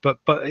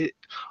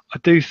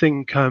do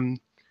think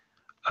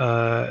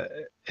uh,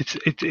 it's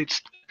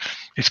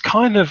it's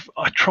kind of,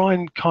 I try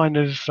and kind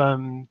of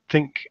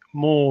think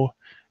more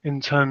in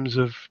terms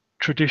of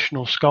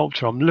traditional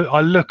sculpture.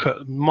 I look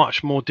at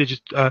much more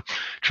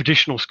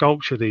traditional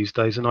sculpture these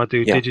days than I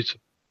do Yeah.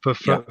 digital for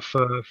Yeah.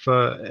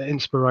 for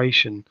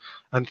inspiration,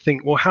 and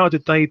think, well, how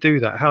did they do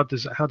that? How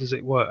does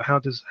it work?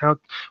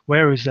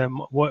 Where is them?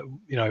 What,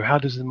 how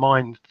does the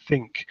mind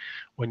think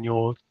when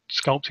you're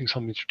sculpting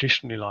something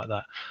traditionally like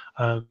that?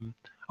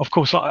 Of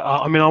course,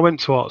 I mean, I went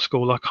to art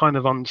school. I kind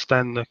of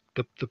understand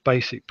the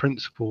basic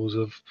principles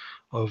of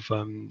all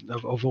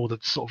the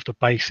sort of the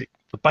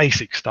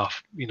basic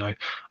stuff,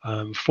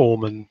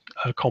 form and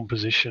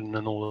composition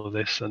and all of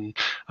this, and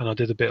I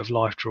did a bit of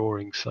life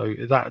drawing, so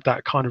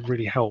that kind of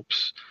really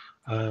helps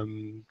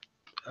in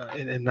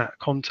that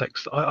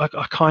context. I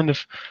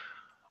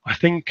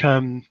think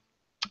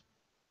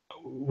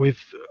with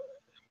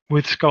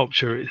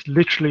sculpture, it's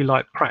literally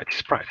like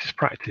practice, practice,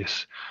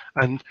 practice,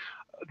 and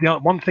the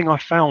one thing I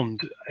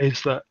found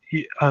is that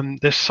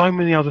there's so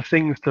many other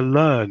things to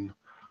learn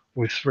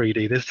with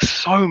 3D. There's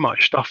so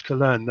much stuff to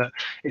learn that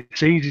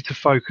it's easy to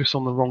focus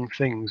on the wrong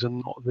things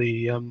and not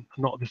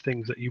the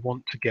things that you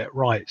want to get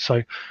right.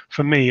 So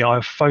for me,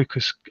 I'm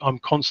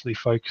constantly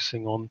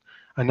focusing on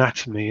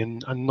anatomy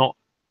and not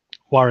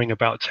worrying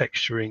about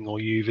texturing or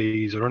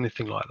UVs or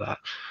anything like that.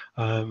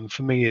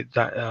 For me,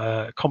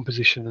 that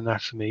composition,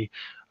 anatomy,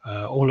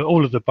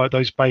 all of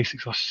those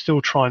basics, I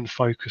still try and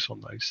focus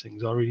on those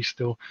things.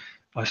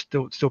 I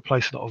still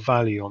place a lot of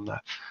value on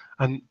that.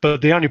 But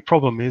the only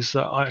problem is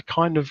that I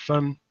kind of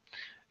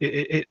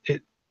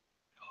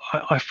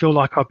I feel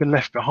like I've been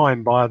left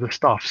behind by other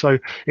stuff. So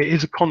it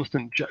is a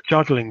constant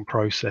juggling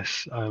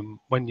process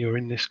when you're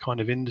in this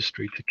kind of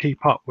industry to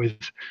keep up with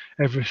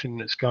everything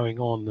that's going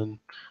on,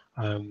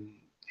 and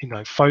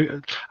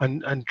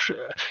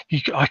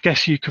I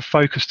guess you could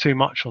focus too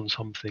much on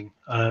something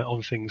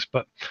on things,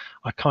 but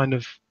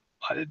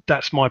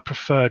that's my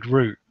preferred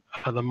route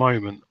at the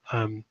moment.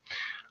 I'm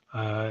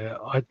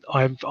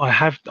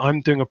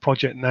doing a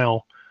project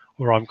now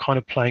where I'm kind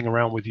of playing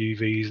around with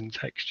UVs and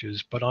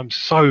textures, but I'm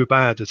so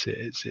bad at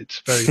it.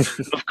 It's very,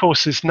 of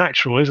course, it's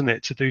natural, isn't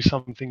it, to do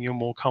something you're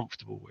more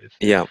comfortable with.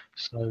 Yeah.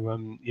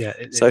 So yeah,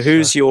 So it's.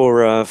 who's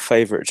your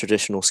favorite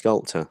traditional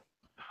sculptor?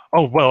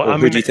 Oh well, Or I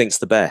who mean, do you think's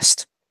the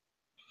best?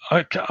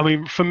 I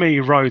mean, for me,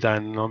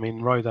 Rodin. I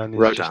mean, Rodin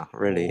is just Rodin,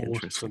 really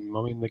interesting. awesome.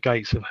 I mean, the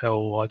Gates of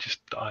Hell.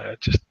 Just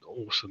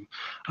awesome.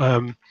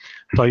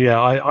 So yeah,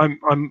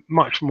 I'm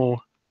much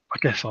more. I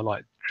guess I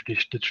like the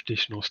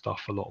traditional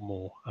stuff a lot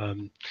more.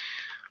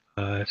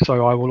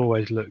 So I will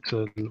always look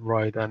to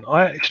Rodin.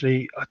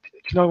 You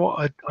know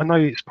what? I know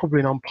it's probably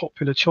an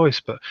unpopular choice,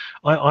 but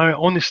I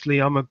honestly,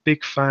 I'm a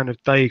big fan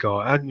of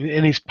Degas and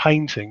in his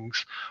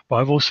paintings, but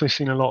I've also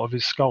seen a lot of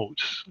his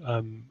sculpts,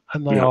 and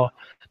Yeah.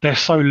 they're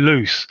so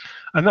loose,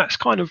 and I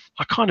kind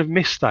of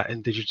miss that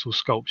in digital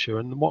sculpture.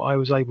 And what I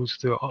was able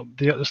to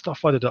do, the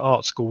stuff I did at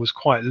art school was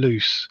quite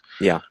loose.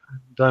 Yeah.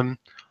 And,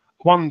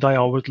 one day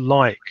I would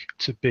like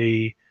to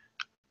be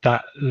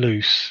that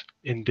loose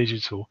in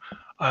digital.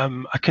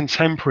 A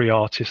contemporary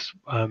artist,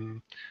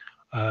 an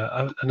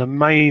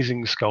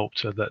amazing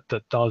sculptor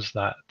that does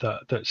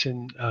that's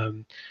in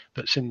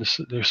the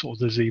sort of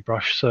the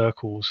ZBrush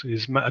circles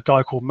is a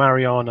guy called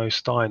Mariano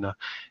Steiner.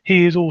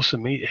 He is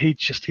awesome.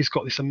 He's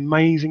got this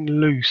amazing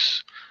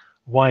loose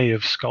way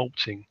of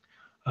sculpting.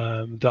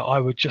 That I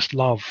would just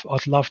love.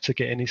 I'd love to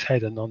get in his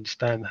head and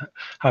understand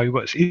how he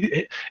works.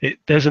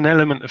 There's an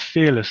element of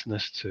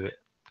fearlessness to it,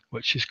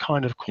 which is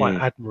kind of quite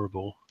Mm.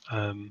 admirable.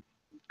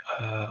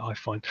 I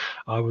find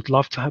I would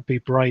love to be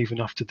brave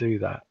enough to do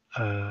that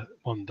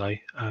one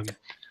day.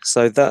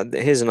 So that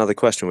here's another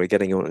question. We're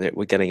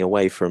getting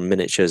away from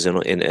miniatures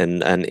and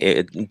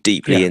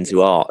deeply Yeah,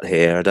 into art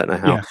here. I don't know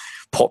how yeah.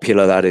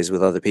 popular that is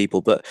with other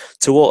people, but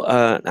to what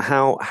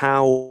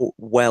how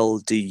well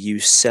do you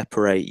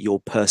separate your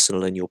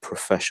personal and your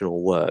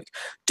professional work?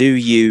 Do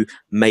you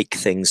make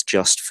things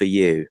just for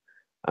you,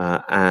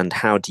 and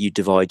how do you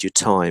divide your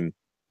time?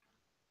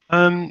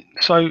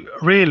 So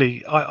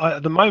really,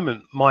 at the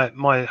moment,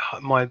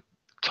 my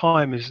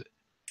time is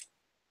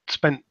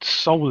spent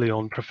solely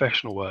on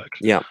professional work.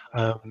 Yeah,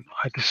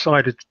 I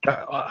decided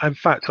that, in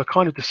fact, I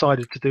kind of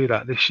decided to do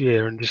that this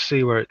year and just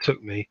see where it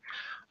took me.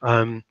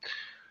 Um,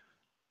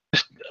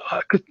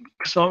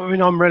 because I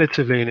mean, I'm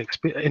relatively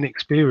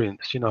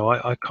inexperienced.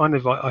 I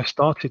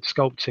started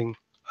sculpting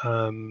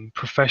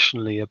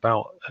professionally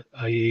about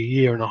a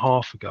year and a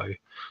half ago,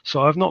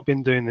 so I've not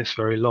been doing this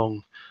very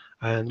long.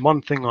 And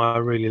one thing I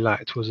really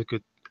lacked was a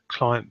good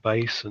client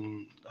base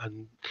and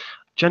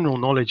general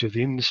knowledge of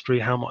the industry,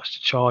 how much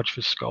to charge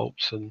for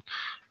sculpts, and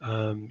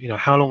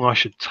how long I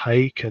should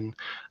take. And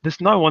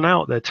there's no one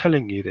out there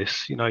telling you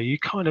this. You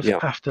kind of yeah,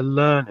 have to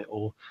learn it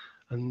all.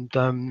 And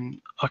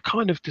I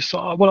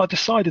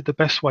decided the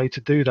best way to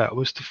do that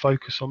was to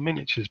focus on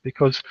miniatures,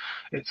 because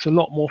it's a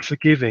lot more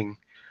forgiving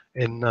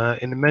in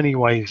many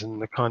ways than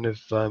the kind of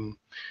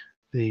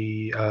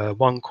the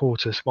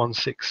 1/4,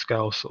 1/6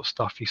 scale sort of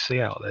stuff you see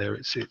out there.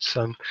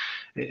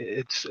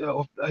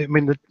 I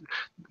mean,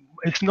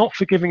 it's not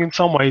forgiving in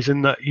some ways,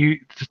 in that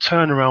the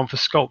turnaround for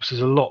sculpts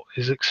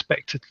is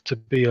expected to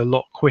be a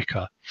lot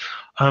quicker.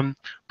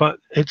 But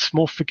it's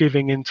more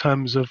forgiving in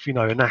terms of, you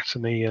know,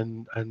 anatomy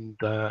and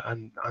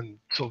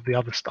sort of the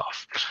other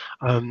stuff.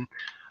 And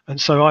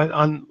so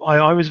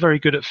I was very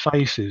good at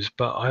faces,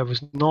 but I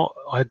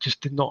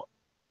just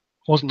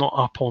was not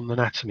up on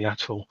anatomy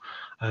at all,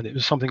 and it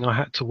was something I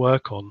had to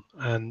work on.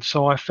 And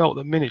so I felt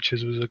that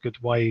miniatures was a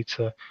good way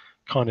to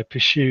kind of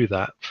pursue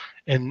that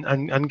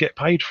and get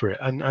paid for it,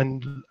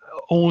 and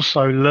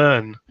also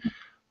learn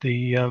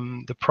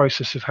the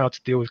process of how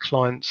to deal with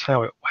clients,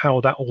 how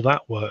that all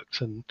that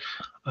worked, and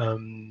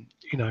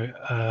you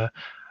know,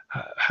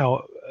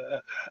 how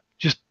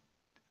just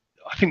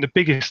I think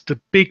the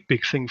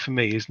big thing for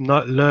me is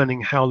not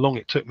learning how long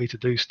it took me to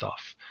do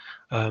stuff,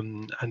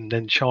 and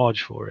then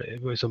charge for it.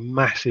 It was a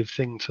massive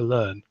thing to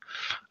learn,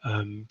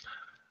 and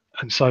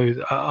so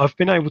I've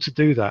been able to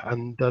do that,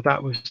 and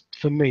that was,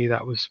 for me,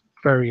 that was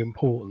very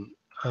important,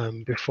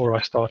 before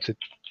I started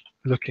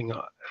looking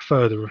at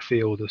further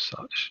afield as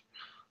such.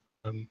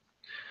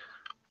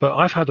 But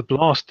I've had a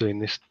blast doing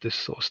this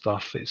sort of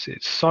stuff. It's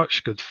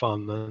such good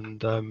fun,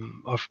 and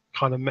I've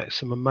kind of met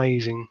some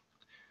amazing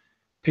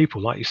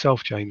people like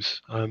yourself,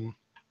 James.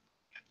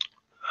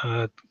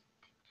 Uh,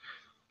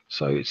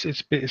 so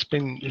it's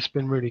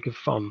been really good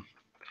fun.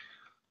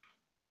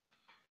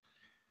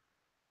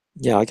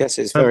 Yeah, I guess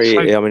it's So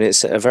very, I mean,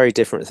 it's a very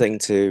different thing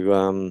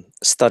to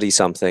study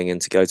something and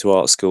to go to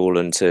art school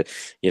and to,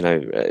 you know,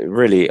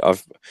 really,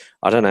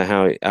 I don't know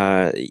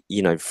how,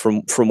 you know,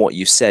 from what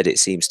you said, it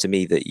seems to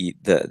me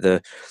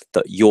that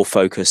that your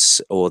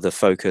focus, or the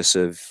focus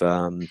of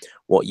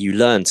what you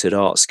learned at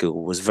art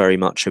school, was very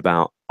much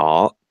about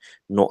art,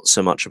 not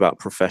so much about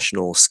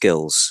professional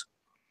skills.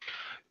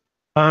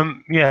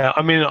 yeah,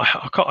 I mean,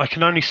 I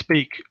can only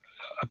speak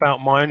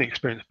about my own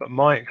experience, but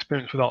my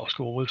experience with art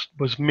school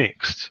was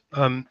mixed.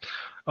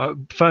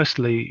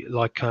 Firstly,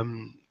 like,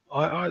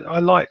 I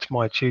liked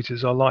my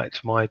tutors. I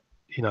liked my,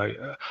 you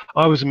know,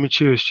 I was a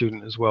mature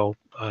student as well.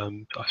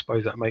 I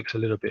suppose that makes a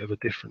little bit of a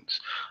difference.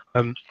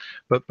 Um,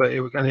 but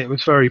it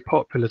was very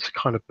popular to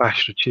kind of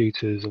bash the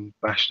tutors and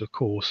bash the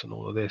course and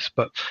all of this.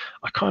 But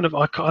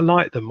I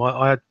liked them.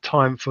 I had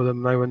time for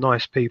them. They were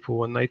nice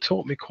people, and they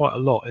taught me quite a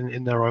lot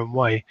in their own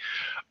way.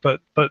 But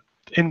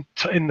in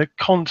the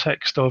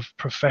context of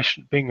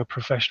being a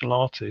professional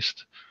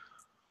artist,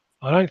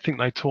 I don't think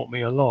they taught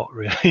me a lot,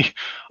 really.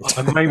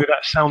 And maybe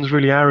that sounds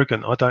really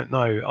arrogant. I don't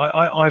know.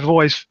 I've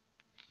always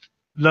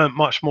learned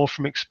much more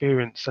from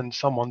experience than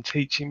someone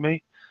teaching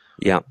me.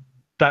 Yeah,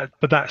 But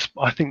that's,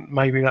 I think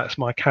maybe that's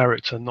my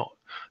character, not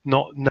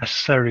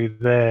necessarily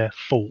their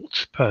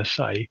fault per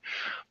se.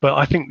 But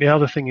I think the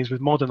other thing is,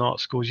 with modern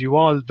art schools, you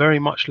are very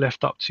much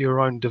left up to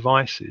your own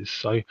devices.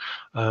 So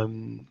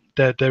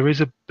there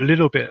is a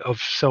little bit of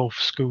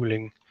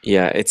self-schooling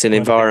yeah, it's an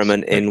kind of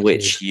environment in expected.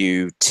 which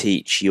you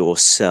teach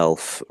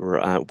yourself,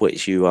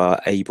 which you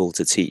are able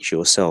to teach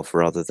yourself,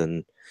 rather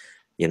than,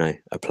 you know,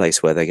 a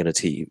place where they're going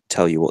to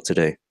tell you what to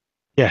do.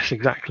 Yes,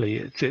 exactly.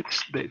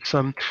 It's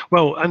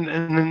well, and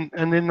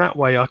in that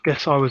way, I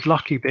guess I was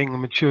lucky being a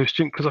mature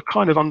student, because I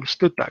kind of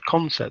understood that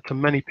concept,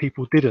 and many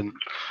people didn't.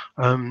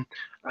 Um,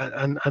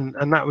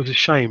 and that was a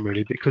shame,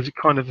 really, because it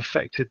kind of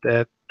affected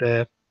their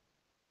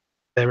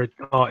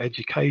art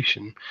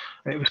education.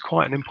 It was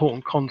quite an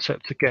important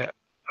concept to get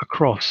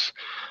across.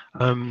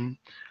 Um,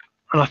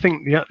 and I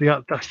think that's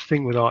the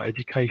thing with art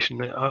education.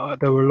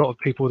 There were a lot of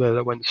people there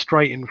that went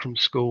straight in from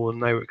school,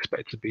 and they were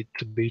expected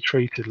to be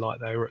treated like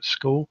they were at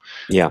school,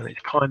 Yeah, and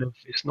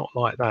it's not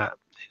like that.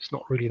 It's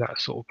not really that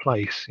sort of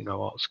place, you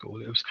know, art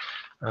school. It was,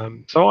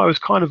 so I was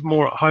kind of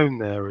more at home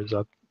there as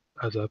a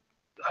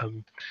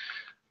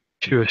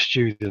pure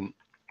student,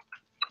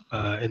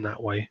 in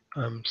that way.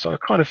 So I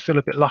kind of feel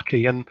a bit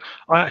lucky, and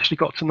I actually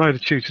got to know the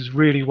tutors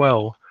really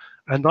well,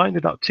 and I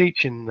ended up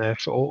teaching there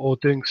or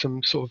doing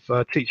some sort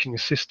of teaching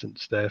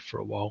assistants there for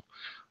a while,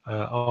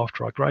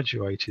 after I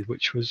graduated,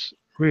 which was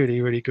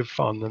really good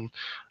fun,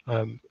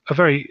 and a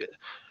very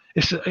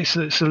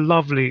it's a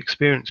lovely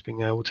experience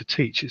being able to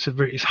teach.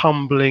 It's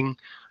humbling,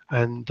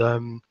 and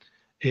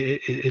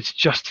it's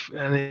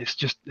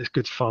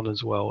good fun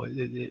as well.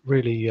 It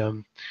really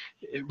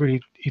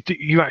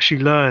you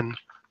actually learn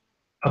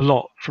a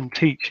lot from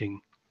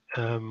teaching,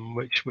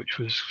 which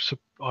was,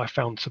 I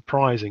found,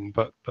 surprising,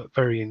 but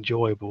very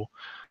enjoyable.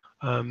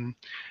 Um,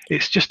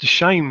 it's just a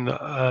shame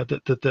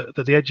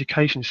that the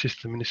education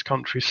system in this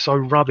country is so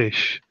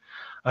rubbish,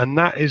 and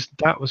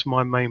that was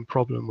my main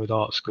problem with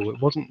art school.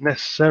 It wasn't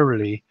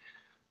necessarily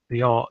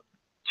the art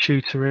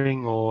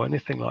tutoring or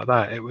anything like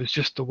that. It was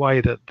just the way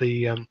that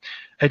the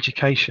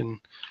education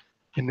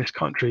in this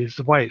country is,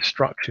 the way it's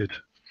structured.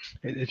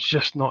 It's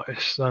just not,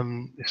 it's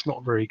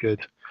not very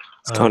good.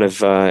 it's kind Um,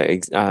 of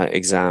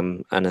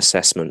exam and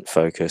assessment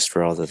focused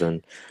rather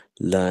than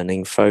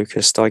learning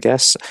focused, I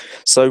guess.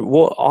 So,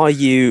 what are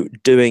you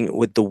doing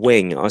with the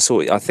wing? I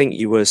think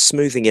you were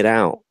smoothing it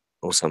out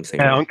or something,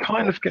 Yeah, right?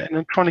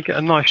 I'm trying to get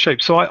a nice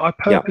shape. So I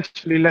Yeah,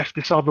 purposefully left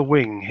this other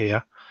wing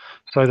here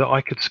so that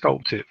I could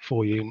sculpt it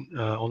for you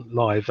on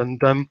live. And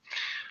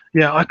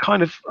Yeah, I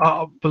kind of,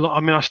 I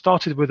mean, I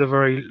started with a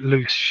very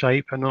loose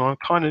shape, and then I'm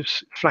kind of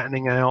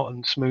flattening out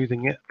and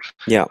smoothing it.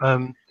 Yeah.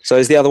 Um, So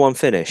is the other one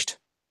finished?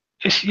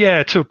 it's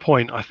yeah, to a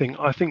point. I think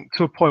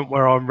to a point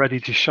where I'm ready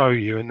to show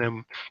you, and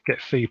then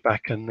get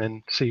feedback, and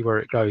then see where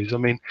it goes. I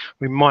mean,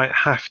 we might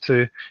have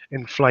to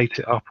inflate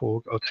it up,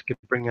 or to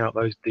bring out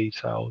those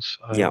details.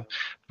 Yeah.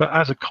 But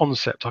as a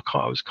concept, I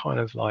was kind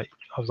of like,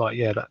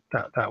 yeah,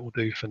 that will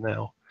do for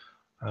now.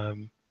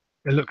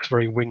 It looks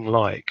very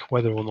wing-like.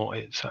 Whether or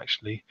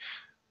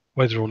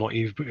not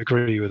you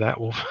agree with that,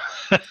 well,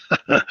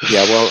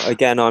 Yeah, well,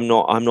 again, I'm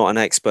not an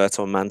expert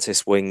on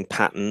mantis wing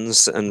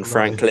patterns, and no,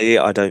 frankly,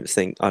 I don't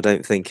think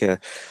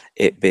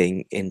it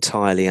being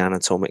entirely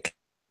anatomic.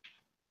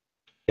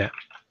 yeah.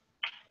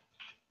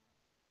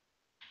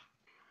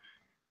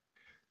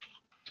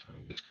 So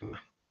I'm just gonna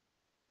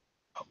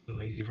up the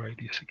lazy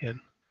radius again,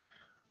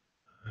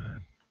 uh,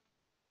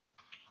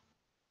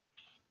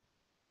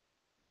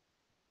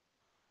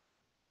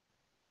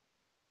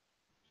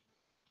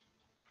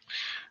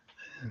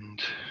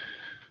 and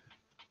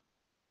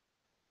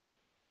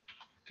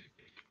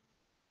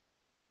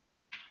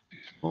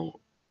well,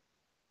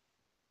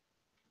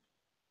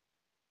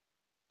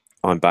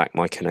 I'm back.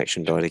 My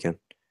connection died again.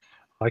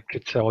 I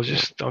could tell.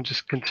 I'm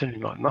just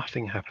continuing like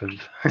nothing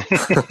happened.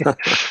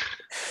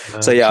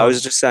 So yeah, I So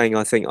was just saying,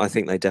 I think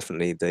they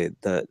definitely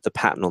the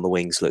pattern on the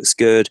wings looks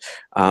good.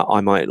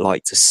 I might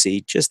like to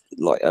see just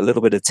like a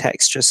little bit of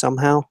texture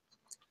somehow.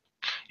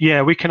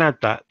 yeah, we can add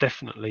that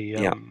definitely.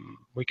 Yeah.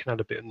 We can add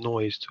a bit of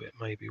noise to it.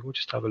 Maybe we'll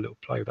just have a little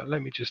play with that.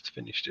 Let me just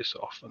finish this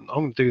off, and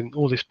I'm doing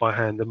all this by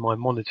hand, and my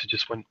monitor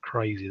just went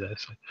crazy there.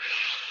 So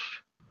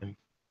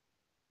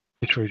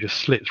literally just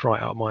slipped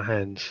right out of my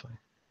hands.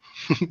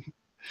 So.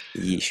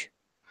 Yeesh.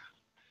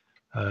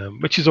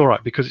 Which is all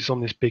right because it's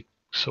on this big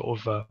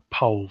sort of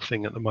pole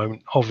thing at the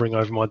moment, hovering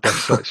over my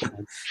desk. So it's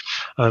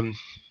um,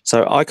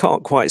 So I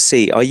can't quite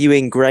see. Are you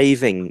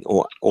engraving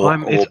or or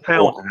it's or,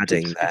 out. or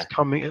adding It's there?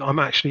 coming. I'm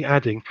actually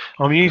adding.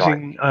 I'm Right.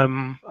 using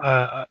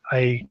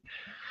a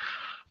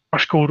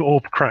brush called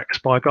Orb Cracks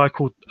by a guy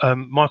called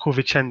Michael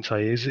Vicente.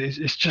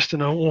 It's just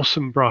an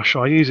awesome brush.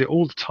 I use it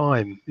all the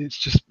time.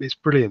 It's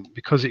brilliant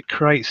because it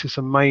creates this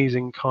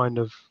amazing kind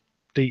of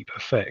deep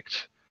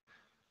effect.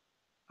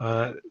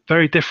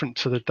 Very different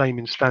to the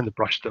Damien standard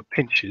brush that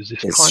pinches.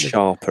 This It's kind of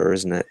sharper,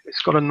 isn't it?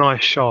 it's got a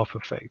nice sharp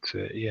effect to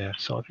it. Yeah.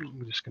 So I think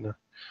we're just gonna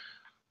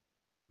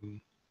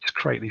just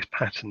create these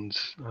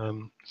patterns.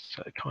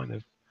 So it kind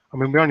of, I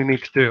mean, we only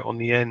need to do it on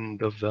the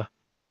end of the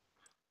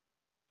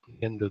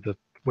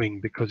wing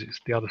because it's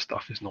the other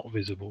stuff is not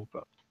visible.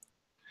 But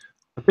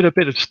a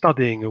bit of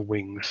studying of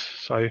wings.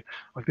 So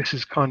like this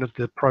is kind of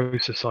the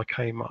process I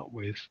came up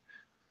with.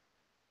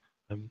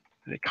 And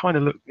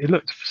it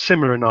looked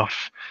similar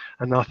enough,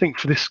 and I think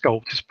for this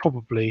sculpt, it's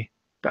probably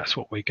that's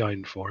what we're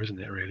going for, isn't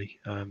it? Really,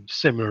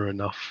 similar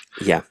enough.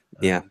 Yeah.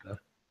 Yeah. And,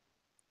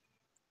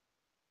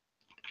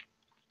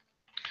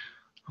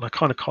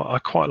 and I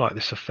quite like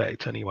this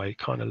effect anyway. It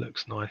kind of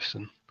looks nice,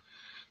 and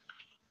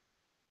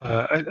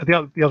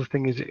the other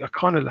thing is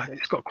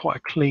it's got quite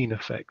a clean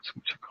effect,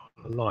 which I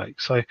kind of like.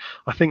 So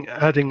I think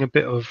adding a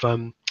bit of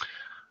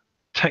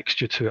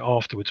texture to it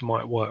afterwards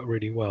might work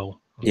really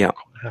well. I'm Yeah.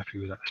 quite happy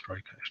with that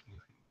stroke actually.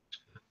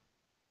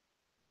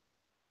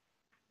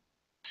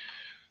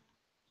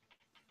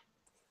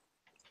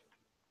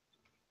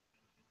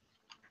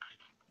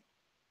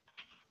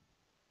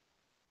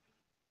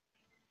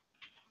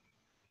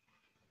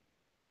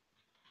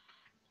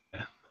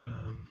 Yeah.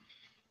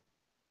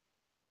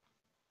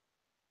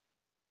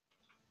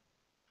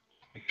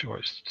 Make sure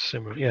it's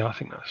similar. Yeah, I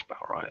think that's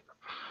about right.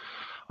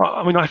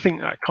 I mean, I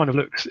think that kind of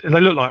looks. They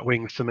look like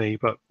wings to me,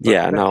 but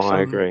Yeah. No, let's.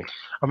 I agree.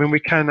 I mean, we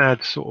can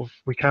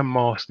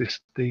mask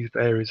these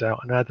areas out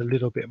and add a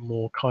little bit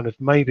more kind of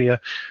maybe a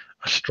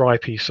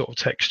stripy sort of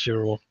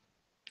texture or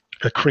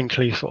a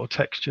crinkly sort of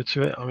texture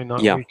to it. I mean,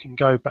 Yeah. we can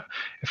go back.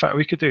 In fact,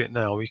 we could do it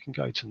now. We can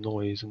go to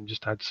noise and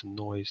just add some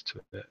noise to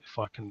it if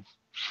I can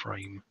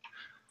frame.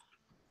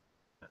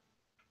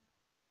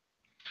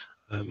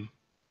 Um,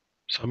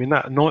 so I mean,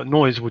 that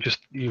noise will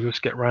you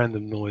just get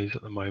random noise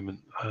at the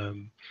moment.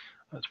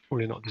 That's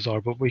probably not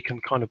desirable. But we can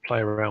kind of play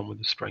around with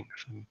the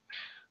strength and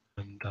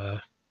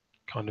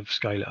kind of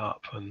scale it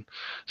up. And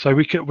so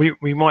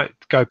we might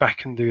go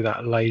back and do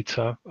that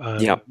later.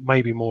 Yeah.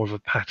 Maybe more of a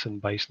pattern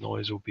based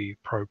noise will be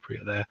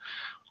appropriate there.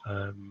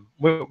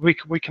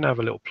 We can have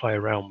a little play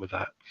around with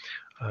that.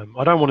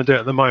 I don't want to do it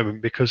at the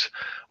moment because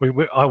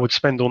I would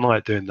spend all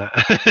night doing that.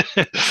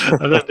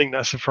 I don't think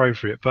that's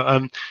appropriate.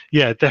 But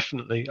yeah,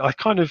 definitely. I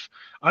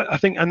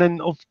think, and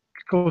then of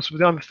course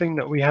the other thing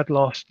that we had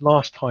last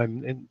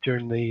time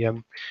during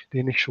the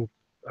initial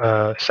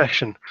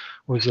session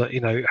was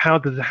that how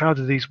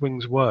do these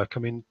wings work? I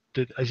mean,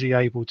 is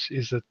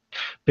the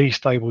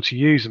beast able to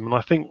use them? And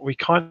I think we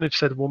kind of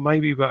said, well,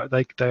 maybe but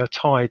they are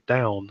tied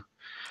down.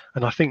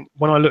 And I think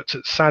when I looked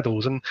at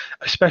saddles, and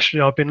especially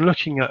I've been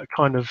looking at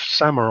kind of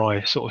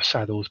samurai sort of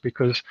saddles,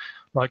 because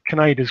like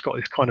Kaneda's got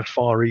this kind of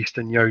Far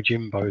Eastern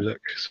Yojimbo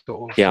look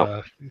sort of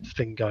Yeah.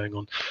 thing going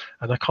on,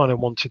 and I kind of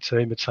wanted to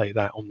imitate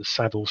that on the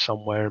saddle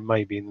somewhere, and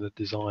maybe in the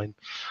design.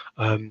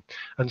 And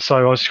so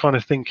I was kind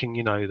of thinking,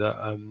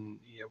 that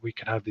we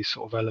could have these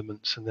sort of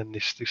elements, and then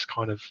this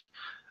kind of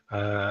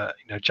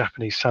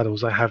Japanese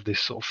saddles, they have this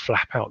sort of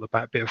flap out the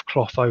back, bit of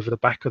cloth over the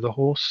back of the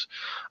horse,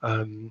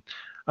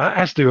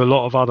 as do a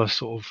lot of other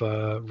sort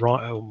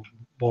of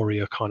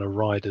warrior kind of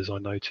riders, I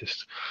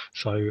noticed.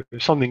 So it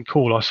was something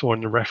cool I saw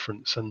in the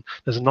reference, and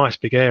there's a nice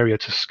big area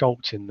to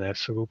sculpt in there,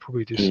 so we'll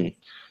probably do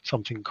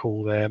something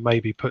cool there,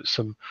 maybe put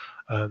some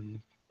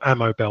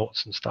ammo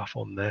belts and stuff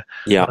on there.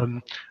 Yeah.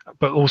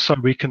 But also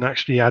we can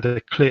actually add a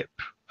clip,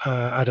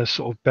 add a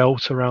sort of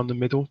belt around the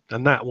middle,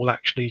 and that will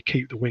actually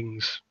keep the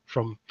wings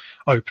from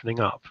opening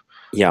up.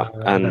 Yeah.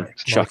 And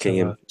chucking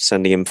him,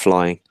 sending him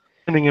flying.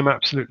 Sending him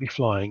absolutely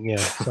flying, yeah.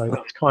 So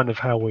that's kind of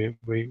how we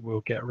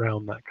will get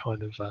around that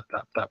kind of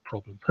that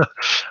problem.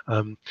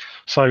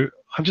 So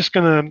I'm just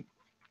gonna.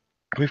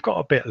 We've got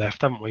a bit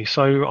left, haven't we?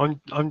 So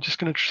I'm just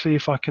going to see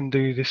if I can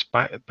do this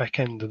back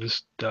end of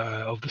this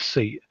of the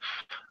seat,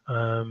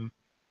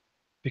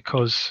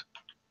 because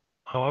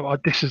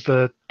this is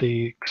the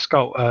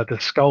skull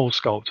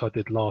sculpt I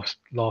did last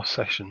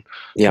session.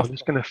 Yeah. So I'm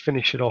just going to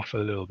finish it off a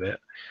little bit,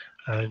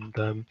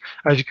 and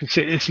as you can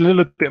see, it's a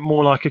little bit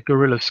more like a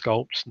gorilla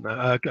sculpt,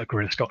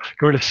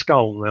 gorilla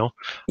skull now.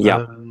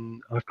 Yeah.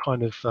 I've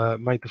kind of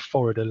made the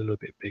forehead a little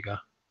bit bigger.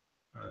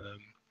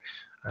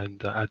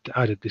 And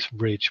added this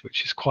ridge,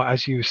 which is quite,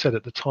 as you said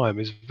at the time,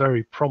 is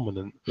very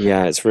prominent.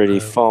 Yeah, it's really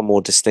far more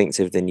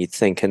distinctive than you'd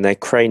think, and their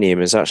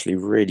cranium is actually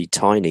really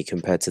tiny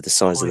compared to the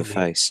size of the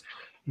face.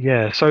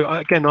 Yeah, so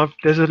again,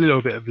 there's a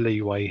little bit of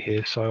leeway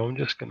here, so I'm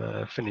just going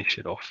to finish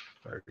it off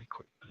very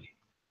quickly.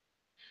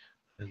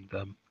 And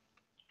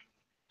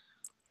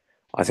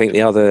I think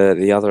the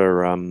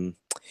other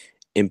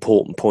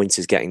important point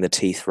is getting the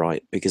teeth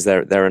right, because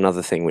they're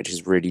another thing which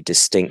is really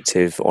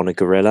distinctive on a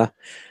gorilla.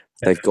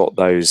 They've got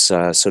those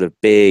sort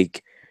of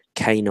big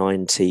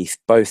canine teeth,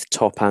 both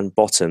top and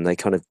bottom. They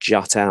kind of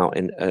jut out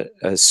in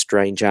a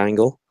strange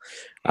angle.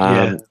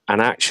 And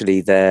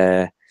actually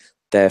their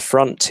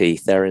front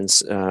teeth, their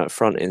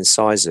front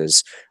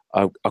incisors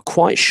are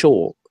quite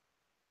short.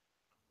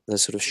 They're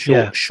sort of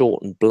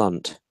short and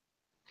blunt.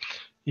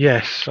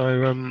 Yes,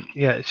 so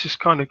it's just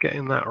kind of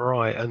getting that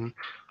right, and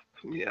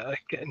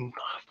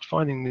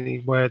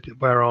finding where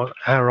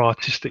our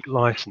artistic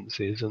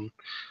license is, and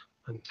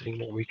seeing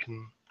what we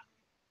can.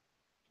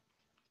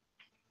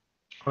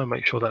 Try and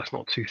make sure that's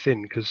not too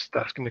thin, because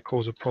that's going to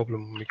cause a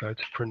problem when we go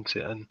to print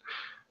it. And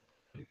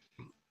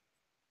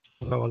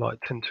although I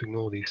tend to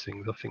ignore these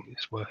things, I think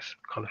it's worth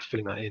kind of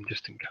filling that in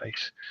just in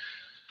case.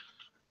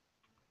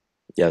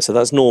 Yeah, so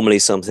that's normally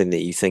something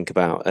that you think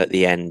about at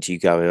the end. You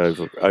go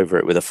over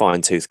it with a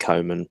fine-tooth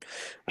comb and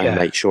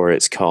make sure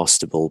it's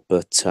castable.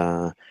 But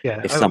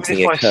if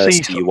something occurs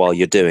to you while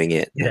you're doing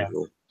it,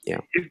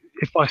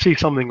 if I see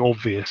something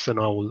obvious, then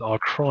I'll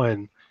try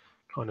and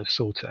kind of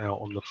sort it out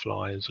on the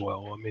fly as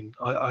well. I mean,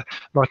 I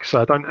like I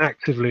said, I don't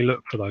actively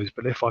look for those,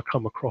 but if I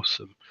come across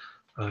them,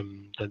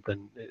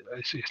 then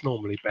it's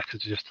normally better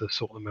just to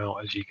sort them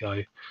out as you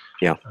go.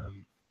 Yeah.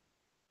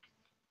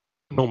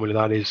 Normally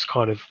that is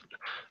kind of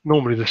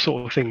the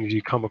sort of things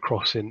you come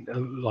across in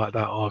like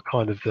that are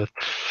kind of the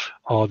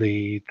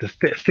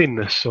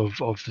thinness of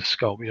the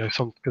sculpt.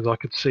 Some, because I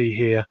could see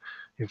here,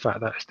 in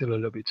fact, that's still a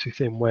little bit too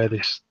thin where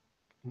this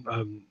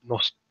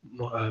nose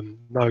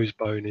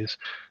bone is,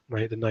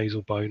 the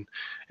nasal bone.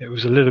 It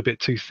was a little bit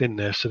too thin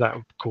there, so that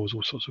would cause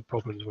all sorts of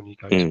problems when you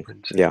go to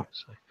print it. Yeah.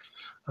 So,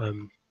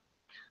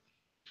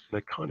 I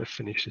kind of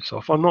finish this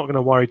off. I'm not going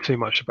to worry too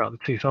much about the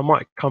teeth. I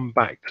might come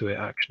back to it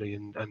actually,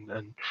 and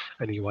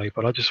anyway,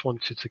 but I just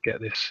wanted to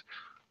get this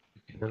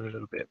a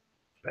little bit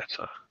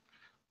better.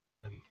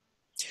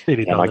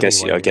 I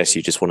guess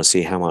you just want to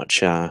see how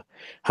much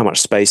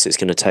space it's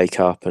going to take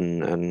up,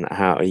 and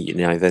how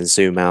then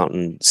zoom out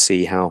and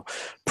see how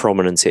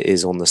prominent it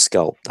is on the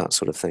sculpt, that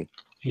sort of thing.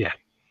 Yeah,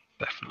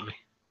 definitely.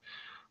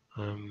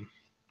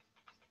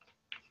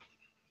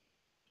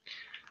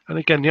 And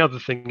again, the other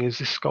thing is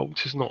this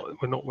sculpt is not.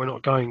 We're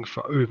not going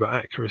for uber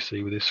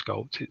accuracy with this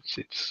sculpt.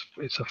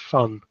 It's a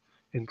fun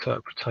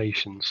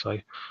interpretation. So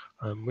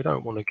we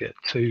don't want to get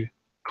too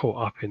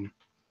caught up in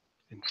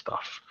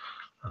stuff.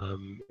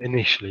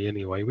 Initially,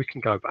 anyway, we can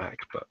go back,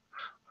 but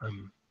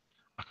I'm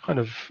kind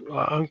of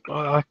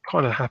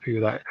happy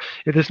with that.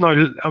 If there's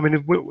no, I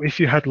mean,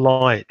 if you had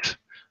light,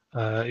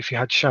 if you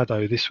had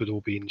shadow, this would all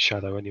be in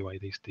shadow anyway.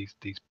 These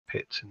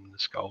pits in the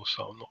skull,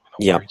 so I'm not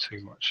going to worry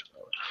too much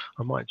about it.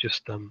 I might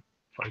just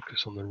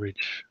focus on the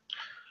ridging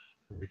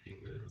a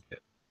little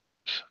bit.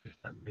 If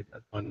that made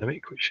that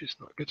dynamic, which is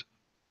not good.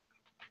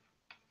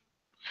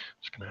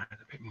 Just going to add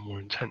a bit more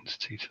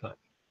intensity to that.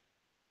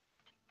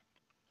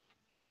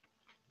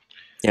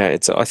 Yeah,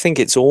 I think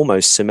it's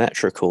almost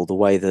symmetrical, the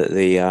way that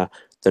the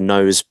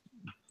nose,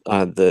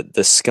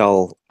 the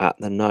skull at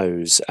the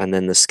nose, and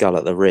then the skull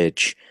at the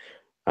ridge.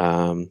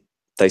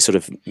 They sort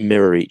of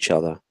mirror each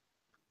other.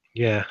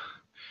 Yeah.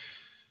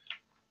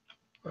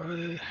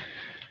 I'm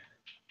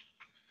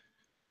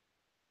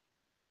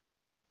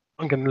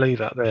going to leave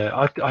that there.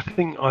 I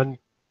think I'm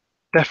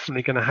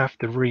definitely going to have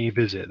to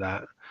revisit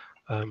that,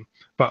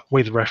 but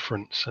with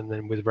reference, and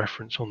then with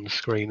reference on the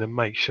screen, and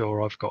make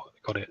sure I've got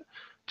it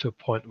to a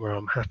point where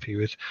I'm happy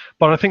with.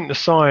 But I think the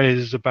size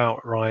is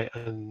about right,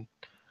 and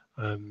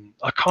I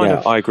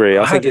agree.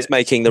 I think had it's it.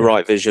 making the Yeah,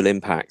 right visual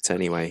impact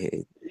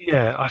anyway.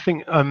 yeah. I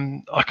think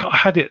I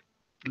had it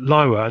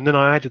lower, and then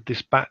I added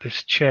this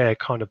chair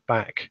kind of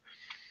back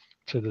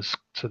to the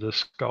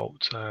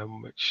sculpt,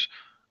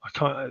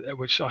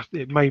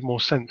 it made more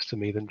sense to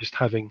me than just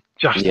having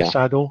just a Yeah,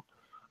 saddle,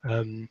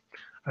 and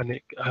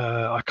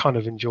I kind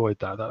of enjoyed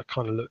that. That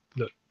kind of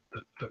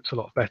looks a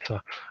lot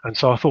better, and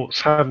so I thought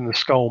having the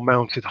skull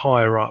mounted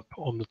higher up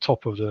on the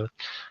top of the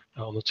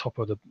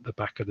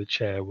back of the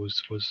chair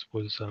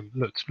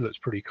looked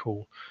pretty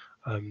cool,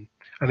 and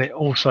it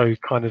also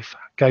kind of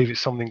gave it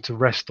something to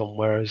rest on,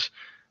 whereas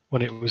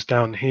when it was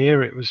down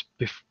here,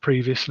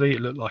 previously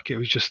it looked like it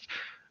was just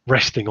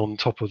resting on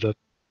top of the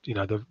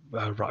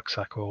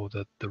rucksack or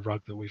the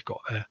rug that we've got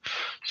there.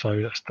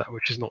 So that's that,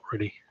 which is not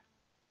really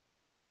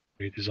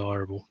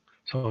desirable.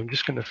 So I'm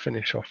just going to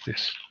finish off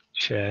this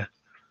chair.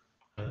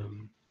 Now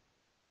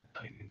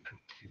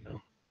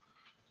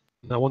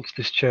I want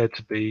this chair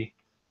to be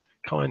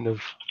kind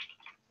of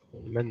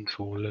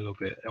ornamental a little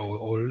bit,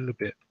 or a little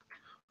bit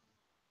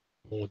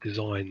more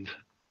designed.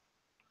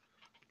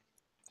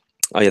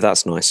 oh yeah,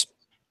 that's nice.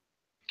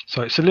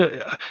 So it's a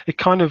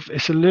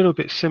little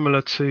bit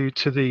similar to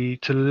the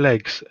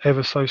legs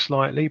ever so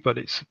slightly, but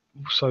it's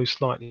also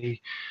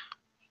slightly.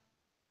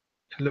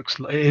 It looks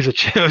like it is a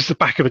chair. It's the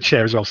back of a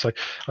chair as well. So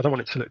I don't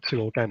want it to look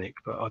too organic,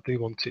 but I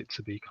do want it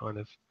to be kind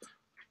of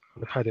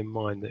had in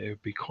mind that it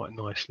would be quite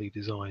nicely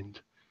designed.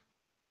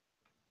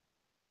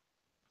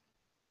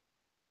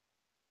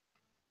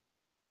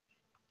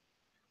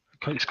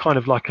 It's kind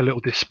of like a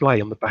little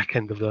display on the back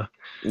end of a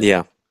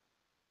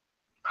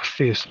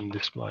fearsome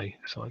display.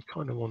 So I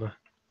kind of want to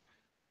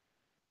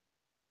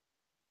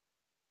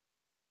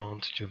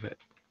advantage of it.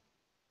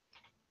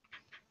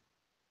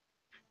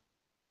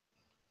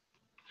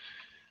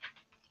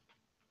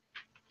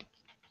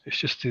 It's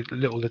just a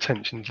little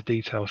attention to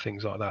detail,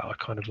 things like that. I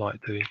kind of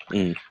like doing.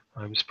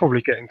 It's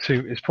probably getting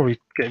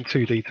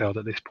too detailed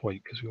at this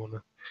point because we want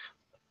to.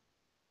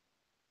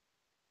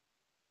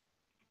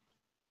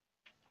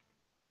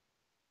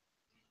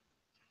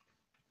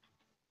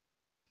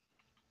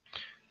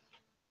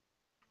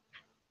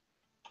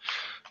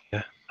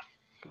 Yeah,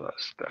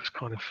 that's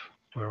kind of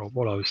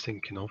what I was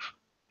thinking of,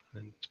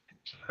 and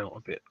out a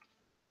bit,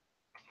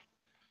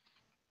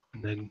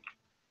 and then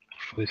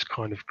for this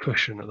kind of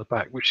cushion at the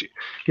back, which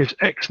gives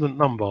excellent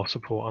lumbar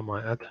support, I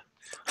might add.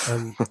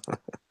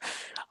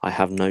 I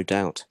have no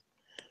doubt.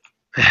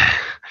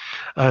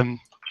 And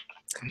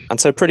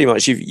so pretty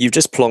much you've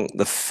just plonked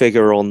the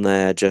figure on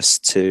there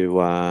just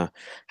to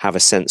have a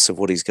sense of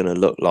what he's going to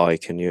look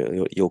like, and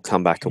you'll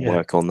come back and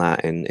work on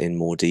that in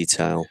more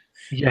detail.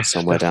 Yes,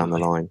 somewhere definitely.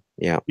 down the line.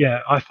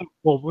 Yeah, I think.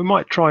 Well, we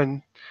might try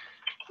and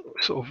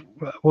sort of.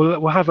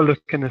 We'll have a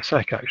look in a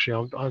sec.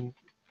 Actually,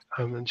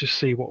 and just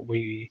see what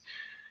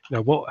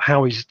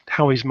how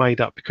he's made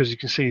up, because you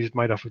can see he's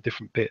made up of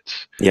different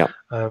bits. Yeah.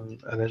 And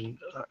then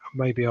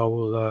maybe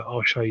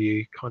I'll show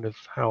you kind of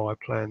how I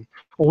plan,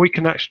 or we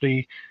can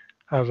actually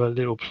have a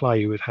little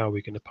play with how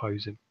we're going to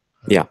pose him.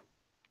 Yeah.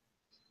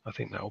 I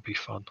think that will be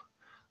fun.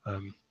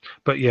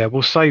 But yeah,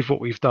 we'll save what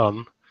we've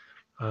done,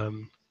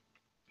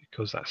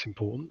 because that's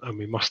important, and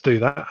we must do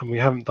that, and we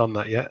haven't done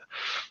that yet.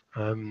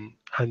 And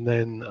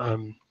then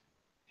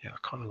yeah, I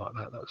kind of like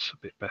that. That's a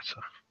bit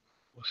better.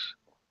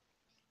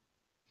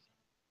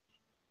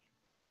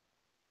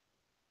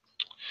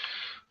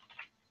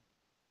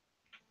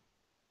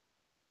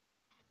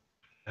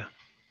 Yeah.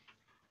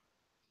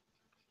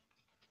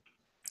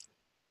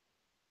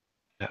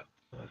 Yeah,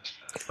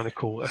 that's kind of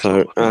cool. That's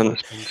not going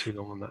to spend too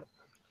long on that.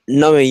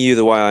 Knowing you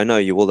the way I know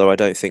you, although I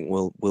don't think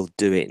we'll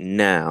do it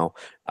now,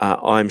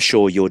 I'm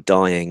sure you're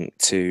dying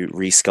to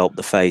resculpt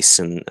the face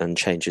and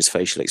change his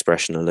facial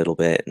expression a little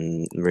bit,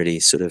 and really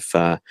sort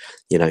of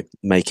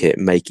make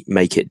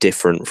it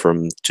different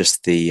from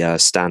just the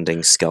standing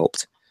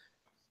sculpt.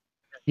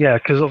 Yeah,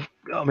 because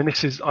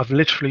I've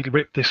literally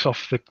ripped this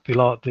off the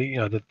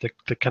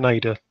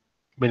Kaneda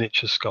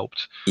miniature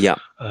sculpt. Yeah.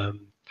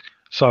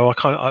 So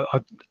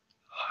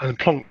I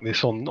plonk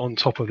this on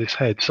top of this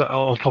head, so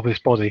on top of this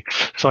body.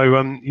 So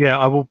yeah,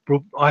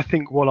 I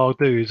think what I'll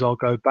do is I'll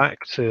go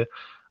back to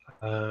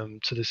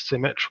the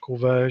symmetrical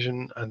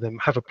version, and then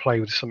have a play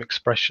with some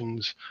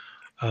expressions.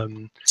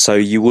 So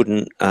you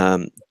wouldn't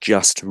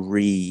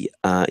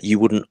you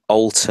wouldn't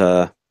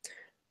alter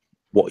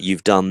what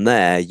you've done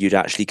there. You'd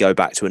actually go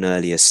back to an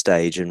earlier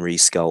stage and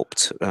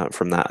resculpt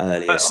from that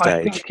earlier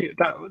stage. I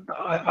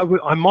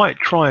think I might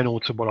try and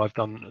alter what I've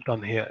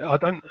done here. I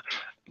don't.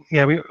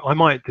 Yeah, I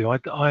might do.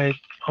 I'm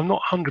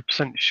not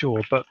 100%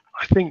 sure, but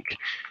I think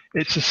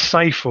it's a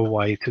safer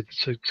way to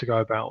go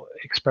about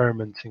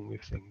experimenting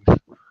with things.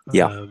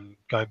 Yeah.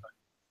 going back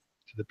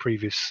to the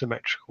previous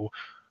symmetrical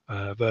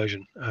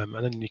version, and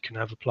then you can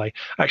have a play.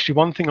 Actually,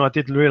 one thing I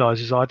did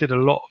realize is I did a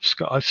lot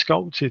of I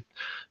sculpted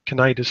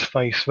Kaneda's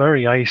face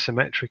very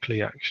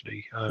asymmetrically,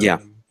 actually. Yeah.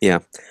 Yeah.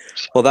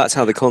 So, Well, that's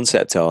how the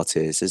concept art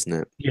is, isn't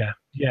it? yeah.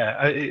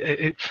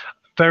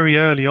 Very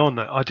early on,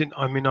 I didn't.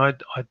 I mean, I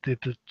did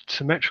the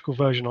symmetrical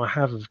version I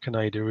have of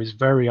Kaneda is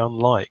very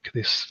unlike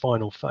this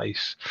final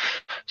face,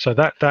 so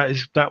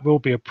that will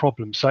be a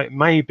problem. So it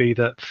may be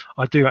that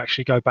I do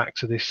actually go back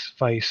to this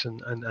face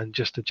and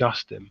just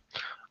adjust him,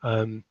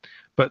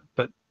 but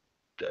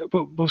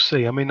we'll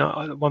see. I mean,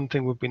 one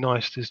thing would be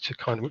nice is to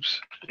kind of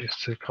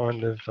it's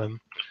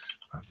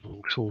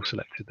all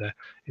selected there,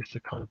 is to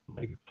kind of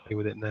maybe play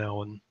with it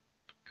now and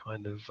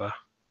kind of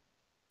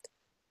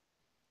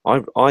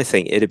I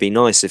think it'd be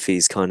nice if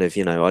he's kind of,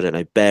 I don't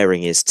know,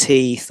 baring his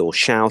teeth or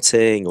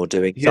shouting or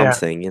doing yeah.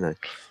 something.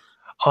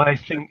 I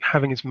think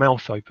having his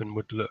mouth open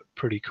would look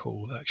pretty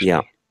cool,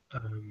 Yeah. actually.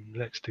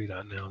 Let's do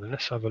that now. Then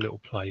let's have a little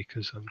play,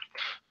 because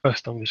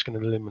first I'm just going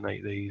to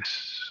eliminate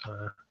these.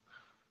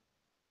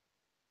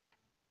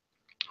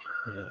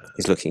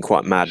 He's looking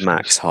quite Mad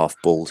Max, half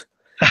bald.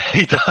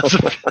 He does.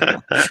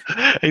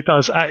 He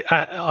does.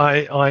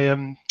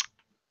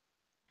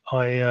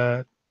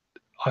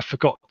 I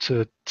forgot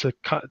to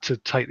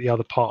take the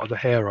other part of the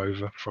hair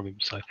over from him,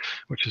 so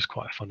which is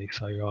quite funny.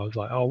 So I was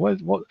like, oh,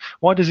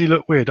 why does he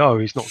look weird? Oh,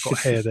 he's not got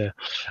hair there.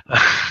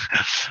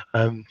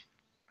 Off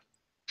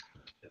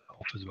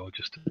as well,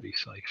 just to be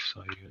safe.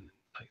 So you can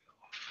take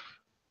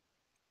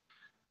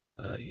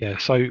that off. Yeah.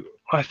 So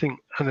I think,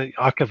 and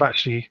I could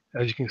actually,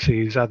 as you can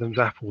see, his Adam's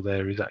apple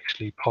there is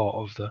actually part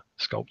of the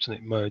sculpt, and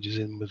it merges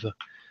in with the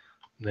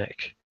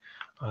neck.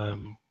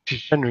 Which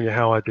is generally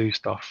how I do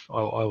stuff.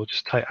 I will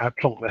just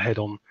plonk the head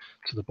on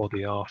to the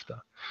body after.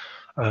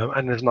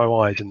 And there's no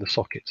eyes in the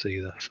sockets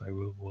either,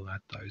 so we'll add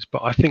those.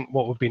 But I think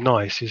what would be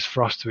nice is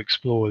for us to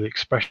explore the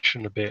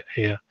expression a bit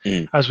here,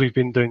 as we've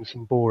been doing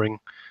some boring,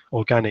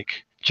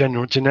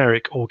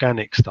 generic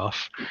organic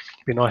stuff. It'd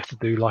be nice to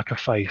do like a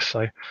face.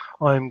 So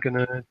I'm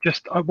gonna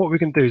what we're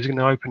gonna do is we're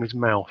gonna open his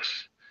mouth,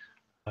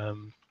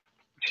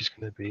 which is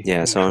gonna be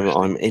Yeah, so I'm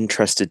interesting.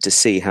 interested to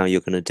see how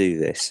you're going to do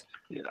this.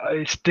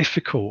 It's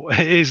difficult.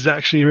 It is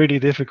actually really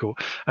difficult,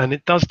 and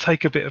it does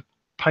take a bit of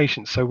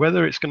patience. So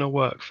whether it's going to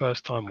work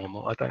first time or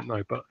not, I don't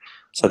know. But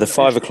So the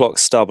 5 o'clock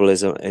stubble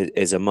is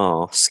a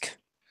mask.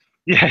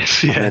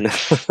 yes, And yeah,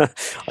 then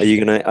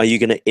are you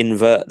gonna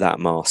invert that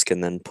mask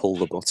and then pull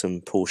the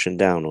bottom portion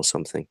down or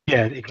something?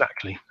 yeah,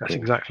 exactly. That's Yeah.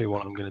 exactly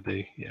what I'm going to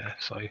do. Yeah.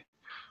 So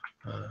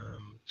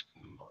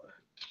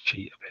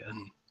cheat a bit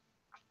and.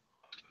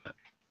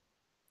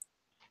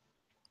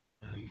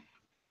 Um,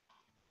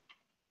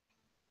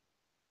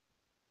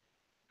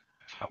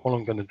 what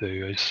I'm going to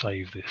do is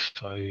save this.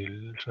 So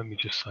let me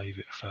just save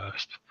it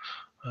first,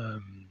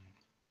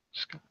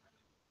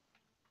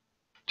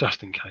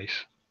 just in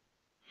case.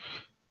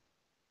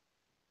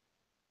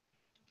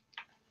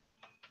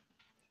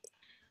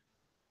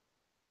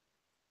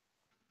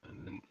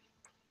 And then,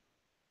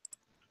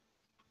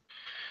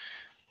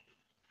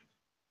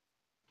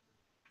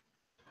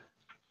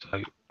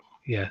 so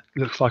yeah,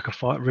 looks like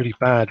a really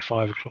bad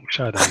 5 o'clock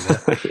shadow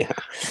there.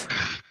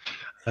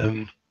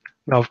 Yeah.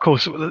 Now, of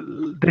course,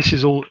 this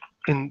is all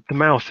in the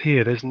mouth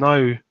here. There's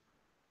no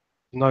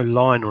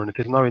line or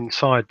anything. There's no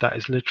inside. That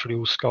is literally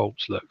all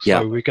sculpts. Look, Yeah.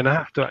 so we're going to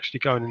have to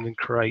actually go in and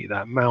create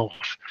that mouth.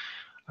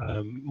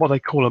 What they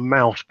call a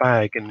mouth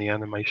bag in the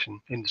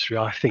animation industry,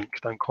 I think.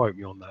 Don't quote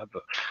me on that,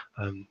 but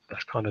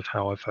that's kind of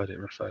how I've heard it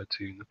referred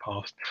to in the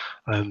past.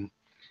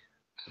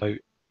 So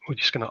we're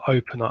just going to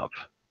open up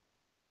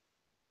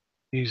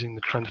using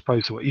the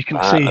transposer. You can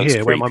see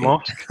here where my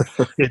mask,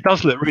 it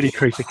does look really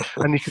creepy,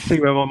 and you can see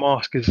where my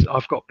mask is.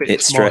 I've got bits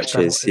It stretches,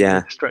 masked out, yeah.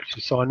 it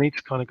stretches, so I need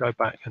to kind of go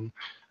back and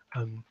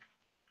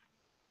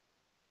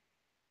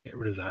get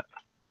rid of that.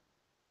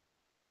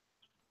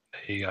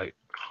 There you go.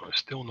 Oh, it's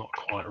still not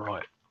quite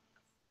right.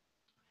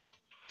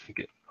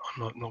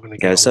 I'm not going to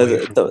get so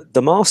away from it.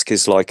 the mask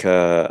is like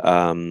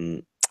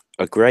a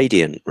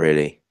gradient,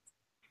 really.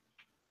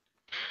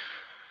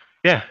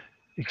 Yeah,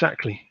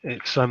 exactly.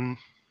 It's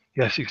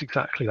yes, it's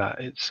exactly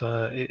that. It's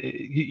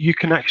you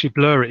can actually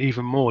blur it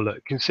even more. Look,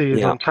 you can see as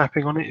Yeah. I'm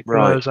tapping on it, it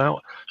Right. blurs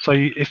out. So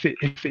if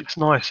it's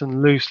nice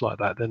and loose like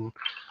that, then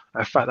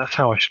in fact that's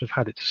how I should have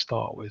had it to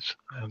start with.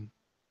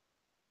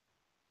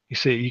 You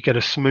see, you get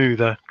a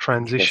smoother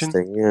transition.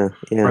 Interesting. Yeah.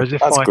 Yeah. Whereas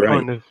if That's I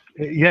great.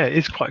 yeah,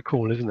 it's quite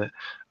cool, isn't it?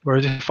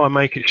 Whereas if I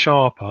make it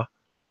sharper,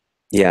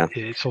 Yeah.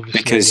 it's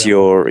obviously Because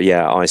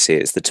I see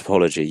it's the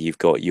topology.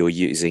 You're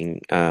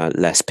using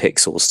less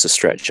pixels to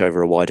stretch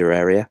over a wider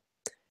area.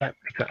 yeah,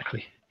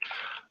 exactly.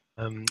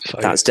 So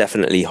That's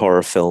definitely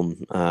horror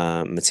film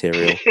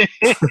material.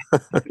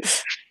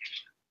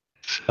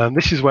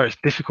 this is where it's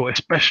difficult,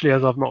 especially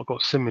as I've not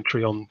got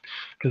symmetry on,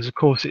 because of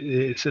course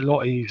it's a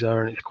lot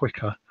easier and it's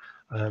quicker,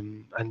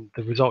 and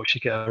the results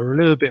you get are a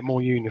little bit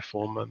more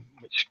uniform,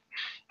 which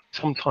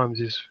sometimes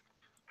is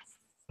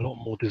a lot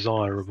more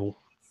desirable.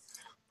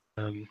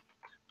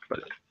 But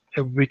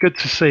it would be good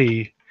to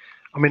see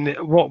I mean,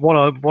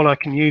 what I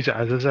can use it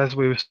as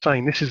we were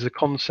saying, this is a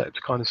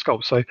concept kind of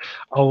sculpt. So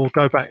I'll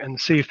go back and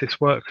see if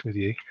this works with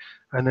you,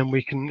 and then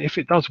we can, if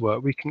it does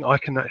work, I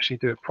can actually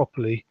do it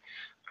properly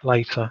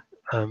later,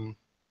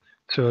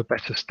 to a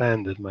better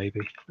standard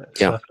maybe.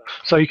 Yeah.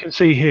 So you can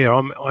see here,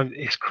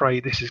 it's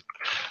crazy.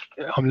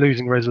 I'm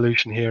losing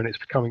resolution here, and it's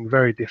becoming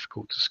very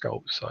difficult to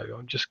sculpt. So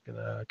I'm just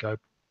gonna go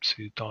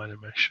to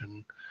Dynamesh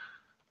and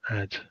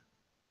add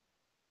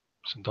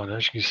some Dynamesh.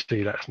 As you can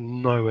see, that's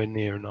nowhere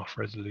near enough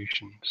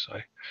resolution. So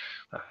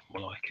that's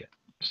more like it.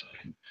 So,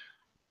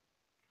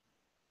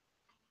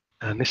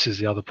 and this is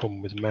the other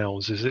problem with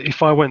mouths, is that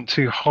if I went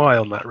too high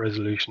on that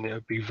resolution, it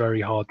would be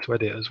very hard to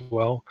edit as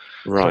well.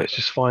 So Right. it's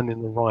just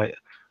finding the right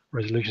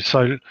resolution.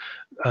 So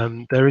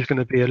there is going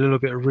to be a little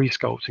bit of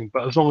resculpting,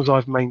 but as long as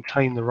I've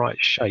maintained the right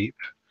shape,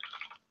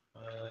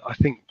 I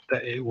think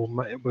that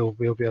we'll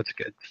be able to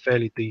get a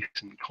fairly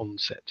decent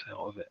concept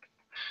out of it.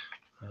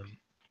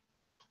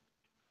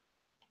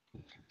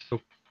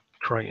 Still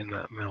creating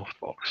that mouth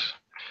box.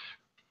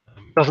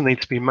 Doesn't need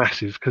to be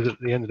massive, because at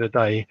the end of the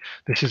day,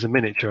 this is a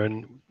miniature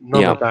and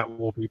none of that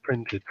will be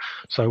printed.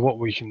 So what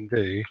we can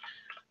do,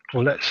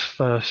 well, let's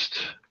first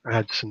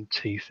add some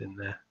teeth in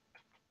there.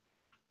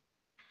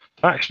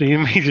 Actually,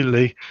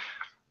 immediately,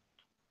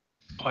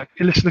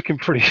 it's looking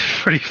pretty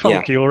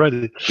funky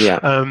already. Yeah.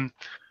 I'm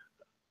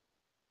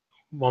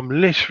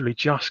literally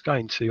just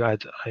going to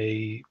add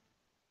a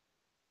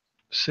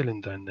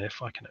cylinder in there,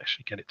 if I can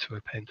actually get it to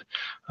append.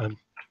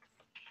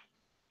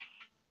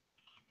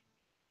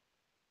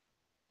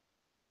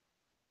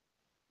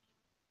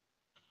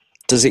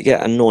 Does it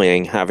get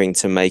annoying having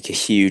to make a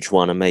huge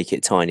one and make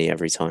it tiny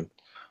every time?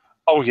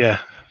 Oh yeah.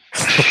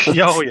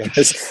 Oh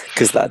yes.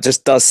 Because that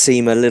just does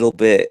seem a little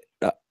bit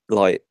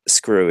like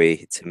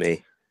screwy to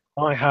me.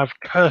 I have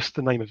cursed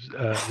the name of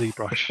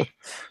ZBrush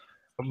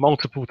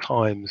multiple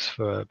times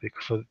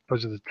because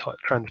of the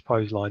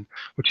transpose line,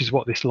 which is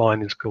what this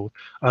line is called.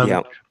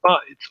 Yeah. But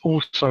it's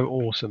also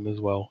awesome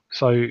as well.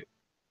 So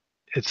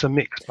it's a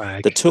mixed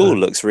bag. The tool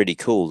looks really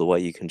cool, the way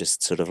you can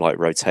just sort of like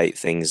rotate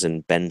things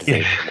and bend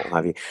things and what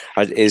have you.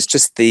 It's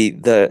just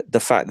the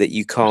fact that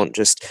you can't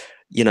just,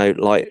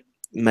 like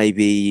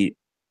maybe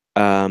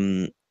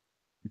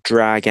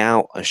drag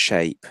out a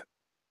shape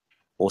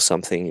or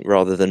something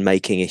rather than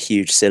making a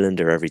huge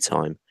cylinder every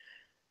time.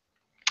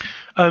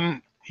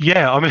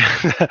 Yeah, I mean,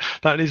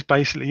 that is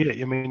basically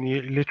it. I mean,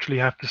 you literally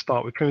have to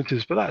start with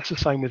primitives, but that's the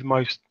same with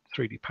most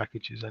 3D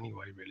packages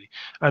anyway, really.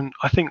 And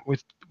I think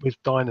with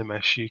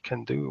Dynamesh, you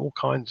can do all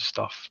kinds of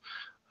stuff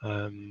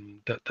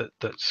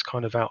that's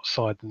kind of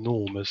outside the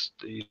norm as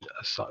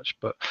such.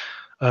 But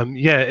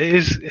yeah, it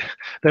is.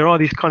 There are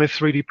these kind of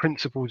 3D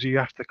principles you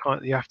have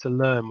to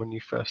learn when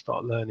you first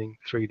start learning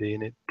 3D,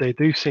 and they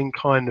do seem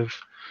kind of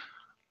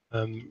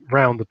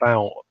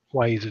roundabout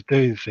ways of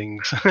doing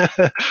things.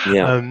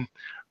 Yeah.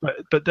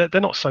 But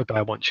they're not so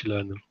bad once you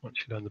learn them. Once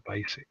you learn the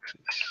basics.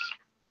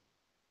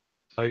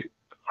 So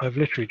I've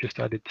literally just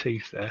added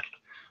teeth there,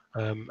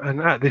 and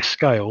at this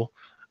scale,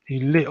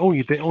 all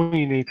you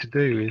need to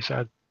do is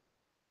add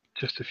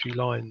just a few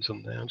lines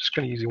on there. I'm just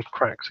going to use the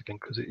cracks again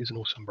because it is an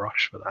awesome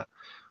brush for that.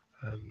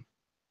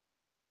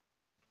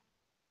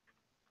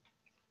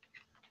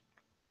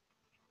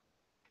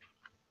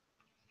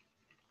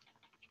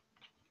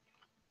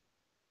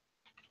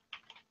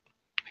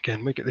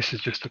 Again, this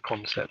is just a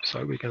concept,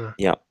 so we're gonna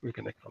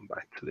come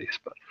back to this,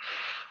 but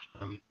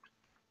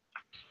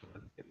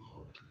get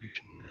more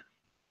resolution there.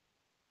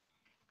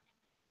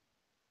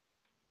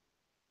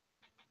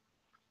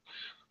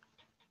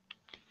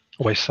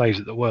 Always saves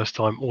at the worst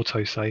time.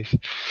 Auto save.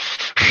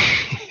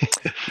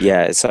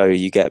 Yeah, so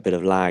you get a bit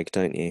of lag,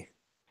 don't you?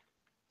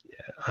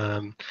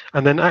 Yeah,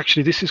 and then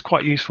actually this is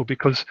quite useful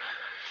because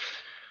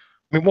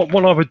I mean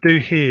what I would do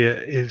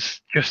here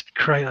is just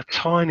create a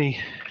tiny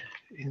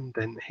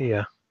indent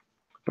here,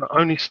 but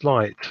only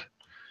slight,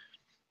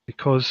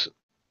 because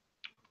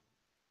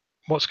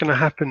what's going to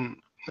happen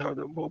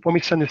when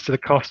we send this to the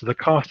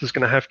caster's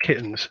going to have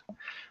kittens,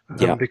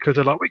 because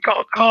they're like, we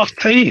got cast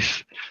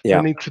teeth. Yeah.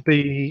 They need to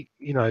be,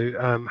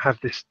 have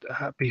this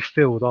be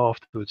filled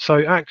afterwards.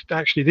 So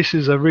actually, this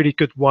is a really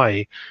good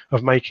way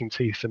of making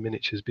teeth for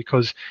miniatures,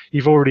 because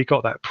you've already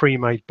got that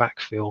pre-made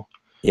backfill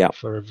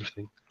for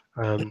everything.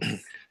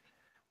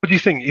 What do you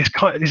think?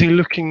 Is he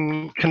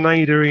looking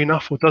Kaneda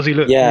enough, or does he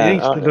look? Yeah, he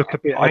needs to look a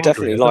bit angrier. I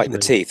definitely like the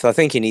he? teeth. I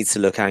think he needs to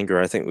look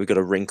angry. I think we've got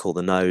to wrinkle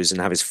the nose and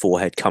have his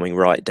forehead coming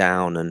right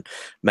down, and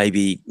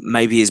maybe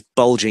he's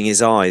bulging his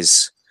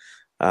eyes.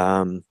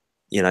 Sort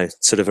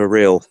of a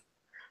real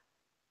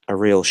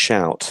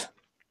shout.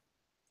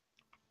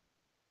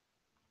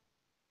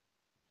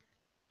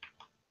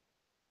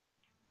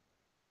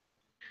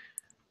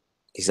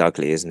 He's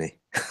ugly, isn't he?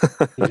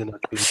 He's an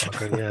ugly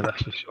bugger, yeah,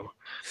 that's for sure.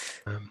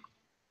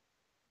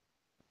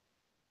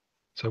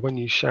 So when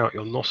you shout,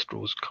 your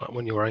nostrils,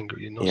 when you're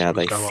angry, your nostrils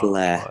they go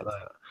flare up like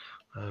that.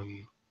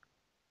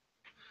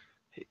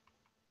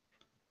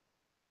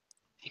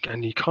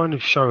 And you kind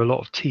of show a lot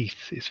of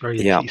teeth. It's a very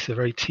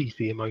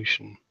teethy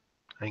emotion,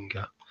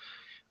 anger.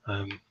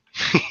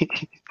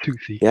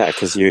 Toothy. Yeah,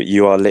 because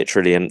you are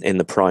literally in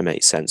the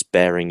primate sense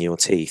baring your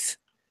teeth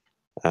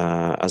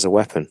as a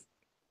weapon.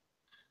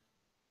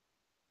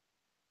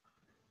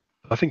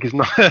 I think his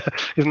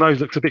his nose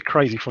looks a bit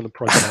crazy from the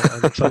profile,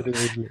 and so do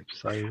his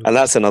lips. So And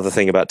that's another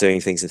thing about doing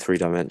things in 3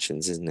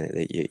 dimensions, isn't it?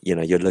 That you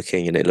know, you're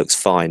looking and it looks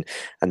fine,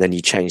 and then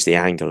you change the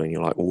angle and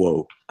you're like,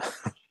 whoa.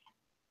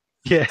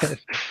 yeah,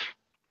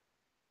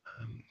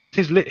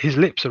 his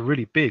lips are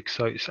really big,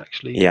 so it's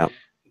actually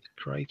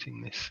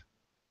creating this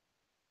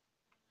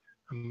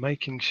and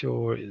making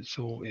sure it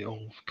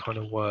all kind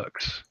of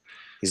works.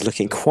 He's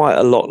looking quite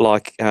a lot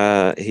like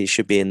he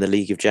should be in the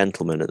League of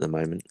Gentlemen at the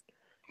moment.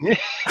 Yeah,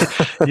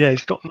 yeah,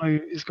 he's got no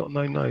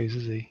nose,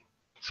 is he?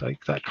 So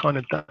that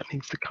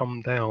needs to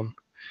come down.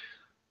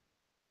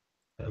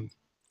 And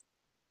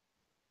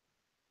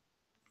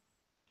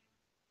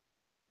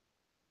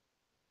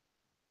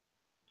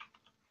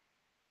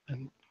I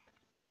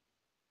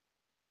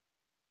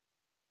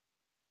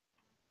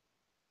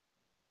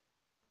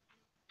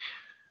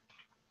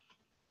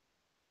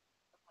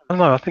don't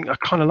know. I think I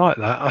kind of like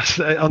that.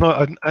 I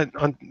know.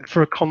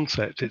 For a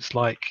concept, it's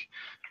like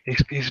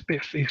he's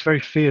very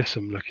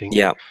fearsome looking.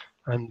 Yeah.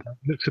 And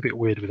looks a bit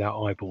weird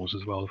without eyeballs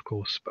as well, of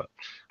course. But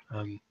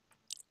sorry.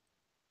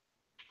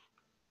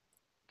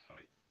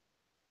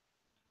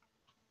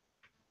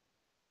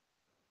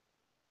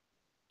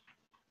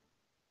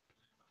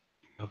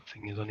 The other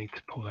thing is I need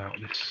to pull out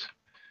this.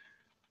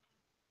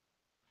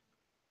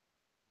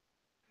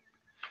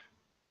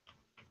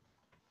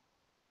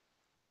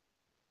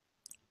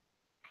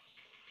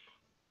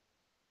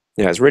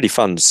 Yeah, it's really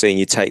fun seeing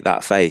you take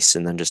that face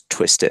and then just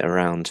twist it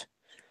around,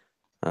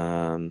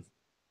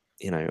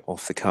 you know,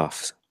 off the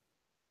cuff.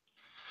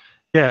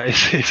 Yeah,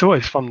 it's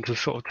always fun to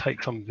sort of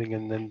take something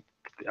and then.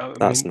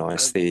 That's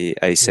nice. The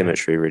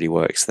asymmetry really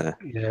works there.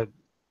 Yeah,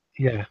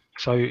 yeah.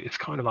 So it's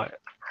kind of like,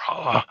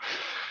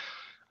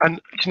 and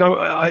you know,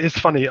 it's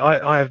funny.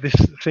 I have this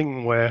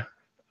thing where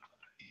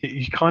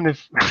you kind of,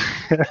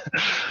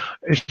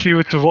 if you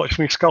were to watch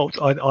me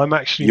sculpt, I'm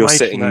actually You're making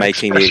sitting that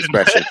making the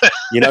expression.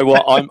 You know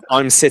what?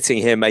 I'm sitting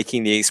here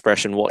making the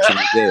expression, watching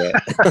you do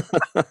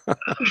it.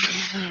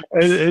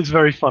 It's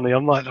very funny.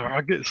 I'm like,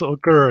 I get sort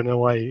of gurring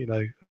away, you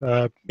know.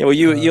 Yeah, well,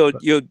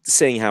 you're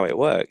seeing how it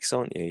works,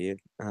 aren't you?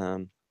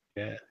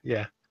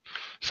 Yeah.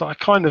 So it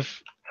kind of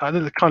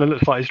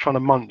looks like he's trying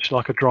to munch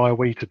like a dry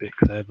Weetabix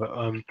there, but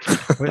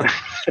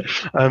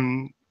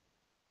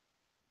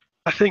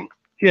I think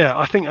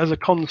as a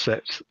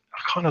concept, I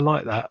kind of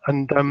like that.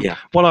 And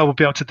what I will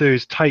be able to do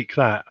is take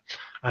that,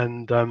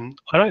 and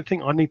I don't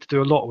think I need to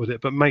do a lot with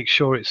it, but make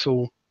sure it's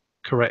all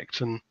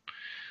correct and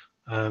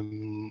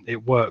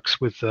it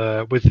works with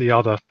the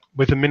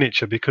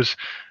miniature, because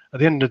at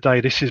the end of the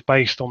day, this is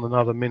based on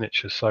another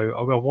miniature, so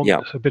I want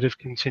a bit of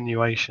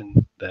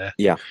continuation there.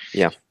 Yeah.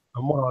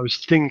 And what I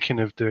was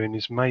thinking of doing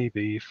is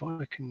maybe I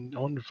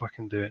wonder if I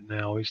can do it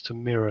now, is to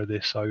mirror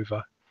this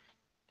over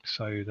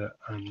so that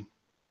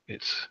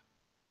it's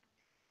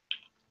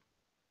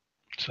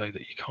so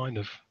that you kind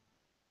of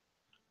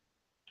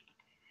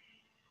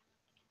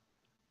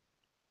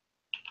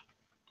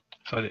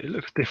so that it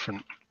looks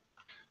different,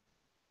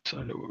 so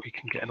that we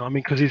can get. And I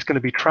mean, because he's going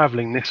to be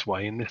traveling this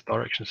way in this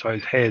direction, so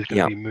his hair is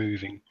going to be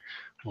moving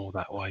more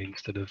that way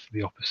instead of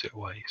the opposite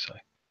way. So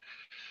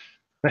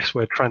that's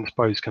where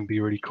transpose can be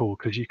really cool,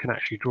 because you can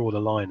actually draw the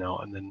line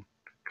out and then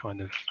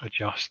kind of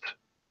adjust.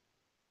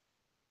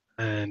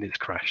 And it's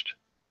crashed.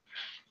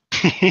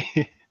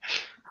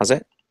 Has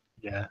it?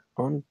 Yeah.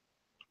 On?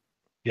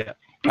 Yeah.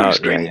 Blue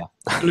screen. Yeah.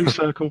 Blue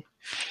circle.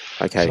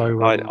 Okay.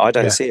 So, I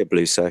don't see a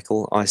blue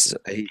circle.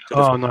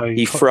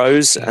 He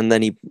froze and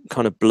then he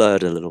kind of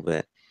blurred a little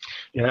bit.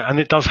 Yeah, and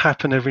it does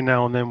happen every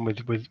now and then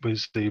with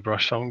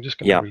ZBrush. So I'm just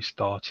going to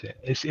restart it.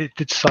 It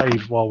did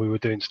save while we were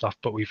doing stuff,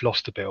 but we've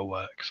lost a bit of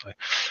work.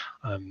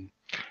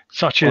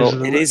 So,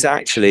 it is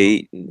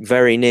actually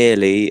very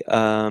nearly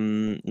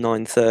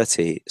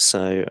 9:30,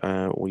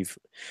 so we've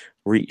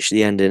reached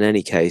the end in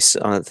any case.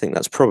 I think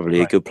that's probably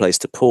a good place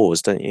to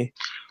pause, don't you?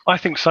 I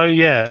think so.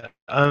 Yeah.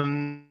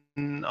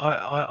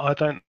 I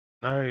don't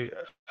know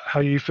how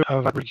you feel.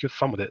 I've had really good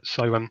fun with it.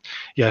 So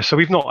so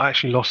we've not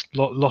actually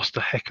lost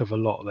a heck of a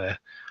lot there,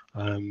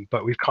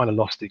 but we've kind of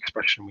lost the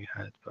expression we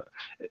had. But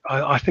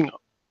I think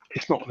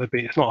it's not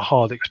a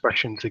hard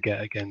expression to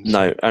get again.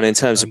 No, so, and in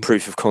terms of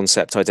proof of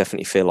concept, I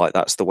definitely feel like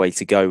that's the way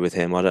to go with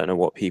him. I don't know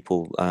what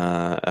people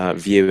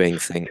viewing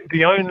think.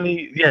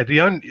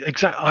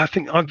 I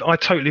think I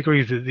totally agree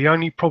with you. The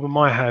only problem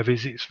I have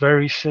is it's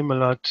very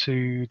similar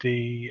to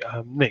the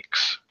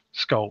Nyx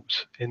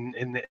sculpt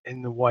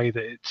in the way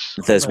that it's.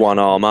 There's one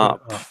arm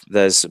up.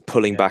 There's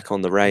pulling back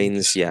on the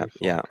reins. Yeah,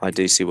 I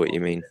do see what you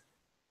mean.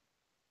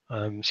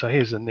 So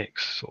here's the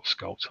Nyx sort of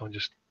sculpt. I'll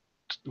just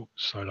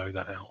solo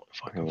that out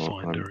if I can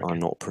find her again. I'm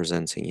not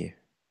presenting you.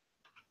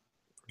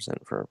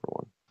 Present for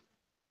everyone.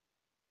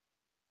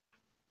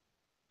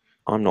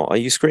 I'm not. Are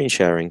you screen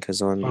sharing?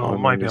 Because I'm.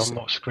 Maybe I'm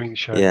not screen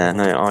sharing. Yeah,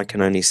 no, I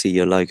can only see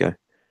your logo.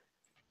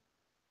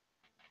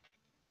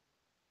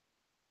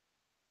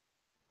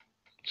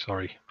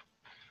 Sorry.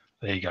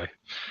 There you go.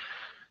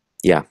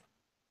 Yeah.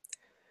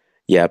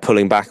 Yeah,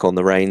 pulling back on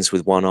the reins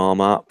with one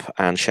arm up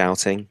and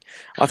shouting.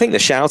 I think the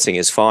shouting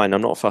is fine.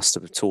 I'm not fussed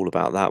at all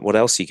about that. What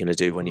else are you going to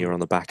do when you're Mm. on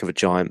the back of a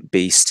giant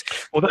beast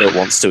Well, that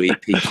wants to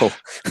eat people?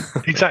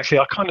 exactly.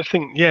 I kind of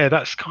think, yeah,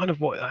 that's kind of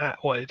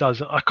what it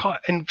does. I kind,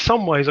 in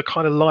some ways, I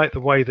kind of like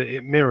the way that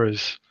it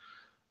mirrors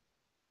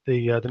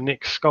the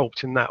Nick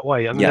sculpt in that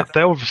way. I mean, Yeah,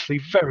 they're obviously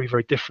very,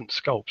 very different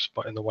sculpts,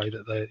 but in the way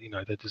that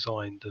they're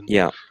designed and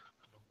yeah.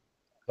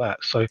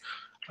 that. So,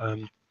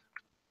 um,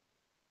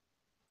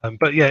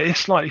 but yeah,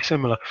 it's slightly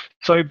similar.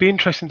 So it'd be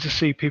interesting to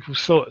see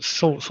people's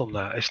thoughts on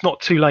that. It's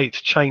not too late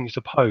to change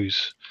the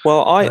pose.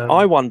 Well, I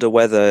Um, wonder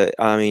whether,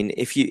 I mean,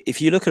 if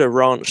you look at a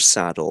ranch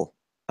saddle,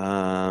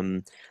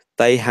 um,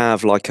 they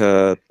have like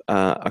a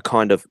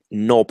kind of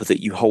knob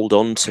that you hold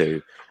on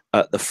to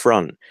at the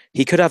front.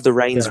 He could have the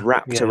reins yeah,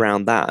 wrapped yeah.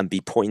 around that and be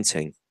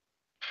pointing.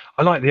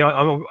 I like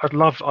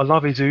I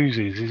love his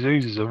Uzis. His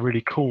Uzis are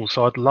really cool.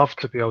 So I'd love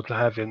to be able to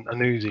have an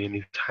Uzi in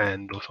his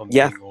hand or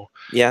Yeah, something. Or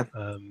yeah.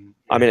 I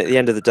yeah. mean, at the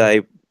end of the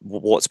Um, day,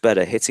 what's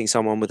better, hitting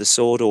someone with a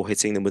sword or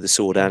hitting them with a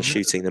sword and well,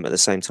 shooting them at the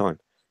same time?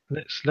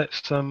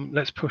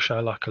 let's push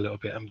our luck a little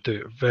bit and do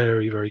it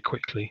very, very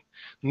quickly.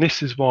 And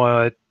this is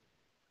why I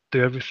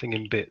do everything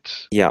in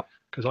bits, Yeah.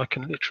 because I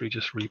can literally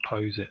just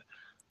repose it.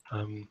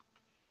 Um,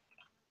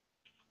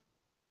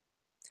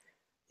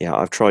 Yeah,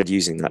 I've tried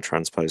using that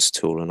transpose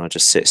tool and I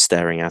just sit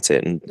staring at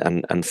it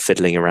and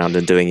fiddling around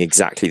and doing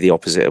exactly the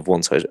opposite of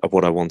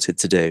what I wanted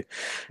to do.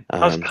 it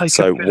does take a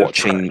So bit of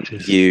watching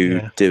practice. you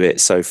Yeah. do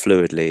it so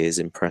fluidly is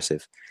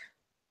impressive.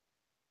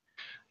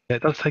 Yeah,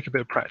 it does take a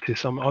bit of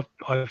practice.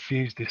 I've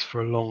used this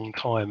for a long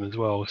time as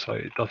well, so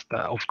it does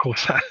that. Of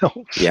course, that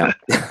helps. Yeah.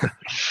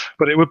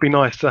 But it would be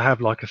nice to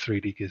have like a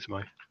 3D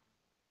gizmo.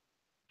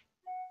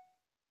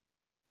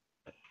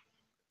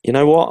 You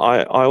know what?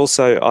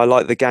 I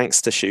like the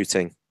gangster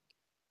shooting.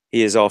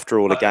 He is after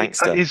all a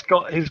gangster. He's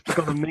got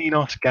a mean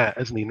ass gat,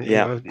 hasn't he?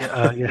 Yeah.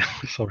 Yeah.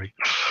 Sorry.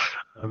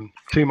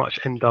 Too much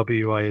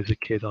NWA as a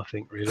kid, I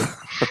think, really.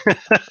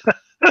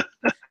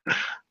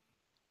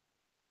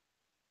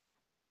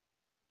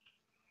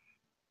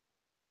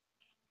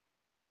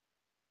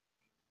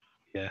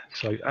 Yeah.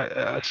 So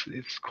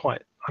it's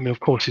quite. I mean, of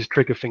course, his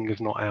trigger finger's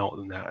not out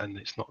and that, and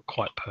it's not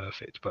quite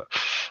perfect, but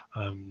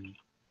um,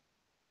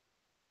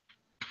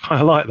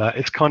 I like that.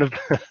 It's kind of.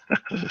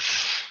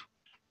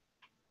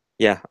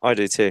 Yeah, I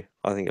do too.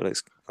 I think that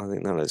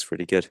looks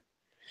really good.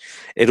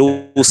 It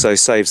Yeah. also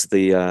saves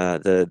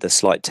the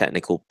slight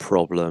technical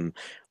problem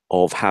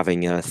of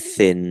having a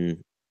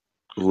thin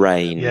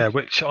rein. Yeah,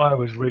 which I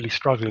was really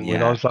struggling with. I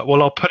Yeah, was like,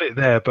 well, I'll put it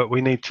there, but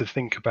we need to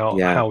think about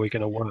yeah. how we're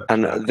going to work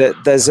And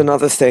that. there's Um,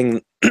 another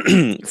thing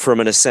from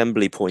an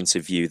assembly point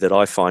of view that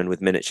I find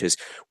with miniatures,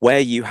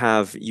 where you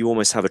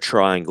almost have a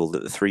triangle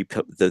that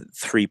the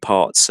three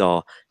parts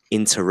are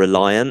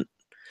interreliant.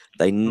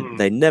 mm,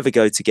 They never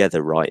go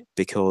together, right?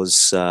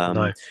 Because no,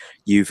 no.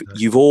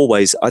 you've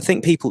always, I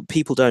think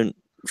people don't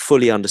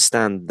fully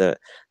understand that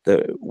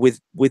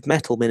with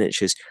metal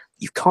miniatures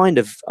you kind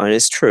of, I mean,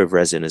 it's true of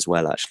resin as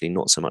well, actually,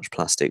 not so much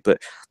plastic,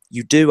 but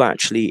you do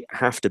actually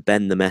have to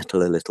bend the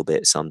metal a little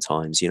bit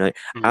sometimes, you know,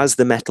 Mm, as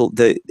the metal,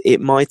 it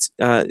might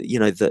you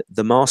know,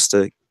 the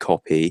master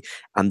copy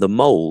and the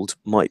mold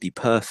might be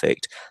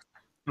perfect,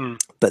 mm,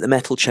 but the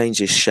metal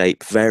changes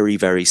shape very,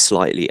 very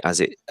slightly as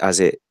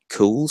it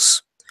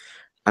cools,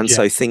 and yeah,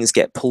 so things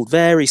get pulled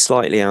very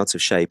slightly out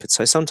of shape. And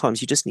so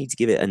sometimes you just need to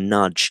give it a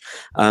nudge.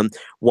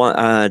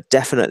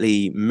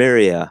 Definitely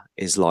Miria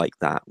is like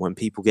that. When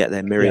people get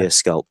their yeah, Miria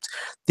sculpt,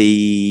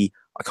 the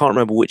I can't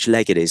remember which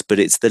leg it is, but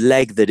it's the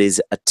leg that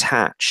is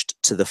attached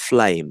to the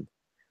flame.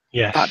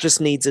 That yes,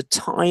 just needs a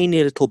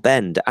tiny little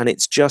bend, and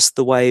it's just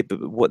the way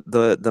what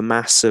the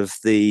mass of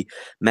the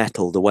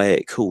metal, the way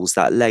it cools,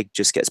 that leg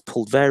just gets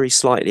pulled very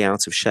slightly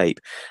out of shape,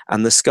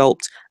 and the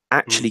sculpt mm,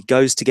 actually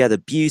goes together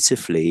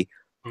beautifully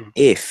mm,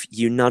 if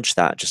you nudge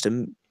that just a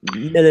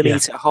yeah,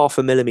 millimeter, half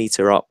a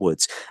millimeter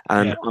upwards.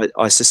 And yeah,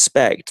 I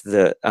suspect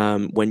that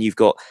when you've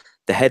got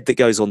the head that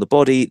goes on the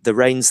body, the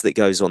reins that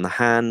goes on the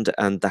hand,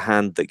 and the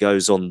hand that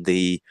goes on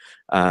the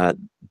uh,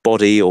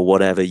 body or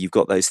whatever, you've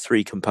got those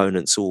three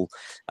components all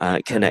and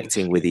it's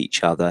connecting with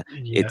each other.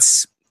 yeah.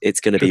 It's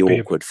going to be Could be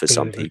a awkward for bit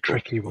some of a people.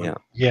 tricky Yeah, one.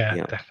 Yeah,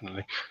 yeah,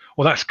 definitely.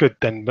 Well, that's good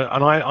then. But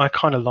and I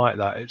kind of like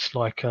that. It's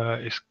like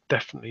it's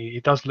definitely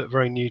it does look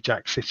very New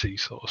Jack City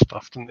sort of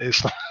stuff, and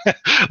it's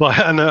like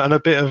and a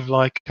bit of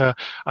like and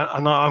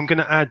I'm going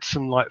to add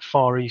some like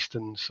Far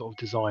Eastern sort of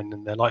design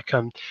in there, like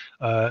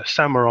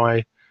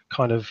samurai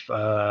kind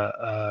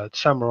of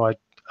samurai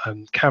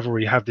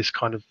cavalry have this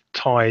kind of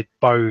tied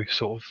bow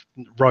sort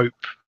of rope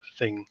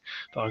thing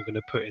that I'm going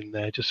to put in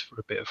there just for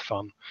a bit of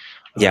fun.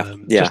 yeah,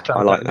 yeah. Just to I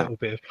have like that that. little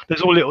bit of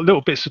there's all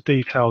little bits of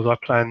details I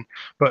plan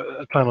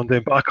on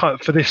doing, but I kind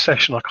for this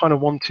session I kind of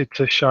wanted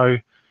to show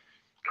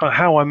kind of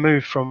how I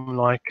moved from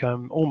like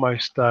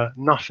almost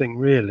nothing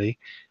really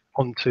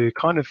onto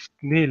kind of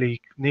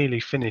nearly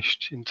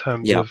finished in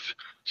terms Yeah, of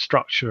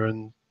structure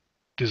and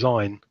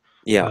design.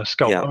 Yeah,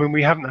 sculpt. yeah, I mean,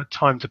 we haven't had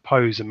time to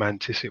pose a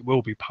mantis. It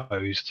will be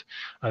posed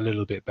a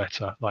little bit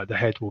better. Like the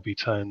head will be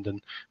turned,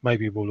 and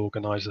maybe we'll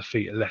organise the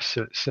feet less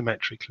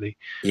symmetrically.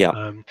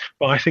 yeah,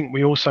 But I think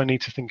we also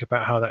need to think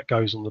about how that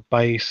goes on the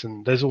base,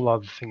 and there's all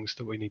other things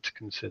that we need to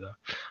consider.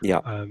 yeah.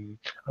 And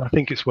I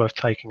think it's worth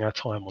taking our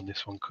time on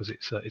this one because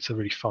it's a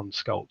really fun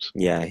sculpt.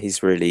 Yeah,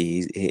 he's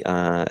really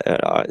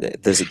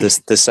there's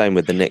the same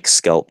with the Nick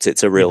sculpt.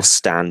 It's a real Yeah,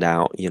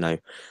 standout,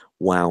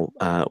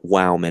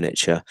 wow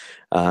miniature,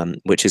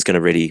 which is going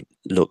to really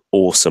look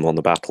awesome on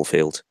the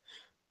battlefield.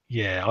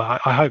 yeah,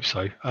 I hope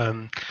so.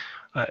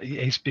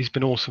 He's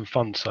been awesome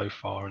fun so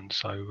far, and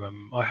so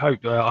I hope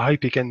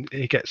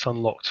he gets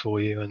unlocked for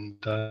you. And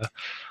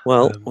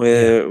Well,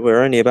 yeah,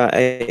 we're only about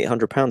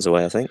 £800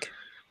 away, I think.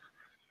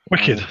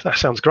 wicked. That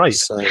sounds great.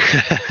 So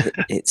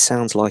it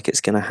sounds like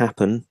it's going to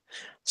happen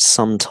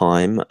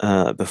sometime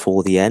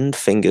before the end.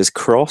 Fingers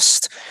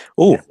crossed.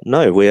 Oh Yeah,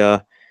 no, we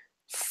are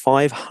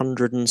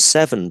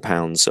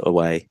 £507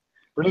 away.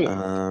 brilliant.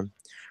 Um,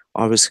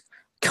 I was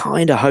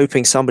kind of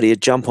hoping somebody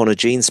would jump on a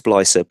Gene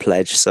Splicer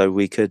pledge so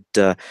we could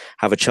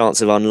have a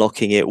chance of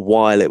unlocking it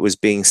while it was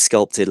being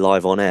sculpted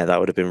live on air. That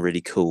would have been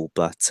really cool,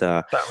 but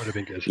That would have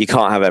been good. you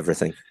can't have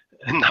everything.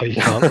 No, you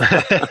can't.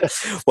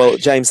 Well,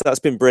 James, that's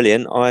been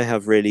brilliant. I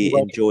have You're really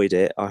welcome. enjoyed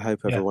it. I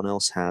hope Yeah, everyone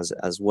else has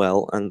as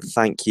well. And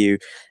thank you,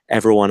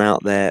 everyone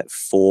out there,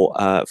 for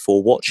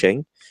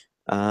watching.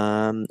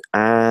 Yeah,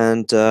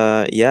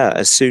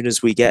 as soon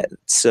as we get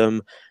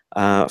some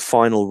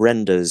final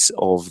renders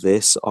of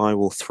this, I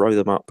will throw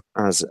them up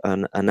as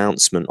an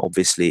announcement.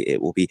 Obviously, it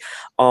will be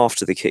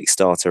after the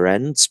Kickstarter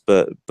ends,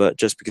 but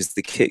just because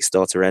the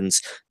Kickstarter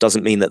ends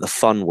doesn't mean that the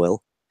fun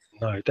will.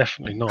 no,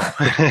 definitely not.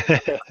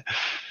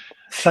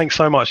 Thanks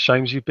so much,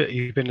 James. You've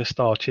been a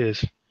star.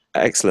 Cheers.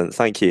 Excellent.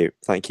 Thank you.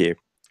 Thank you.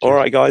 All Cheers.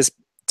 right, guys.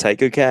 Take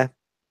good care.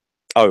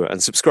 Oh,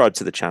 and subscribe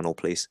to the channel,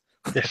 please.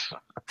 Yes.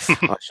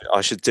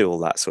 I should do all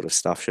that sort of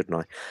stuff, shouldn't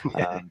I?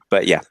 Yeah.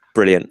 But yeah,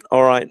 brilliant.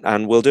 All right.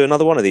 And we'll do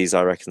another one of these,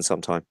 I reckon,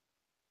 sometime.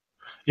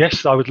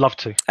 Yes, I would love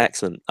to.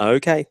 Excellent.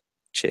 Okay.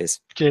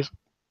 Cheers. Cheers.